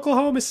confused with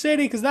Oklahoma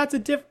City, because that's a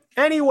different...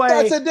 Anyway.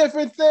 That's a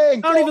different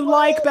thing. I don't even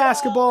like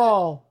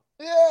basketball.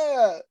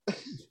 Yeah.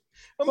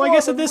 Well, I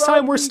guess at this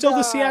time we're still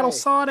the Seattle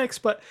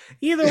Sonics, but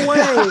either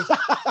way.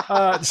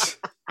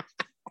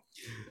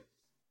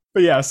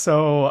 But yeah,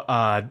 so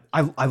I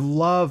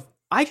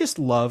just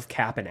love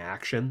Cap in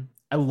action.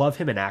 I love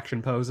him in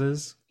action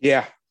poses.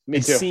 Yeah, me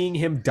and too. Seeing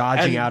him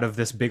dodging out of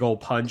this big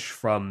old punch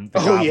from the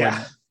Goblin,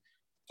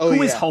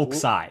 who is Hulk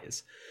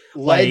size.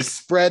 Legs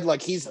spread,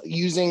 like he's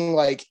using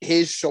like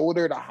his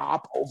shoulder to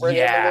hop over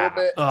him a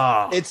little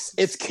bit.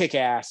 It's kick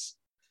ass.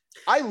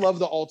 I love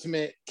the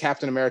Ultimate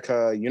Captain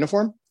America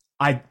uniform.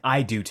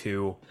 I do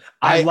too.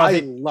 I love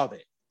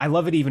it. I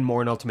love it even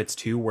more in Ultimates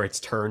 2, where it's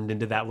turned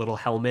into that little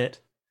helmet.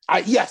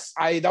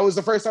 That was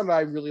the first time that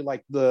I really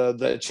liked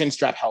the chin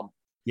strap helmet.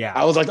 Yeah,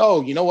 I was like,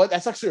 oh, you know what?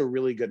 That's actually a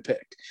really good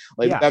pick.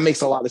 That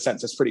makes a lot of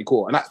sense. It's pretty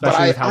cool. And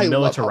especially with how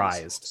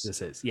militarized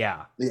this is.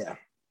 Yeah,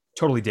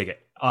 totally dig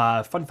it.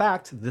 Fun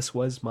fact: this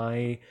was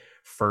my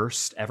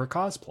first ever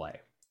cosplay.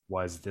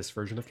 Was this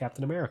version of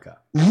Captain America?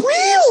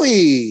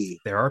 Really?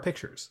 There are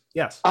pictures.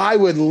 Yes, I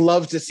would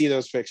love to see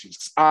those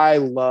pictures. I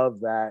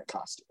love that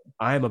costume.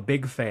 I am a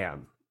big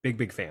fan.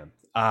 Big fan.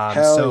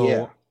 Hell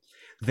yeah.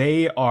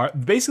 They are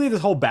basically, this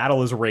whole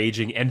battle is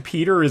raging, and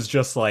Peter is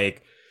just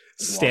like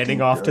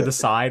standing off to the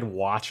side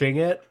watching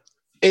it.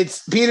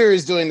 Peter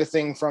is doing the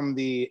thing from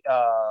the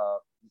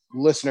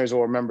listeners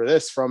will remember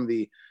this from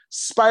the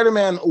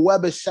Spider-Man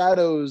Web of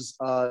Shadows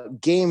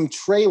game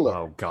trailer.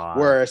 Oh God.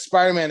 Where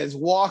Spider-Man is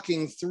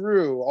walking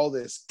through all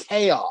this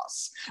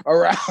chaos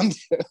around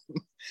him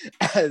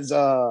as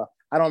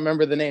I don't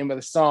remember the name of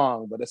the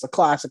song, but it's a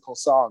classical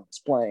song that's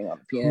playing on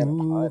the piano.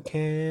 Who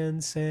can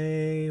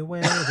say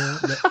where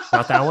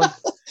Not that one?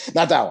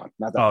 Not that one.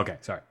 Not that one. Okay,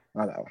 sorry.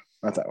 Not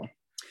that one.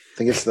 I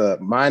think it's the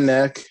My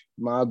Neck,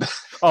 My Back.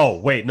 Oh,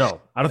 wait,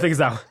 no. I don't think it's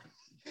that one.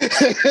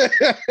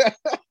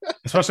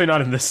 Especially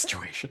not in this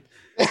situation.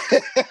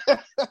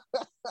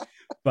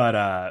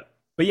 But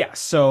yeah,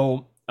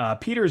 so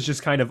Peter is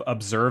just kind of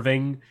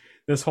observing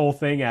this whole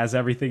thing as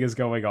everything is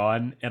going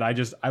on, and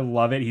I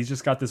love it. He's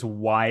just got this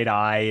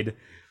wide-eyed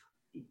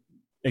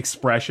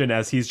expression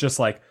as he's just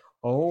like,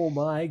 oh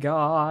my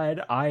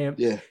God,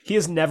 he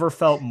has never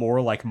felt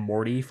more like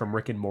Morty from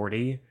Rick and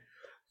Morty.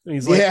 And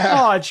he's like,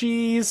 oh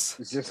geez,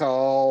 it's just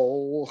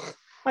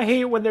I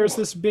hate when there's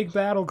this big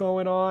battle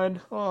going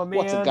on. Oh man,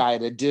 what's a guy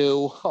to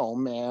do? Oh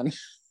man.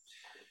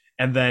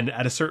 And then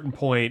at a certain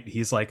point,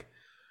 he's like,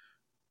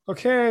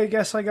 okay, I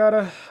guess I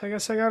gotta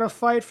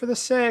fight for the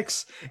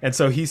 6. And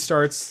so he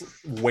starts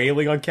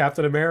wailing on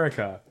Captain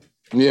America.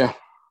 Yeah.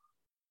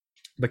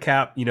 But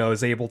Cap,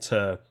 is able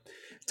to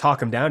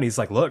talk him down. He's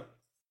like, look,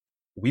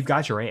 we've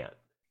got your aunt.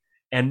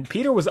 And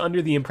Peter was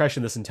under the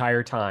impression this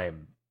entire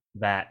time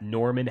that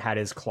Norman had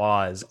his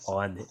claws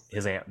on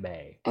his Aunt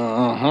May.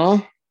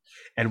 Uh-huh.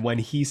 And when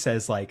he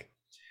says, like,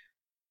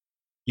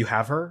 you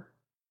have her?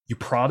 You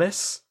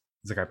promise?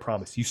 He's like, I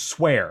promise. You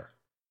swear.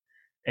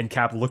 And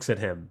Cap looks at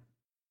him.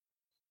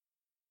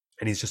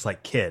 And he's just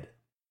like, kid.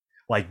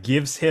 Like,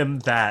 gives him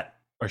that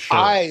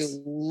assurance. I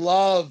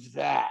love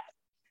that.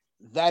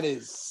 That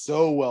is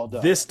so well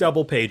done. This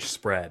double page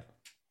spread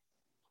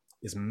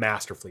is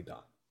masterfully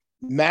done.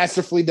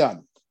 Masterfully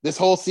done. This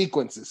whole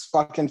sequence is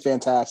fucking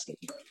fantastic.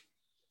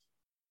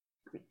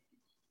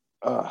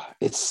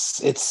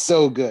 It's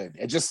so good.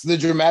 And just the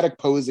dramatic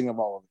posing of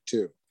all of it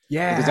too.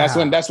 Yeah.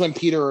 Because that's when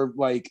Peter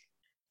like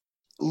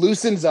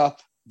loosens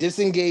up,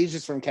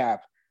 disengages from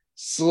Cap,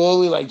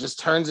 slowly like just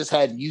turns his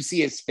head. You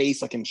see his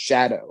face like in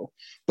shadow,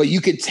 but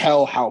you could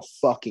tell how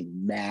fucking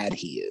mad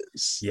he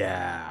is.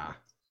 Yeah.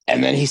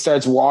 And then he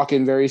starts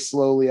walking very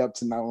slowly up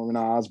to Norman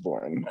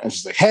Osborn. And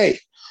she's like, hey,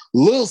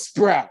 Lil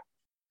Sprout.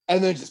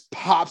 And then just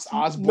pops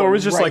Osborn.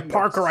 Norman's just like,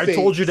 Parker, I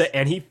told you to.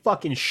 And he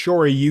fucking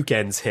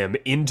Shoryukens him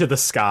into the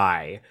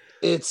sky.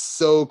 It's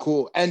so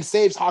cool. And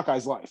saves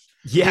Hawkeye's life.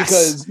 Yes.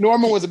 Because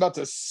Norman was about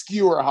to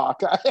skewer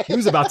Hawkeye. He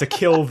was about to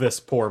kill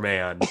this poor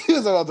man. He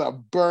was about to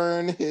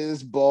burn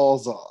his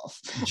balls off.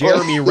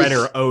 Jeremy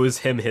Renner owes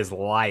him his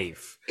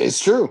life.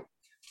 It's true.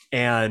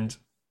 And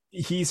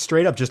he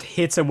straight up just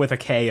hits him with a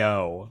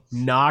KO,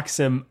 knocks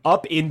him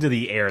up into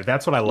the air.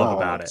 That's what I love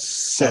about it.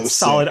 So that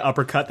solid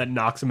uppercut that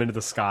knocks him into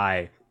the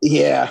sky.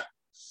 Yeah.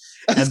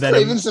 And then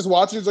Craven's just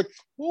watching. He's like,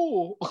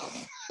 oh.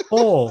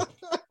 Oh,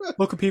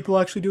 look at people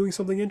actually doing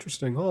something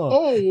interesting. Huh?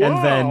 Oh, wow.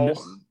 And then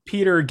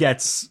Peter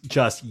gets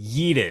just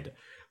yeeted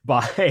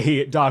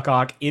by Doc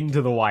Ock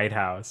into the White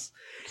House.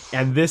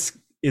 And this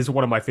is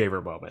one of my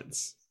favorite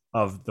moments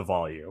of the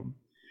volume.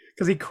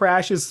 Because he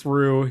crashes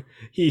through.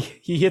 He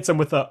hits him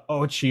with a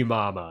Ochi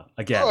Mama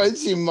again.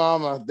 Ochi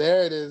Mama.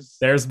 There it is.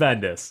 There's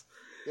Bendis.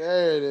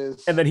 There it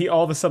is. And then he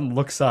all of a sudden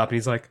looks up and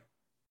he's like,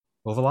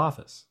 Oval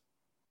Office.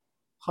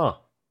 Huh.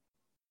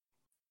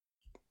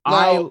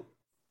 Now,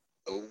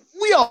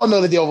 we all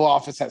know that the Oval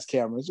Office has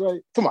cameras,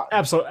 right? Come on.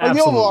 Absolutely. Like,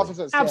 the Oval Office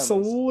has cameras.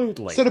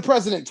 Absolutely. So the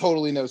president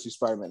totally knows who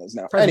Spider-Man is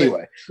now.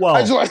 Anyway. Well,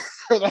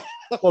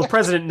 well, the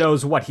president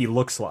knows what he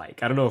looks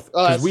like. I don't know if,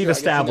 because we've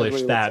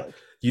established that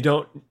you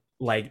don't,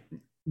 like,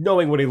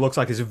 knowing what he looks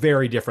like is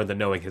very different than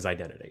knowing his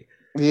identity.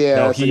 Yeah.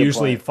 No, he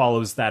usually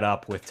follows that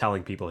up with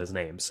telling people his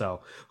name.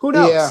 So who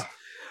knows?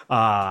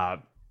 Yeah.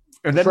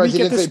 And then we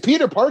get this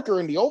Peter Parker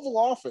in the Oval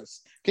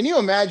Office. Can you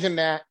imagine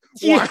that?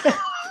 Yeah.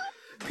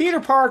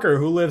 Peter Parker,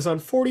 who lives on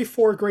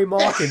 44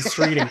 Graymalkin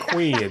Street in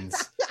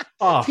Queens.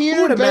 Oh,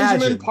 Peter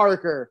Benjamin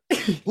Parker,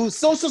 whose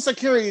social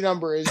security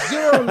number is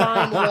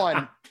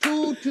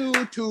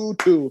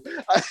 0912222.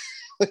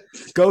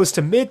 Goes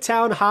to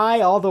Midtown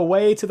High all the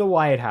way to the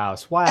White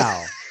House.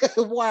 Wow.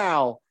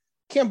 Wow.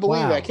 Can't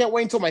believe it. I can't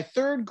wait until my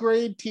third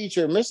grade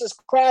teacher, Mrs.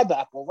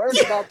 Crabapple, learns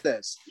about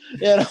this.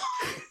 You know?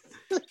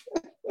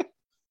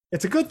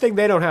 It's a good thing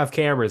they don't have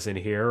cameras in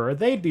here, or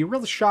they'd be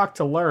real shocked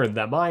to learn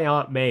that my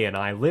Aunt May and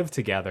I live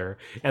together,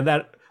 and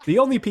that the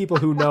only people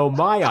who know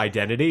my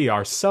identity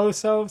are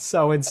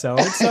so-and-so, and so.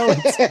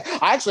 I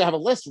actually have a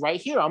list right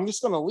here. I'm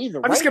just going to leave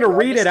it. I'm just going to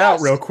read it out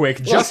real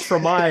quick, just for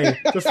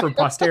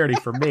posterity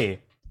for me.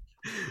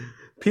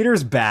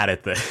 Peter's bad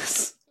at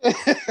this.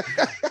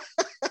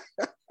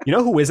 You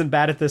know who isn't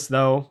bad at this,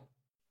 though?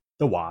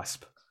 The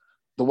Wasp.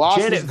 The Wasp.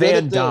 Janet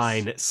Van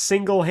Dyne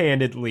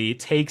single-handedly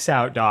takes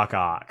out Doc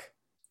Ock.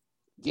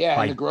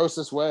 Yeah, in the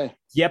grossest way.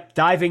 Yep,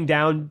 diving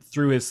down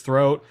through his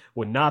throat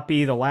would not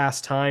be the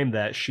last time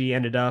that she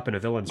ended up in a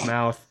villain's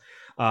mouth.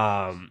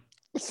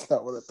 That's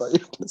not what I thought you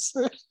were going to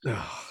say.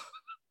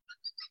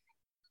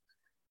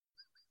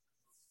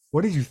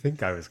 What did you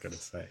think I was going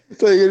to say? I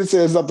thought you were going to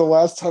say it's not the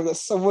last time that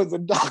someone's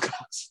in Doc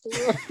Ock's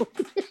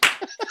throat.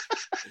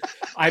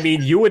 I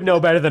mean, you would know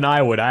better than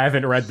I would. I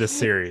haven't read this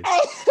series.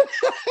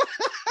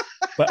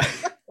 But...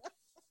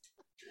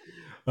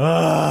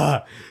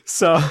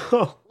 so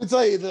I'll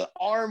tell you, the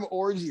arm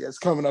orgy that's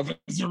coming up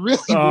is really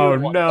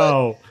weird one,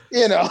 no, but,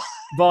 you know,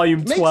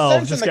 volume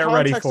 12. Just get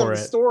ready for it.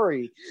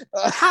 Story.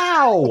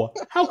 How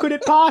could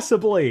it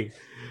possibly?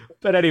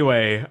 But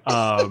anyway,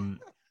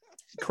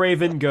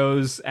 Kraven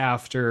goes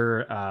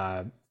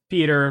after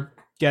Peter,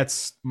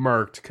 gets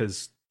murked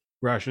because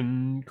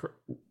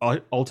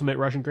Ultimate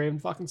Russian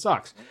Kraven fucking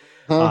sucks.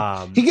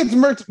 He gets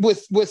murked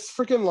with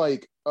freaking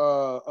like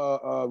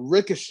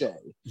Ricochet.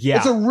 Yeah,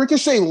 it's a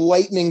Ricochet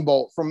lightning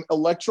bolt from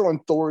Electro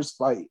and Thor's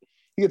fight.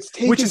 He gets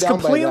taken down, which is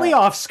completely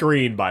off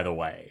screen, by the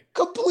way.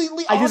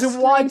 Completely. I just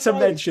want to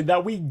mention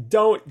that we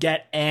don't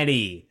get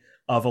any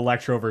of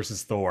Electro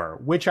versus Thor,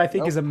 which I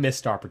think is a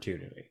missed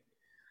opportunity.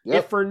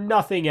 If for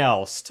nothing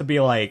else, to be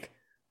like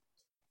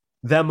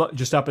them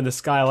just up in the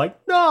sky, like,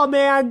 no,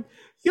 man,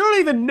 you don't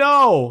even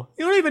know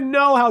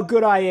how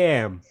good I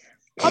am.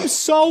 I'm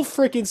so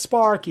freaking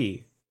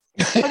sparky.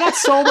 I got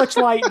so much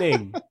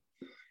lightning.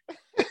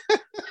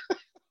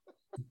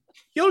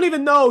 You don't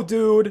even know,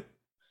 dude.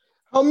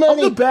 I'm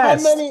the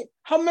best.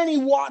 How many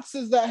watts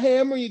is that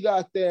hammer you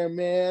got there,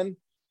 man?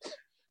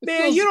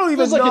 Man, you don't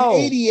even know. Like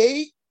an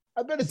 88.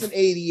 I bet it's an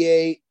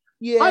 88.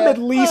 Yeah, I'm at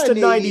least a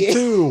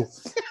 92.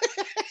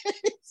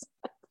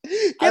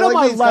 Get on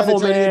my level,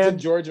 man. Into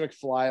George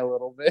McFly a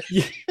little bit.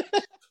 Yeah.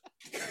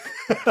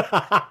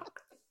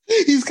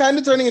 He's kind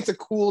of turning into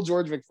cool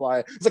George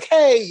McFly. It's like,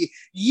 hey,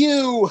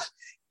 you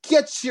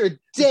get your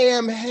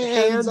damn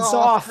hands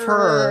off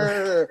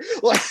her.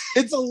 Like,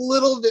 it's a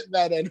little bit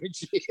that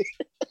energy.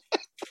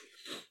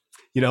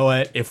 You know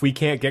what? If we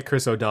can't get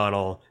Chris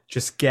O'Donnell,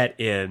 just get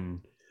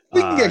in. We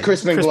can get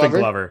Crispin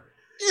Glover.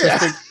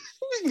 Yeah.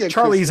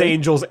 Charlie's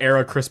Angels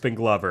era Crispin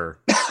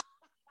Glover.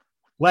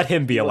 Let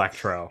him be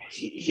Electro.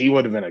 He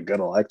would have been a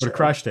good Electro. Would have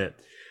crushed it.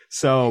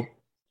 So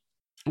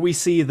we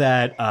see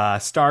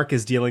that Stark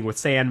is dealing with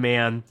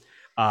Sandman.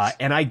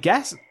 And I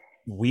guess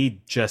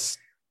we just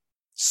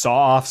saw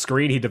off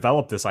screen. He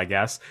developed this, I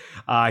guess.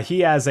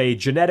 He has a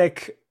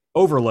genetic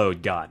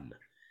overload gun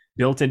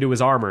built into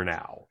his armor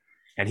now.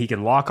 And he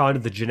can lock onto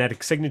the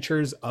genetic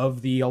signatures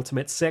of the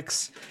Ultimate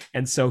Six.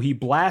 And so he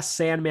blasts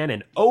Sandman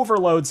and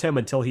overloads him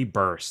until he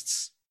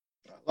bursts.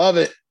 Love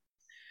it.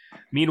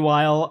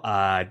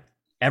 Meanwhile,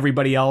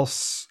 everybody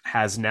else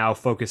has now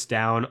focused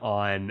down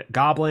on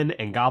Goblin,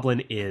 and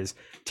Goblin is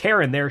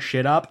tearing their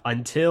shit up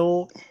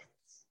until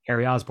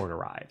Harry Osborn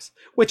arrives.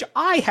 Which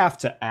I have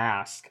to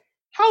ask,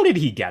 how did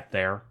he get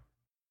there?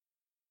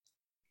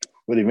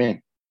 What do you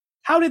mean?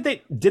 How did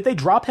they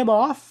drop him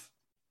off?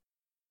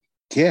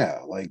 Yeah,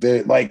 I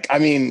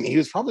mean, he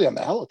was probably on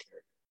the helicarrier.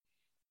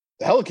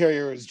 The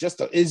helicarrier is just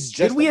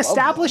Did we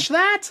establish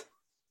that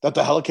the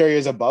helicarrier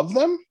is above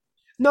them?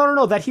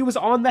 No, that he was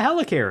on the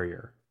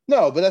helicarrier.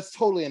 No, but that's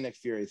totally a Nick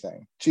Fury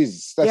thing.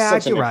 Jesus,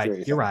 that's such a Nick Fury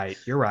thing.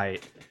 You're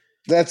right.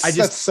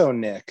 That's so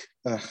Nick.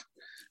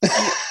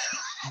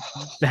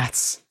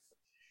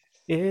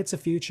 It's a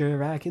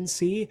future I can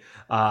see.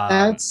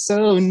 That's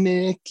so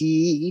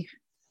Nicky.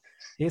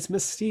 It's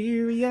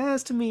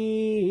mysterious to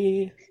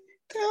me.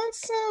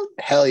 That's so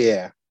hell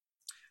yeah.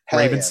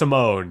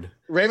 Raven-Symoné.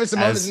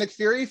 Raven-Symoné is Nick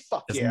Fury?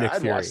 Fuck yeah, Nick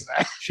I'd Fury. watch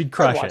that. She'd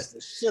crush it. The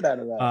shit out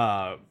of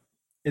that.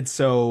 And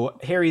so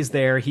Harry's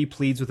there. He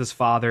pleads with his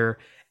father,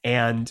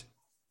 and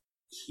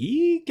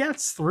he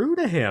gets through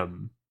to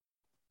him.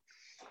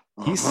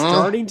 He's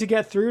starting to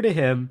get through to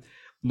him.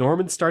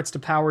 Norman starts to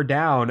power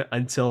down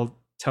until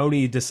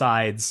Tony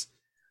decides,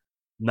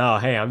 no,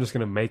 hey, I'm just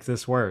going to make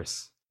this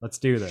worse. Let's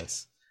do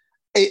this.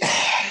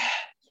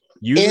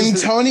 In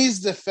Tony's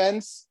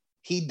defense,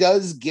 he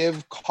does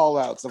give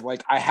call-outs of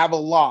like, I have a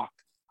lock.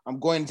 I'm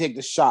going to take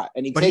the shot.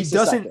 And he takes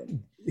a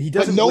second. He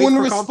doesn't. But no one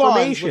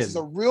responds, which is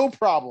a real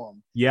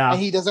problem. Yeah.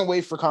 And he doesn't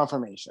wait for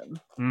confirmation.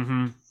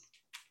 Mm-hmm.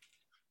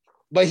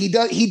 But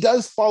he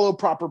does follow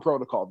proper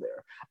protocol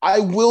there. I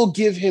will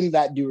give him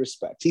that due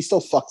respect. He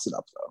still fucks it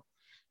up though.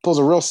 Pulls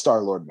a real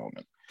Star-Lord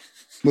moment.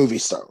 Movie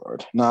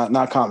Star-Lord.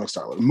 Not comic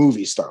Star-Lord.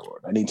 Movie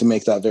Star-Lord. I need to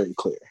make that very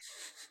clear.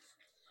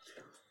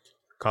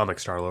 Comic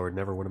Star-Lord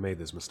never would have made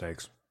those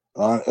mistakes.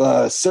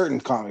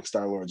 Certain comic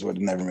Star-Lords would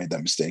have never made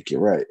that mistake.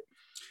 You're right.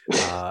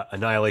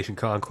 Annihilation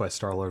Conquest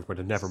Star-Lord would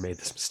have never made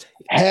this mistake.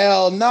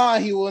 Hell nah,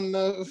 he wouldn't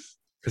have.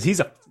 Because he's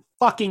a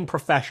fucking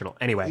professional.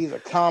 Anyway. He's a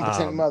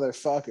competent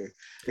motherfucker.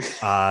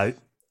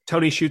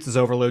 Tony shoots his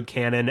overload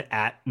cannon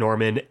at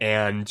Norman,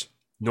 and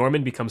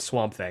Norman becomes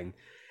Swamp Thing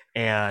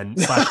and /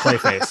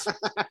 Clayface.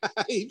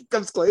 He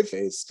becomes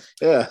Clayface.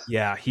 Yeah.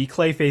 Yeah, he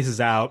Clayfaces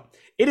out.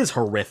 It is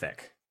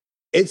horrific.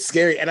 It's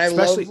scary. And I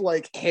love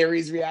like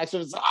Harry's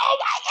reaction. It's, oh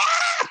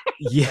my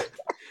God. Yeah.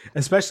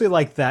 Especially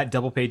like that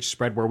double page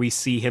spread where we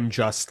see him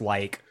just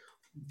like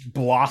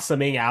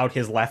blossoming out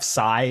his left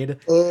side,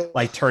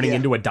 like turning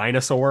into a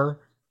dinosaur.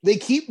 They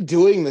keep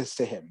doing this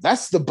to him.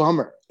 That's the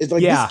bummer. It's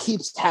like this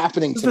keeps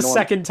happening to the Norman.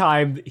 Second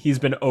time he's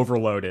been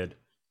overloaded.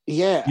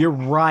 Yeah. You're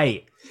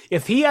right.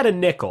 If he had a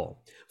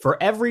nickel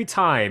for every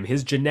time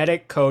his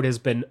genetic code has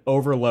been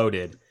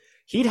overloaded,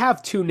 he'd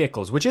have 2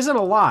 nickels, which isn't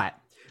a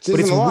lot. But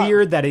it's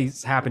weird that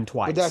it's happened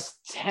twice. But that's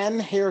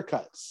 10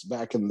 haircuts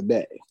back in the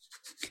day.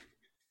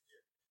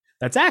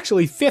 That's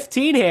actually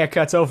 15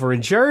 haircuts over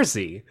in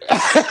Jersey.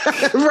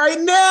 Right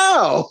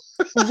now.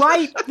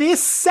 Right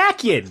this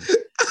second.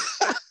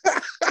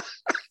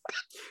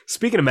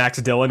 Speaking of Max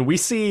Dillon, we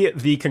see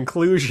the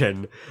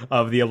conclusion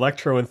of the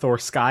Electro and Thor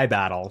Sky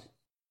battle.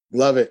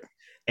 Love it.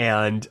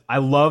 And I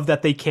love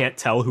that they can't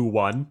tell who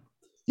won.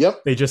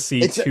 Yep. They just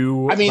see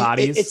two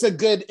bodies. It's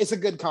a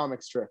good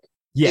comics trick.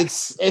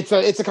 Yes.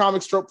 It's a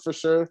comic trope for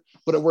sure,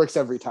 but it works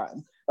every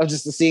time. Of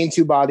just seeing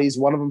 2 bodies,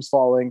 one of them's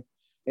falling. And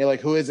you're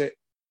like, who is it?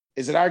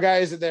 Is it our guy?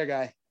 Is it their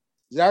guy?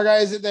 Is it our guy?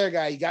 Is it their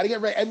guy? You got to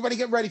get ready. Everybody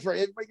get ready for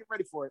it. Everybody get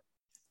ready for it.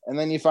 And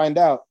then you find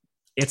out.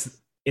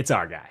 It's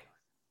our guy.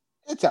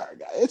 It's our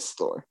guy. It's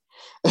Thor.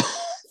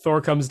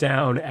 Thor comes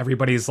down.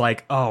 Everybody's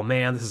like, oh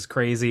man, this is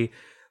crazy.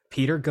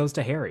 Peter goes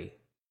to Harry,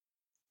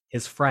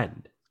 his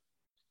friend.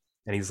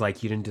 And he's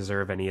like, you didn't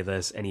deserve any of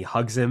this. And he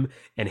hugs him.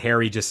 And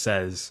Harry just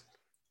says,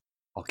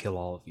 I'll kill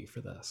all of you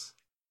for this.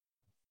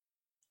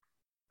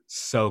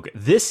 So good.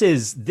 This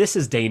is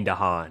Dane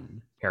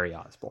DeHaan, Harry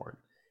Osborn.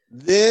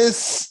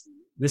 This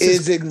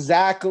is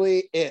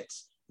exactly it.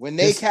 When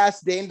they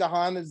cast Dane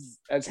DeHaan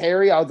as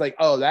Harry, I was like,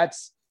 oh,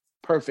 that's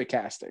perfect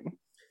casting.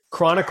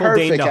 Chronicle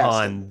Dane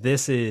DeHaan.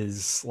 This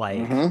is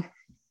like,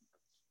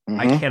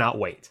 I cannot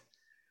wait.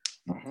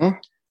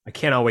 I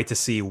cannot wait to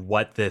see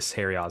what this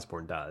Harry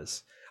Osborn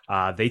does.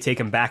 They take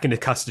him back into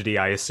custody,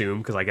 I assume,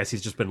 because I guess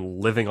he's just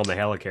been living on the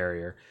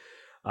helicarrier.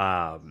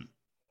 And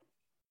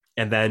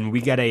then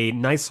we get a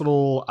nice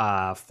little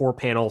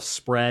 4-panel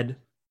spread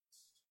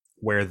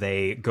where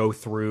they go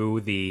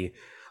through the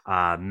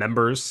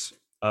members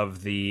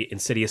of the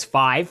Insidious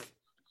 5,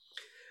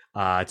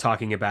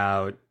 talking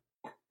about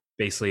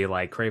basically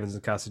like Kraven's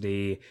in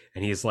custody,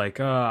 and he's like,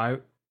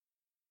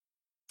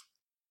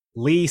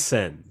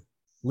 Leeson,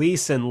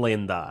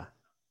 Linda.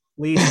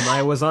 Leeson,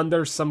 I was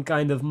under some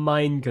kind of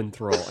mind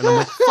control. And I'm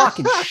like,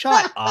 fucking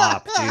shut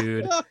up,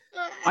 dude.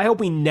 I hope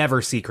we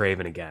never see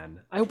Kraven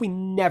again. I hope we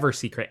never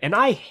see Kraven. And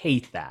I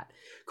hate that.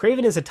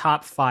 Kraven is a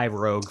top 5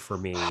 rogue for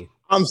me.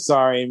 I'm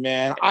sorry,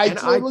 man. I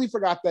totally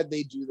forgot that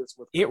they do this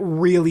with it.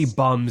 Really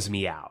bums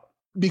me out.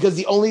 Because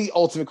the only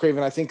Ultimate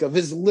Kraven I think of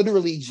is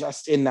literally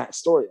just in that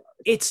story.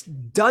 It's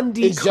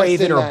Dundee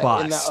Kraven or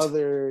bust. In that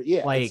other,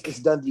 like it's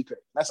Dundee Kraven.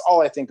 That's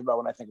all I think about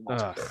when I think of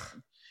Ultimate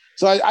Kraven.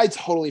 So I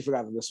totally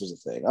forgot that this was a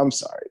thing. I'm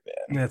sorry,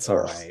 man. That's all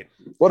right.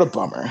 What a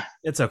bummer.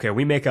 It's okay.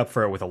 We make up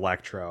for it with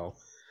Electro.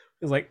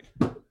 It's like,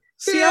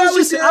 see, I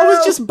was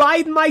just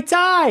biding my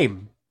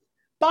time.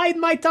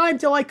 Biding my time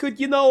till I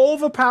could,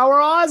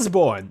 overpower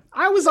Osborn.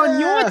 I was on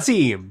your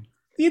team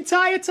the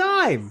entire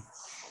time.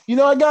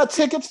 I got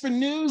tickets for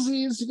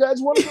Newsies. You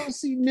guys want to go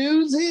see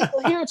Newsies?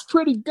 I hear it's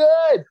pretty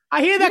good.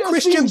 I hear that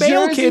Christian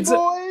Bale kid's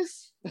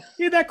boys.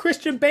 Hear that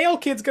Christian Bale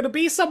kid's gonna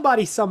be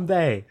somebody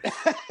someday.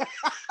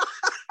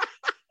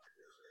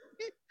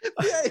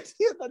 The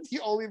idea that the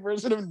only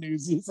version of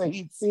Newsies that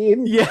he's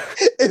seen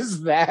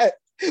is that,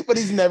 but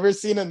he's never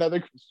seen another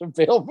Christian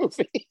Bale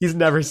movie. He's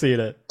never seen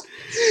it.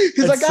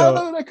 He's like, I don't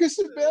know who that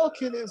Christian Bale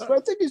kid is, but I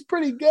think he's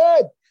pretty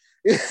good.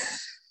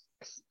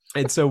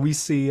 And so we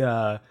see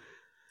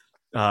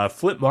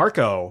Flip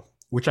Marko,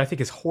 which I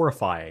think is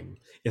horrifying,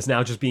 is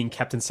now just being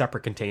kept in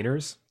separate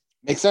containers.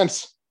 Makes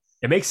sense.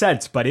 It makes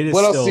sense, but it is.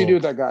 What else do you do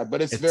with that guy?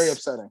 But it's very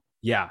upsetting.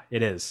 Yeah,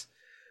 it is.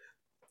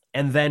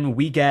 And then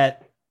we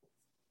get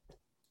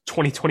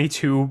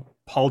 2022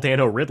 Paul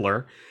Dano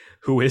Riddler,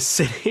 who is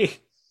sitting.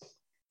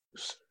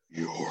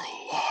 You're lying.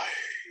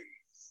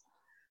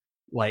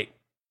 Like,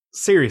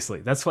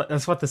 seriously, that's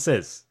what this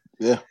is.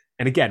 Yeah.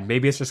 And again,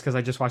 maybe it's just because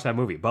I just watched that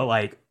movie, but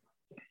like,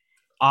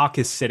 Ock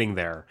is sitting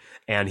there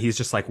and he's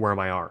just like, where are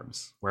my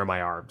arms? Where are my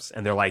arms?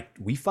 And they're like,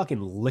 we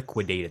fucking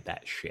liquidated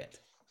that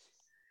shit.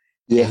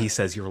 Yeah. And he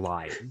says, you're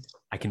lying.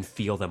 I can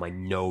feel them. I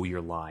know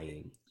you're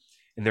lying.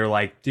 And they're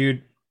like,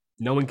 dude,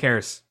 no one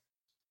cares.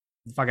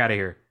 Get the fuck out of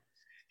here.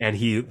 And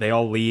they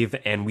all leave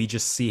and we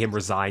just see him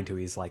resign to,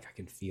 he's like, I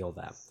can feel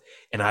them.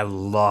 And I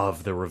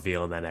love the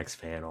reveal in that next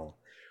panel.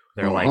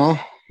 They're like,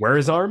 where are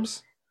his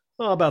arms?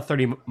 Oh, about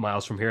 30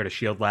 miles from here at a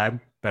shield lab.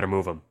 Better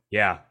move them.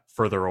 Yeah.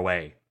 Further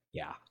away.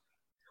 Yeah.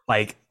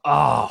 Like,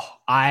 oh,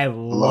 I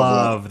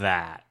love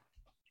that.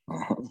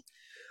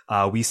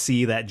 We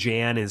see that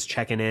Jan is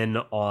checking in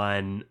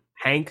on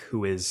Hank,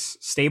 who is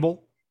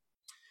stable.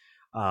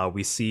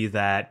 We see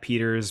that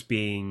Peter's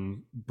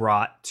being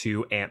brought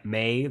to Aunt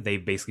May.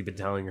 They've basically been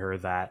telling her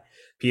that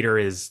Peter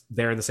is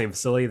there in the same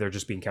facility. They're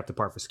just being kept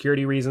apart for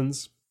security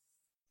reasons.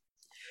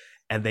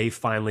 And they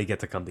finally get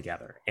to come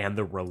together. And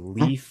the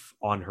relief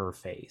on her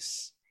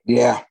face.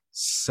 Yeah.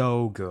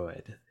 So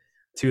good.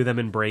 Two of them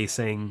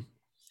embracing.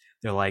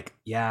 They're like,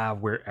 yeah,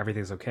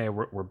 everything's okay.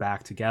 We're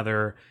back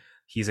together.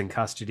 He's in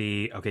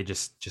custody. Okay,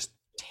 just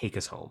take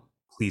us home.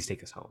 Please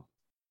take us home.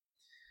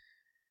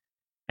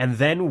 And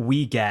then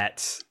we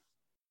get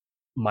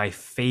my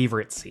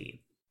favorite scene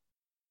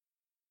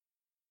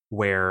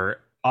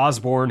where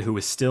Osborn, who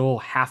is still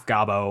half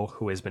Gobbo,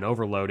 who has been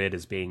overloaded,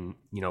 is being,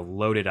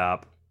 loaded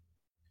up.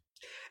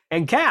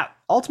 And Cap,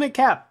 Ultimate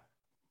Cap,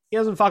 he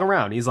doesn't fuck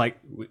around. He's like,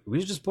 we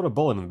should just put a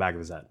bullet in the back of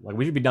his head. Like,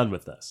 we should be done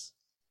with this.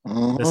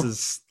 This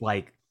is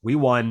like, we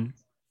won.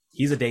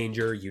 He's a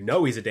danger.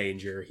 He's a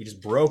danger. He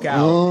just broke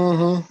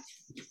out.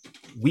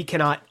 We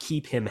cannot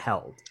keep him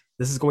held.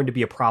 This is going to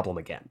be a problem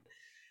again.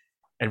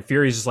 And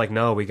Fury's just like,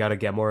 no, we got to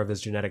get more of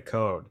his genetic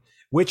code.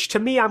 Which to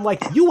me, I'm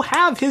like, you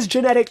have his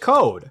genetic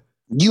code.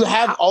 You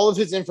have all of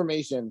his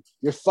information.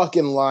 You're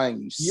fucking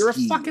lying. You're a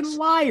fucking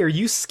liar.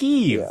 You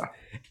skeeve. Yeah.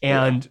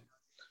 And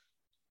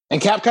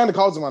Cap kind of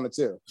calls him on it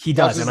too. He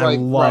does, and I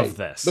love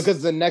this.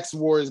 Because the next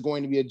war is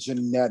going to be a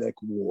genetic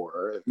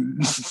war.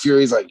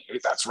 Fury's like,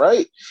 hey, that's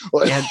right.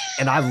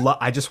 and I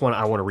want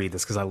to read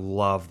this because I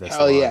love this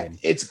line. Yeah,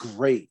 it's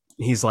great.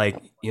 He's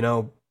like,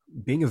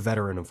 being a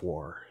veteran of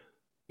war,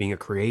 being a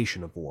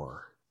creation of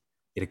war,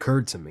 it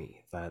occurred to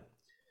me that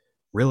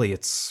really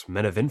it's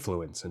men of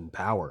influence and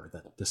power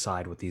that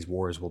decide what these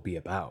wars will be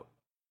about.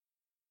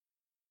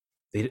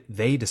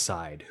 They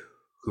decide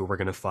who we're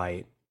going to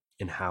fight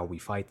and how we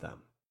fight them.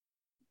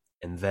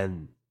 And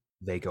then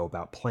they go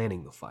about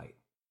planning the fight.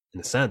 In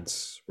a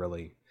sense,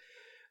 really,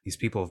 these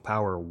people of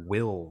power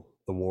will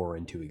the war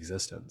into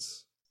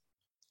existence.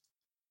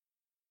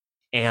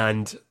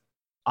 And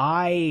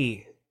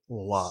I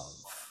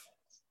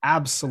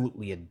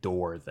absolutely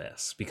adore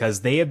this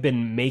because they have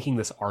been making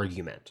this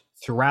argument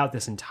throughout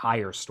this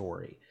entire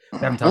story. We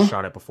haven't touched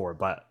on it before,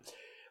 but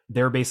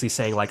they're basically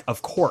saying, like,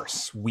 of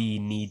course we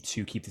need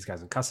to keep these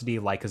guys in custody,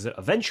 like, because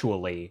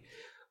eventually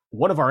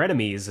one of our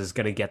enemies is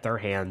going to get their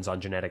hands on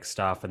genetic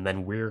stuff, and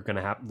then we're going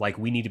to have, like,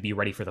 we need to be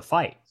ready for the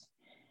fight.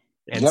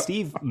 And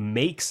Steve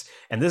makes,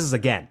 and this is,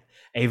 again,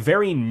 a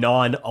very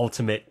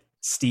non-Ultimate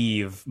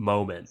Steve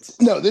moment.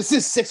 No, this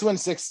is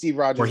 616 Steve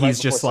Rogers. Where he's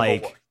just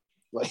like,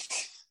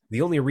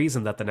 the only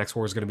reason that the next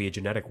war is going to be a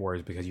genetic war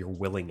is because you're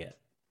willing it.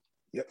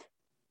 Yep.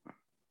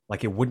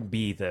 Like, it wouldn't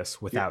be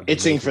this without you.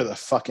 Itching for the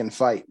fucking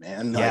fight,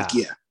 man. Yeah. Like,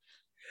 yeah.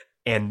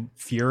 And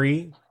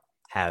Fury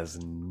has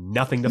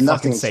nothing to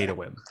fucking say to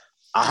him.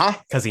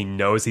 Because he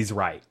knows he's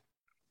right.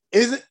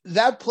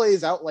 That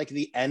plays out like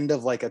the end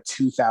of like a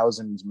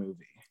 2000s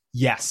movie.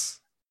 Yes.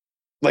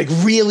 Like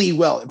really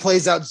well. It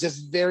plays out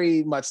just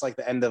very much like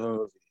the end of a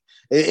movie.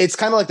 It's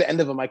kind of like the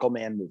end of a Michael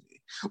Mann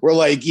movie. Where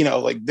like,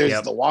 like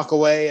there's the walk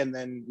away and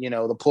then,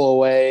 the pull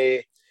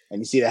away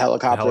and you see the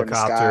helicopter in the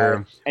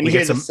sky. And you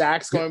hear the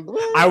sax going.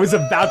 I was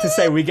about to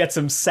say we get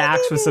some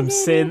sax with some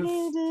synth.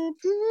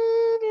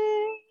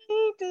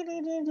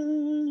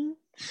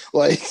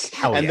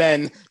 Like, and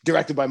then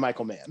directed by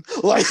Michael Mann.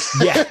 Like,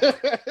 yeah.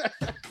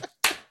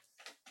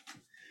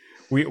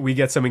 We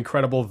get some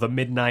incredible The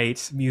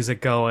Midnight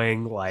music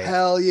going. Like,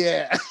 hell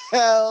yeah.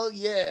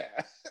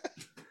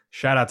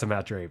 Shout out to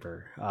Matt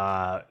Draper.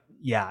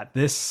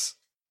 This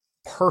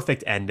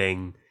perfect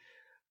ending.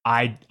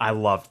 I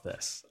loved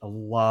this. I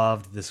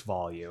loved this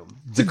volume.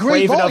 The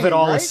craven of it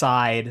all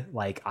aside,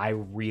 like, I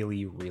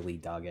really, really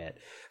dug it.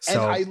 So,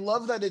 and I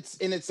love that it's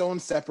in its own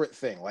separate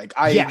thing. Like,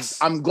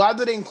 I'm glad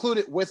that they include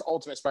it with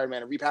Ultimate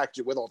Spider-Man and repackage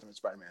it with Ultimate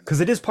Spider-Man.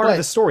 Because it is part of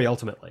the story,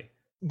 ultimately.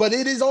 But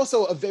it is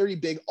also a very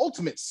big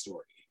Ultimate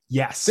story.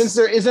 Yes. Since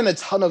there isn't a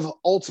ton of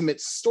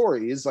Ultimate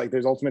stories, like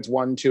there's Ultimates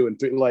 1, 2, and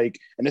 3, like,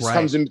 and this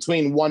comes in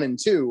between 1 and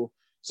 2.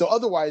 So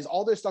otherwise,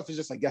 all their stuff is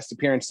just like guest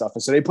appearance stuff.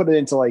 And so they put it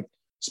into like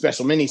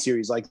special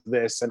miniseries like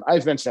this. And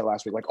I've mentioned it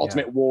last week, like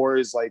Ultimate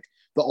Wars, like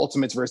the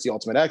Ultimates versus the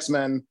Ultimate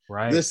X-Men.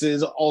 Right. This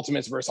is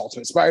Ultimates versus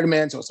Ultimate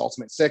Spider-Man, so it's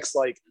Ultimate 6.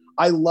 Like,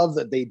 I love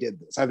that they did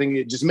this. I think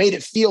it just made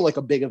it feel like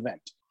a big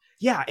event.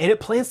 Yeah, and it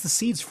plants the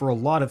seeds for a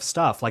lot of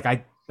stuff. Like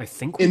I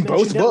think we in mentioned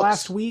both it books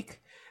last week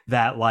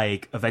that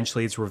like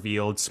eventually it's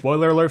revealed,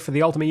 spoiler alert for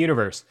the Ultimate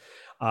Universe,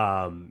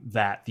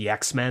 that the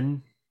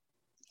X-Men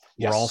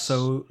were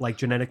also like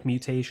genetic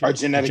mutations, are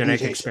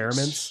genetic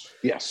experiments.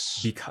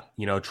 Yes. Because,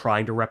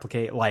 trying to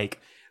replicate,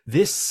 like,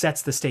 this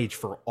sets the stage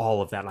for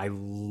all of that. And I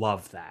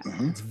love that.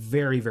 Mm-hmm. It's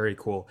very, very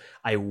cool.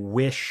 I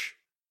wish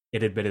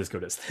it had been as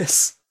good as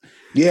this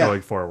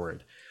going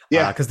forward.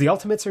 Yeah. Because the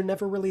Ultimates are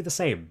never really the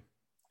same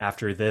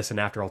after this and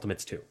after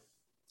Ultimates 2.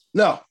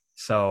 No.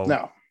 So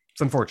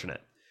it's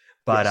unfortunate.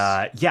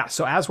 But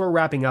so as we're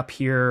wrapping up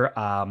here,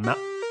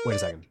 wait a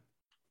second.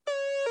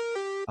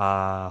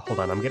 Hold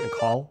on, I'm getting a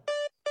call.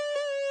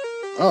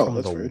 Oh,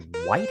 that's the weird.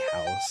 White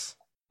House.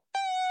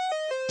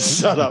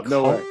 Shut up,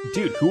 no way.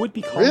 Dude, who would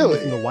be calling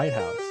from the White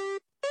House?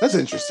 That's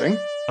interesting.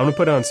 I'm gonna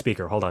put it on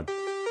speaker. Hold on.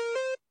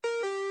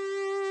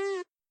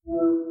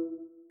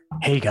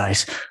 Hey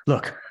guys,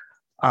 look,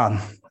 I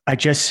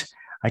just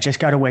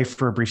got away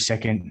for a brief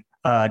second.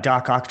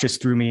 Doc Ock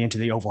just threw me into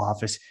the Oval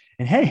Office,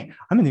 and hey,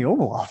 I'm in the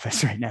Oval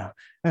Office right now.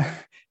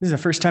 This is the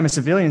first time a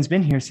civilian's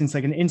been here since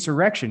like an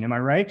insurrection. Am I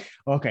right?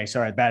 Okay,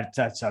 sorry, bad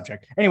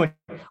subject. Anyway,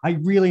 I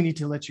really need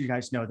to let you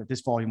guys know that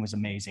this volume was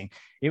amazing.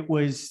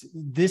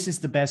 This is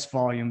the best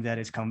volume that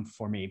has come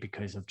for me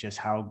because of just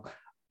how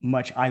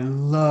much I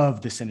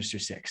love the Sinister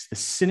Six. The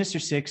Sinister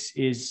Six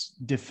is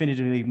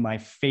definitively my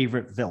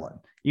favorite villain,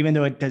 even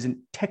though it doesn't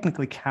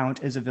technically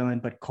count as a villain,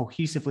 but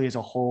cohesively as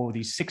a whole,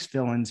 these 6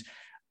 villains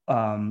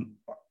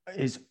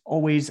is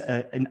always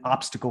an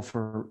obstacle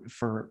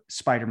for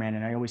Spider-Man,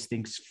 and I always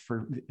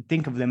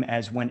think of them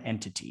as one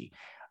entity,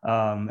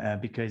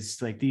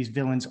 because like these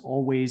villains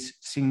always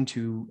seem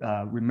to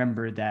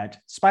remember that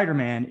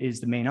Spider-Man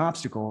is the main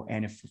obstacle,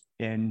 and if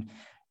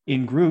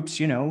in groups,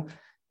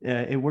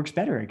 it works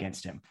better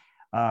against him,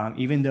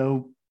 even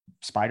though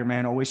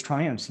Spider-Man always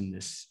triumphs in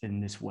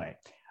this way.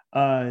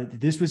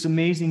 This was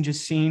amazing,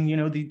 just seeing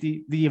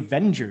the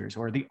Avengers,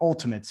 or the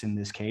Ultimates in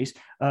this case,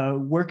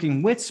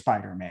 working with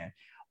Spider-Man.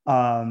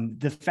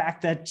 The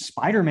fact that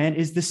Spider-Man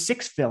is the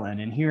 6th villain,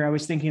 and here I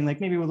was thinking like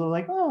maybe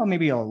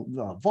maybe a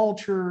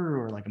Vulture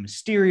or like a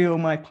Mysterio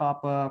might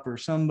pop up or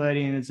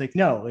somebody, and it's like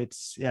no,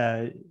 it's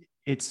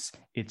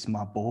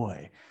my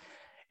boy.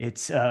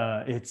 It's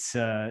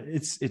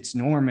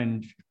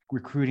Norman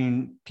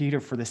recruiting Peter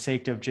for the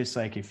sake of just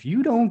like, if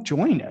you don't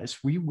join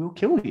us, we will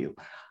kill you.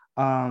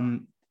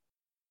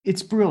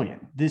 It's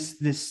brilliant.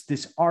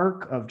 This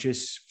arc of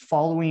just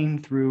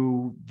following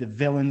through the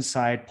villain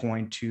side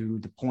point to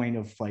the point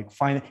of like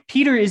finally,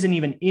 Peter isn't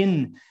even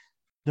in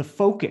the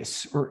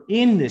focus or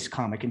in this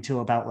comic until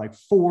about like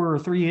 4 or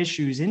 3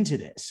 issues into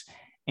this,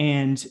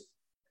 and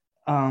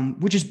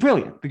which is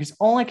brilliant because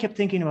all I kept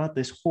thinking about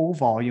this whole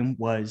volume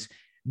was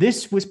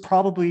this was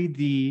probably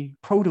the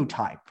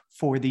prototype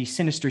for the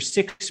Sinister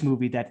Six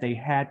movie that they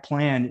had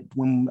planned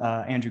when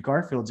Andrew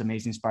Garfield's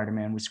Amazing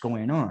Spider-Man was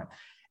going on,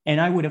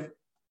 and I would have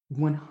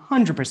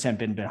 100%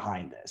 been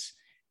behind this,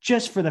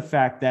 just for the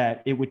fact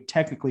that it would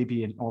technically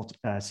be an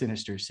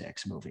Sinister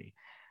Six movie.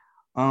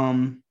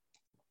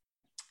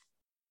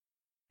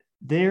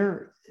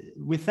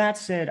 With that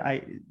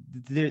said,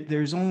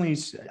 there's only,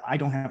 I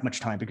don't have much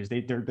time because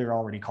they're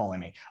already calling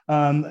me.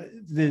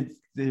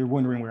 They're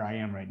wondering where I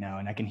am right now,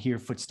 and I can hear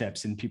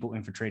footsteps and people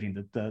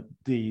infiltrating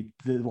the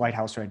White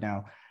House right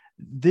now.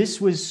 This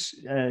was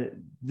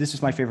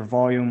my favorite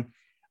volume.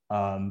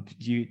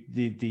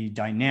 The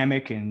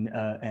dynamic and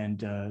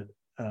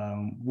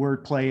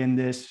wordplay in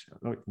this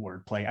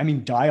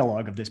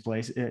dialogue of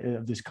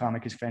this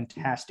comic is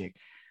fantastic.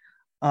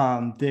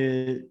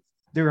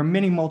 There are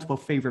many multiple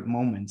favorite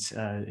moments.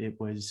 It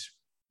was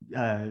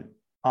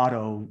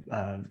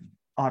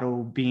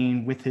Otto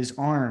being with his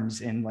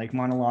arms and like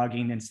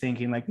monologuing and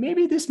thinking like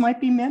maybe this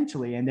might be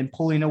mentally, and then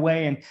pulling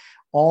away, and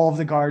all of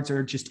the guards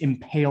are just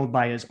impaled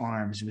by his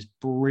arms. It was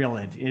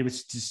brilliant. It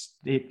was just,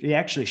 it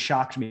actually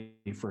shocked me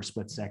for a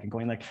split second,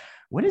 going like,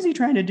 what is he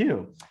trying to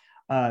do?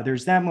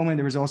 There's that moment.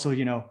 There was also,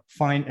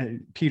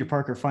 Peter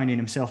Parker finding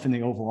himself in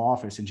the Oval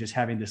Office and just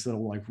having this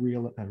little like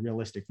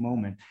realistic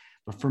moment.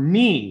 But for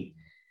me,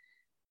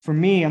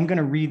 I'm going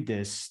to read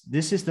this.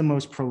 This is the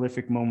most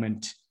prolific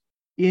moment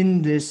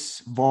in this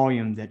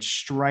volume that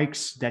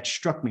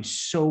struck me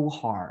so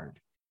hard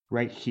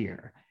right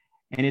here.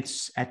 And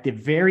it's at the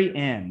very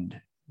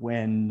end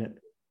when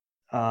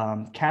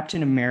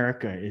Captain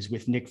America is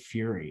with Nick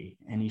Fury,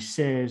 and he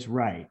says,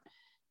 right,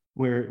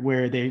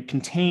 where they're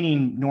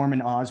containing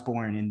Norman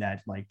Osborn in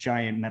that like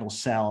giant metal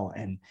cell,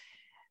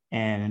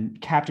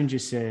 and Captain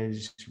just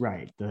says,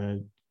 right,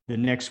 the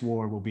next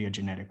war will be a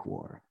genetic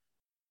war.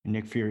 And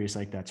Nick Fury is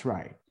like, that's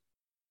right. And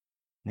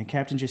then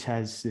Captain just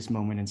has this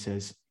moment and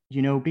says,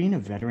 being a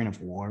veteran of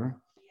war,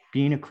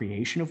 being a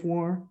creation of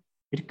war,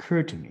 it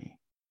occurred to me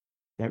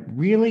that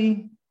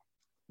really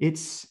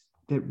it's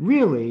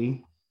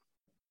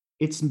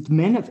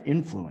men of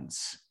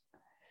influence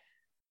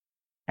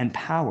and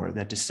power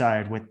that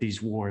decide what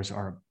these wars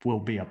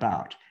will be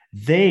about.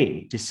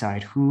 They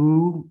decide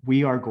who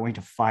we are going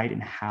to fight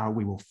and how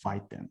we will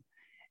fight them.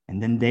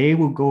 And then they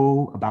will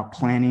go about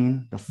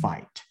planning the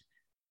fight.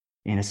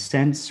 In a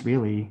sense,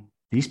 really,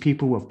 these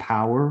people with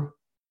power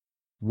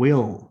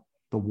will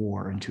the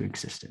war into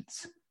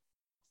existence.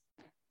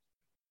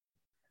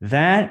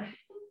 That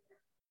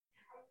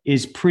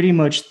is pretty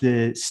much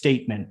the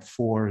statement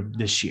for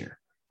this year.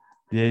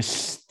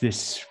 This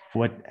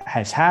what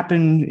has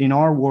happened in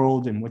our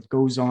world and what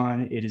goes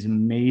on. It is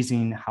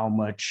amazing how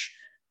much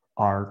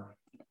our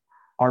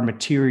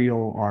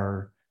material,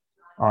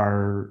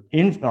 our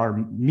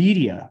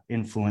media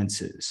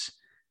influences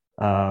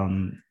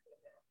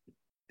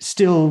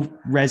still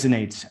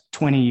resonates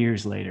 20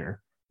 years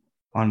later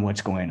on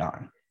what's going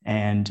on.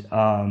 And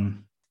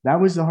that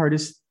was the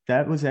hardest.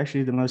 That was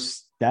actually the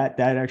most, that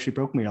actually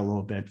broke me a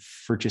little bit,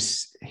 for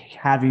just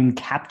having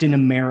Captain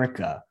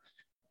America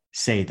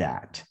say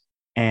that.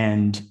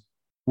 And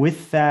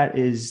with that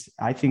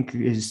I think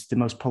is the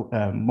most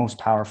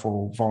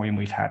powerful volume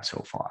we've had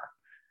so far.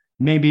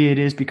 Maybe it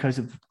is because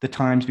of the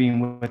times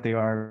being what they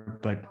are,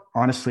 but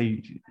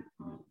honestly,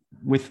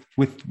 with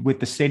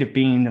the state of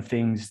being of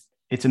things,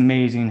 it's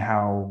amazing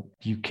how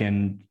you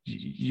can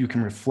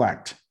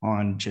reflect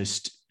on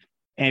just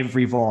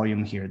every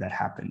volume here that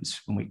happens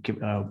when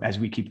as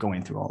we keep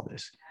going through all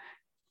this.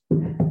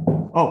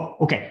 Oh,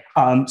 okay.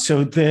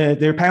 So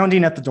they're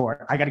pounding at the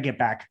door. I got to get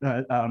back.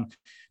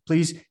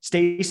 Please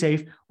stay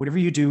safe. Whatever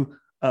you do,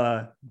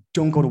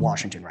 don't go to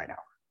Washington right now.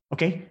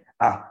 Okay.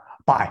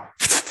 Bye.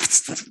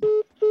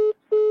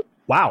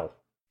 Wow.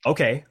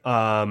 Okay.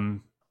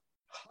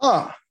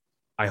 Huh.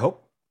 I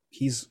hope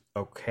he's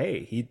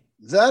okay.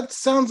 That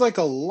sounds like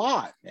a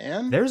lot,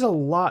 man. There's a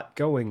lot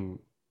going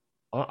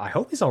on. I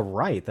hope he's all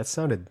right. That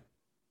sounded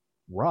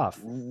rough.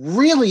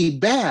 Really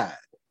bad.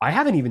 I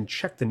haven't even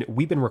checked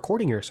we've been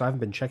recording here, so I haven't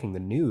been checking the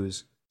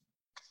news.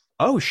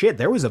 Oh shit,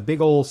 there was a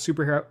big old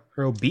superhero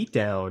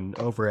beatdown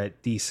over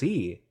at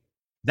DC.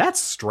 That's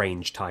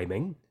strange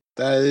timing.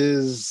 That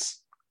is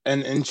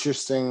an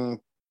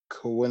interesting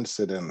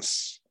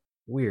coincidence.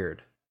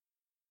 Weird.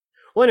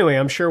 Well, anyway,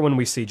 I'm sure when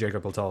we see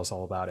Jacob will tell us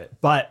all about it.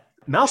 But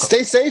Malcolm,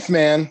 stay safe,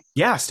 man.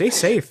 Yeah, stay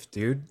safe,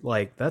 dude.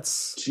 Like,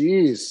 that's...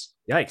 Jeez.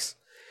 Yikes.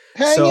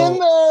 Hang in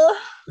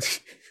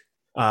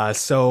there.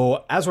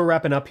 So as we're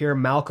wrapping up here,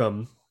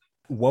 Malcolm,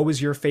 what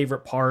was your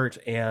favorite part,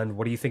 and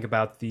what do you think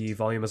about the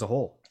volume as a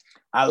whole?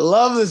 I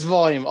love this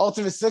volume.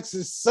 Ultimate Six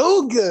is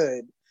so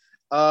good.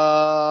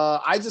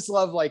 I just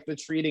love like the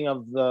treating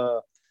of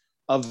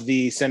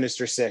the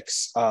Sinister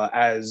Six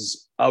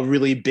as a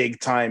really big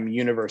time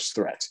universe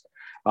threat.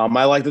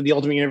 I like that the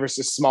Ultimate Universe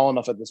is small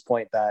enough at this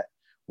point that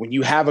when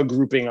you have a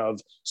grouping of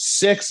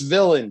 6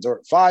 villains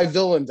or 5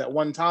 villains at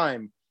one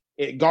time,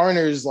 it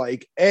garners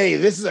like, hey,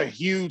 this is a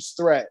huge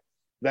threat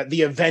that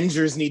the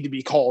Avengers need to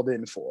be called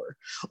in for.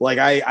 Like,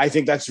 I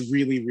think that's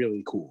really,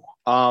 really cool.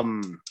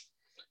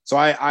 So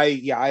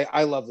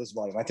I love this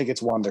volume. I think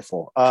it's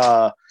wonderful.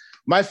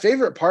 My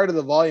favorite part of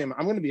the volume,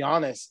 I'm going to be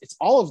honest, it's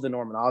all of the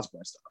Norman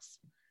Osborn stuff.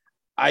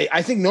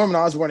 I think Norman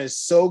Osborn is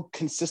so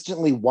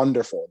consistently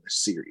wonderful in this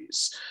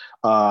series.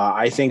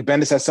 I think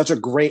Bendis has such a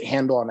great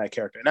handle on that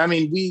character. And I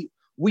mean,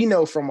 we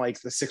know from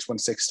like the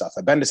 616 stuff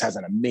that Bendis has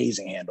an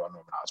amazing handle on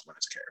Norman Osborn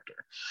as a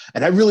character.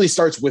 And that really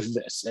starts with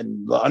this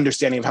and the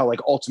understanding of how like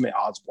Ultimate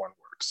Osborn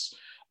works.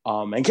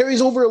 And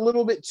carries over a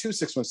little bit to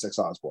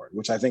 616 Osborn,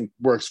 which I think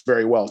works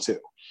very well too.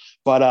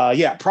 But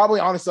yeah, probably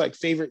honestly like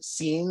favorite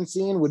scene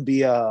would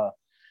be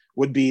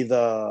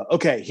the,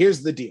 okay,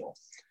 here's the deal.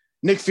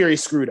 Nick Fury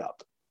screwed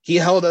up. He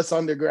held us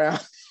underground,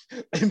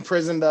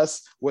 imprisoned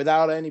us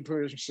without any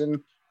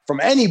permission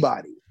from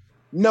anybody.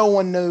 No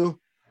one knew.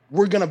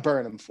 We're going to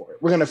burn him for it.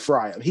 We're going to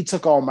fry him. He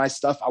took all my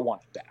stuff. I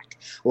want it back.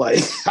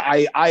 Like,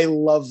 I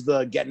love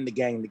the getting the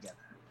gang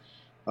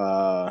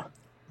together.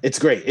 It's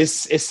great.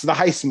 It's the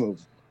heist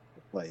move.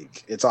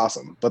 Like, it's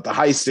awesome. But the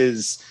heist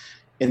is,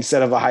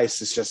 instead of a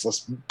heist, it's just let's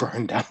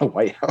burn down the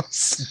White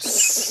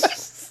House.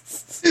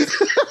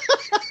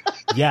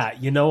 Yeah,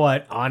 you know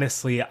what?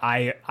 Honestly,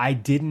 I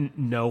didn't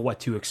know what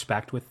to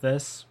expect with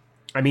this.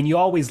 I mean, you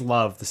always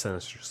love the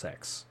Sinister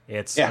Six.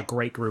 It's a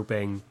great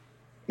grouping.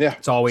 Yeah,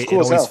 it always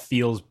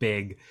feels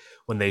big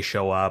when they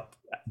show up,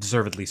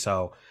 deservedly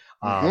so.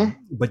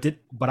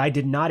 But I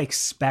did not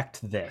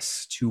expect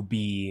this to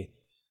be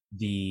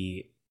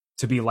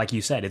like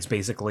you said. It's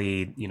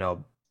basically, you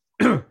know,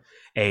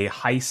 a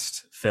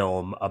heist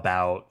film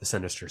about the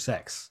Sinister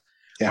Six.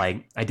 Yeah.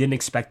 Like, I didn't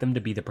expect them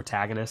to be the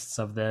protagonists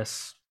of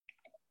this,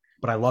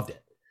 but I loved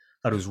it.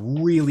 That was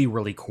really,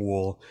 really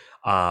cool.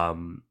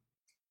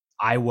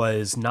 I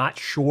was not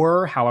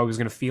sure how I was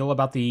going to feel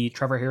about the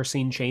Trevor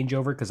Hairsine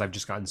changeover because I've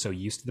just gotten so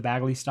used to the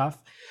Bagley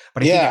stuff.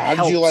 But I think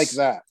how did you like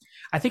that?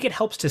 I think it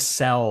helps to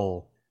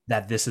sell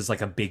that this is like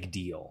a big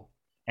deal,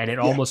 and it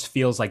almost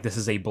feels like this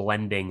is a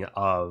blending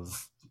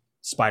of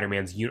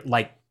Spider-Man's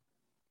like.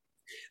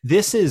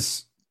 This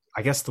is,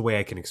 I guess, the way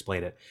I can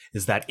explain it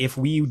is that if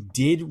we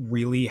did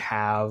really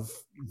have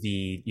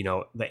the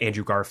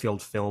Andrew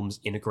Garfield films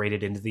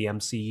integrated into the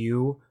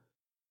MCU,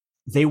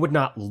 they would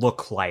not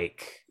look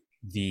like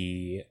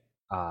the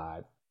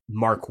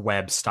Mark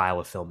Webb style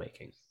of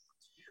filmmaking.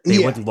 They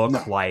would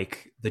look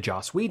like the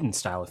Joss Whedon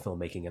style of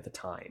filmmaking at the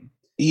time.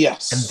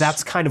 Yes. And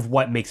that's kind of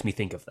what makes me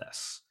think of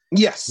this.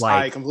 Yes,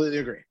 like, I completely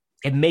agree.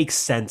 It makes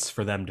sense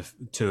for them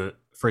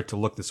for it to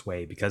look this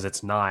way, because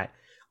it's not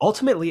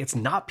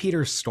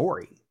Peter's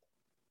story.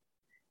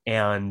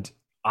 And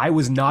I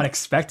was not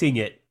expecting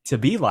it to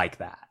be like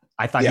that.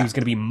 I thought he was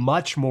going to be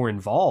much more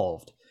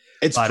involved.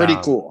 It's pretty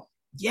cool.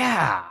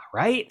 Yeah,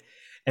 right?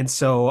 And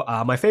so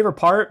my favorite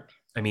part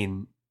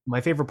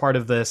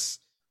of this,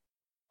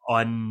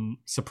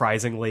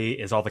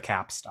 unsurprisingly, is all the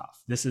Cap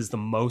stuff. This is the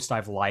most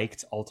I've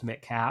liked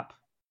Ultimate Cap.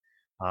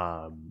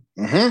 And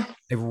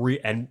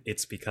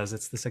it's because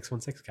it's the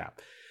 616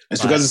 Cap.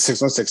 It's because it's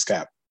 616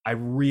 Cap. I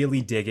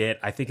really dig it.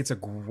 I think it's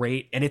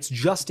and it's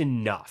just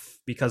enough,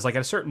 because like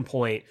at a certain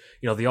point,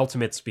 the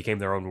Ultimates became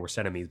their own worst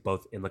enemies,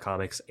 both in the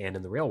comics and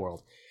in the real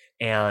world.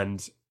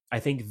 And I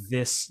think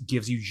this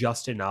gives you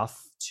just enough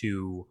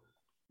to,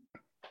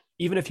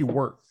 even if you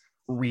weren't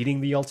reading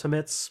the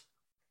Ultimates,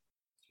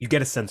 you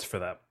get a sense for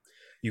them.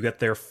 You get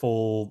their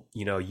full,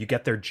 you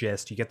get their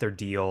gist, you get their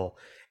deal,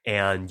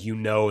 and you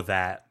know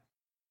that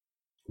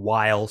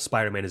while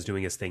Spider-Man is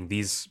doing his thing,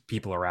 these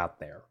people are out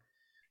there,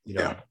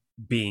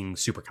 being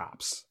super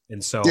cops.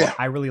 And so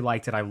I really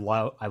liked it. I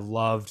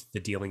loved the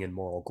dealing in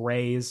moral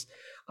grays.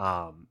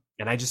 And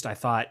I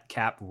thought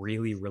Cap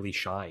really, really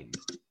shined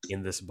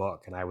in this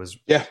book. And I was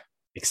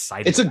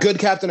excited. It's a good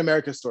Captain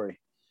America story.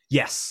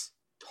 Yes,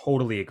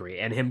 totally agree.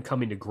 And him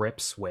coming to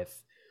grips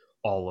with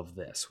all of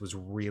this was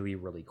really,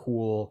 really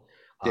cool.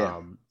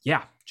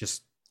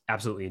 Just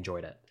absolutely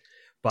enjoyed it.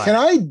 But can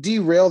I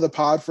derail the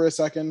pod for a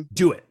second?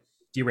 Do it.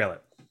 Derail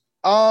it.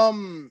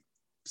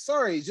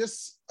 Sorry,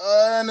 just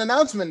an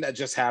announcement that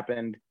just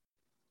happened.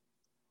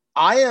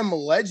 I Am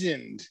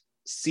Legend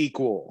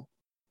sequel.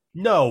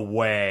 No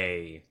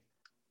way.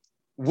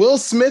 Will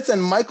Smith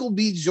and Michael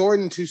B.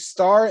 Jordan to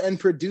star and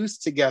produce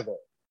together.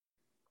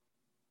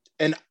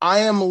 An I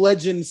Am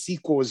Legend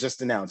sequel was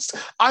just announced.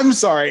 I'm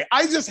sorry.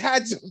 I just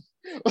had to.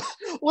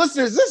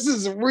 Listeners, this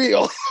is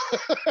real.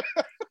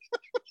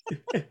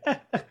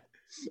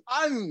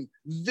 I'm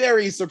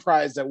very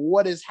surprised at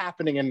what is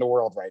happening in the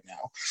world right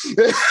now.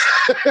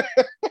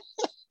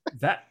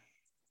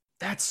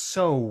 That's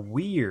so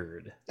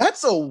weird.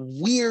 That's a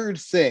weird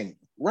thing,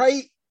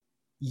 right?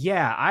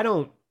 Yeah, I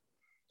don't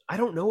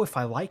know if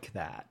I like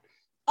that.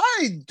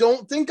 I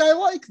don't think I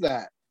like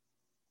that.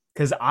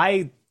 Because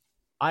I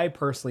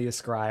personally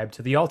ascribe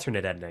to the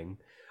alternate ending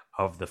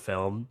of the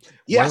film,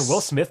 where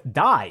Will Smith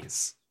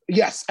dies.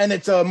 Yes, and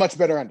it's a much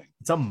better ending.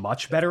 It's a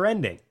much better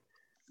ending.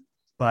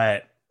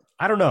 But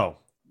I don't know.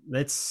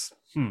 It's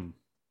going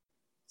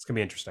to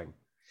be interesting.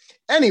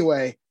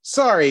 Anyway,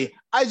 sorry.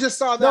 I just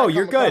saw that. No,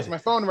 you're good. My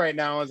phone right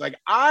now. I was like,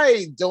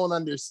 I don't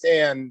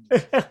understand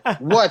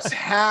what's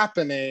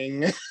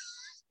happening.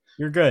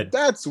 You're good.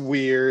 That's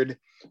weird.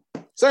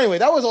 So anyway,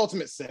 that was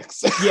Ultimate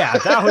 6. Yeah,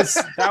 that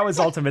was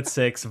Ultimate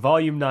 6,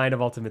 Volume 9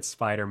 of Ultimate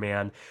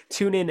Spider-Man.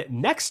 Tune in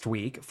next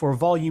week for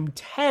Volume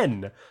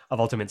 10 of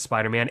Ultimate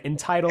Spider-Man,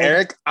 entitled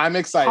Eric, I'm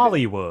excited.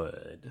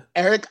 Hollywood.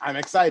 Eric, I'm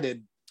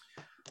excited.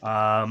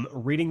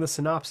 Reading the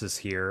synopsis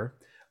here.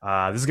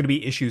 This is going to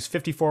be issues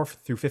 54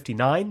 through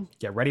 59.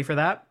 Get ready for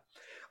that.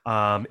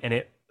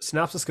 And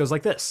synopsis goes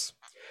like this.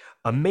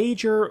 A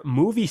major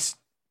movie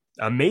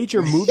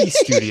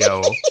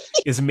studio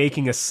is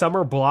making a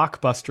summer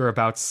blockbuster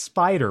about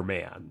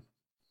Spider-Man.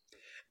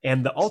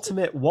 And the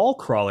ultimate wall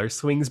crawler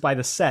swings by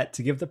the set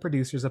to give the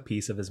producers a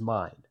piece of his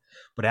mind.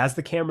 But as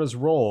the cameras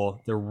roll,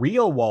 the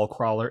real wall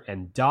crawler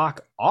and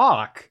Doc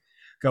Ock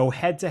go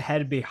head to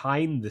head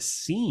behind the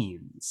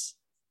scenes.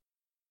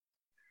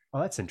 Oh,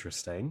 that's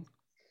interesting.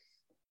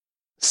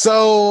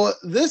 So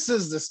this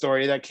is the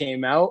story that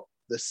came out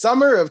the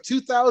summer of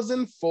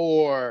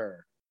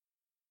 2004.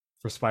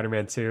 For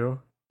Spider-Man 2?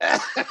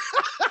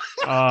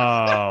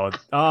 Oh,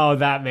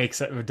 that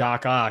makes it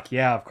Doc Ock.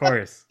 Yeah, of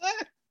course.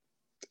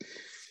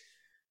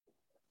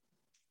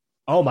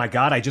 Oh my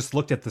God, I just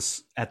looked at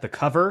the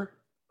cover.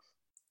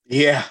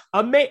 Yeah.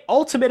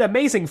 Ultimate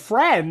Amazing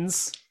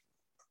Friends.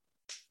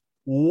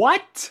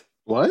 What?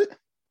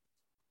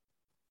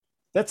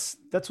 That's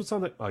what's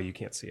on the. Oh, you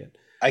can't see it.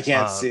 I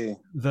can't see.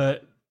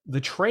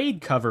 The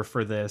trade cover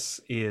for this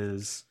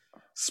is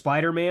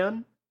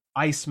Spider-Man,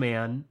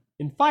 Iceman,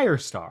 and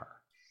Firestar.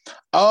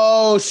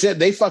 Oh shit!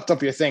 They fucked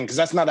up your thing because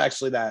that's not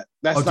actually that.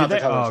 That's not the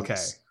cover. Oh, for okay.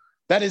 This.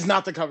 That is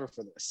not the cover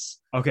for this.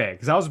 Okay,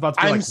 because I was about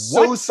to be I'm like,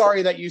 so what?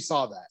 sorry that you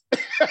saw that.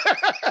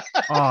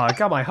 Oh, I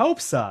got my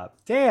hopes up.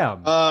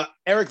 Damn.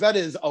 Eric, that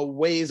is a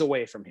ways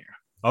away from here.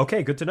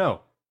 Okay, good to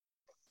know.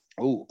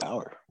 Ooh,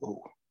 power. Ooh.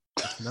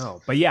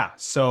 No, but yeah.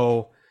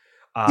 So.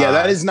 Yeah,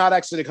 that is not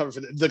actually the cover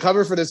for the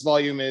cover for this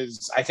volume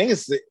is, I think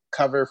it's the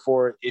cover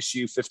for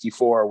issue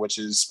 54, which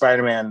is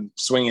Spider-Man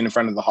swinging in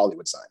front of the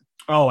Hollywood sign.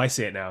 Oh, I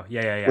see it now.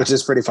 Yeah. Which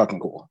is pretty fucking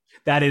cool.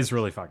 That is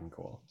really fucking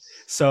cool.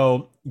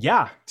 So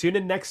yeah, tune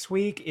in next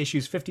week,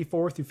 issues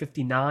 54 through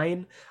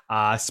 59.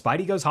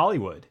 Spidey Goes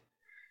Hollywood.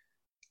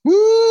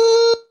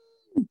 Woo!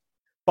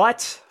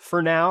 But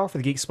for now, for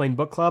the Geek Explained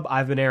Book Club,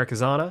 I've been Eric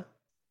Azana.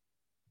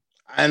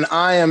 And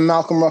I am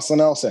Malcolm Russell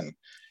Nelson.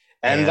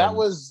 And that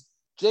was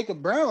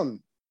Jacob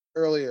Brown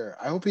earlier.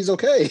 I hope he's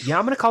okay. Yeah,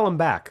 I'm going to call him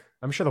back.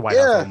 I'm sure the White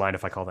House won't mind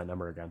if I call that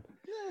number again.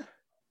 Yeah.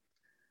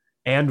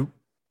 And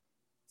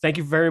thank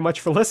you very much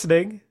for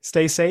listening.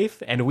 Stay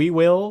safe, and we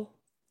will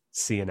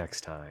see you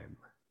next time.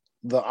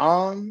 The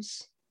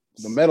arms,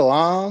 the metal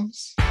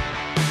arms.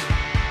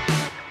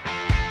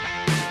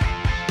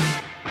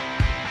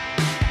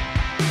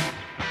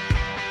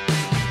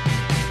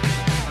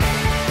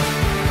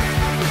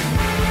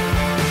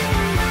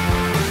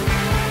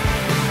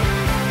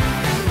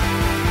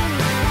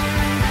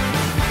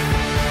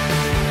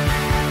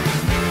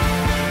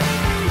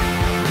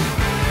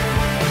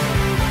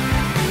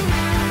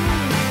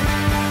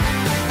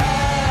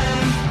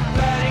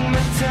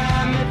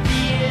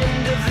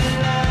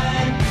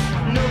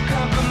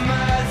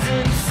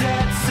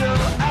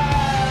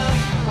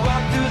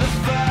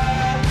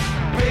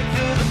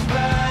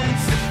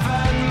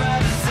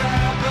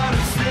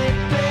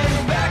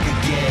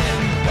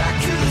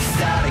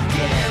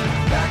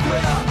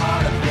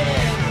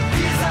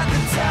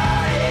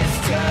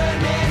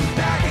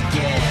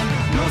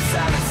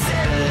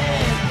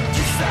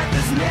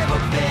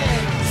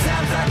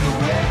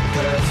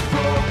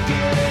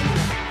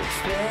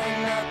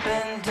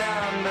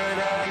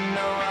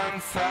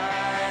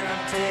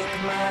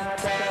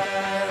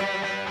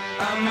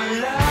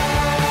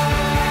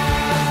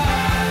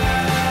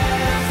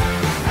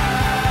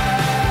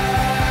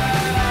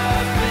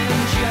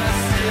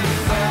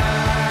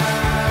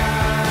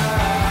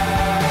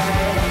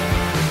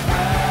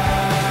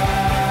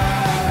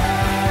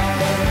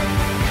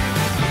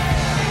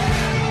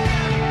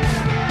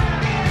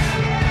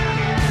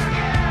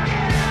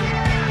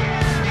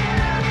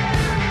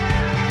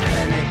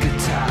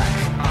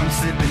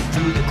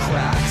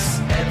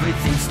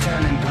 Everything's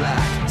turning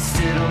black.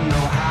 Still don't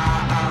know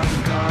how I'm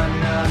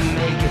gonna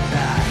make it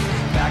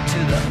back to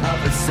the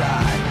other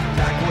side,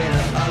 back where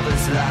the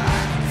others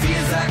lie.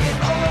 Feels like it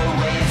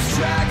always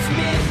drags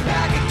me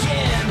back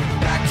again,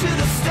 back to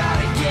the start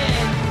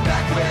again,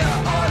 back where I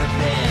ought to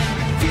been.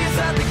 Feels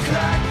like the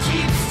clock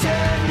keeps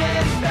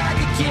turning back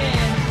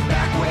again,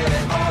 back where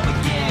it all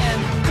began,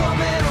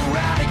 coming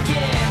around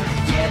again.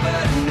 Yeah, but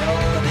I know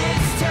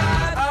this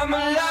time I'm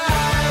alive.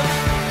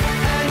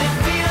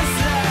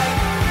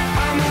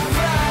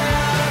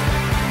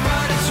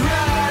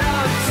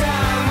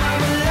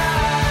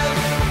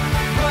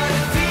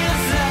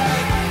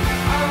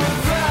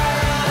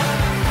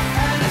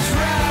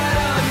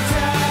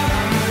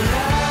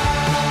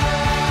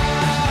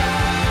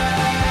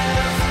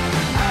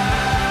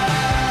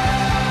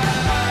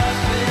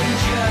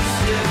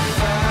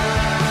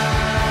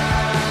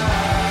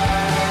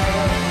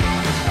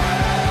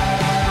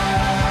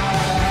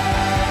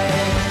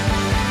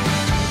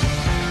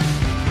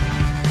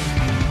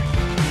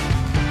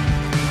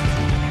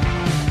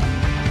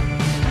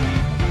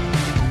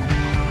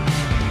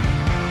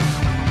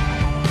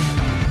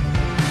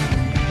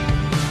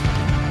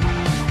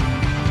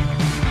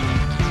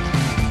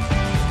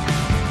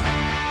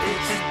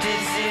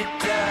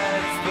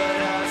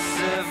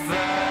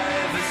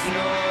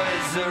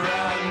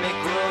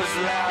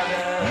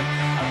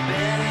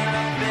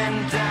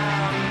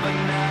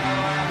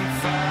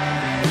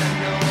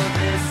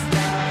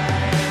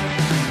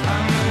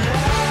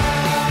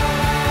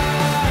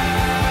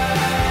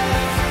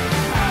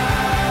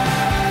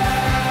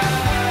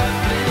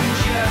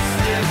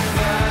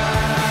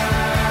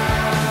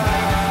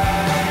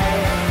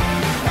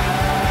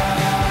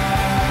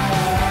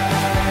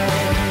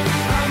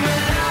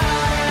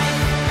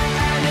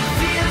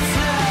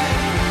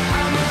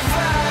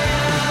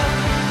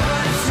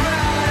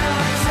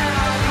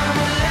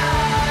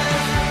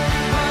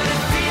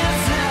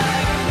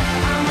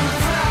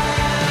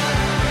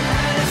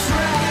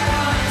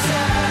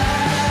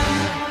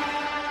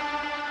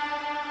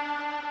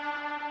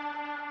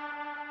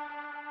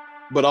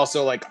 But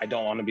also, like, I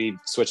don't want to be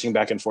switching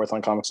back and forth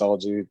on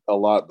Comixology a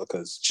lot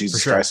because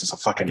Jesus Christ, it's a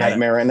fucking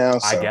nightmare right now.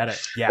 So. I get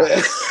it. Yeah,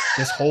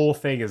 this whole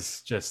thing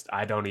is just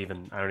I don't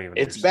even.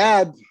 It's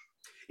bad.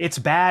 It's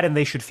bad, and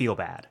they should feel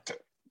bad.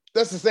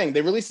 That's the thing.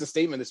 They released a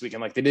statement this week,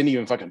 and like they didn't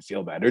even fucking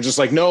feel bad. They're just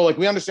like, no, like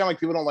we understand, like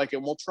people don't like it,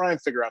 and we'll try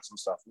and figure out some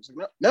stuff. It's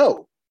like,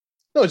 no,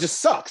 it just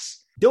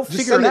sucks. Don't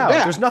figure it out.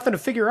 There's nothing to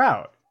figure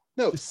out.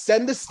 No,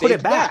 send the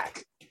steak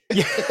back.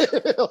 Yeah.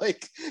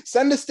 Like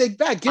send the steak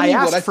back. Give me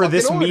what I asked for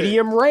this ordered.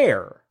 Medium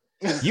rare.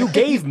 You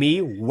gave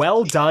me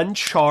well done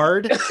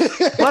charred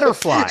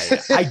butterfly.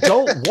 I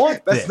don't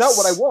want That's this. not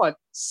what I want.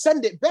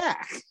 Send it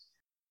back.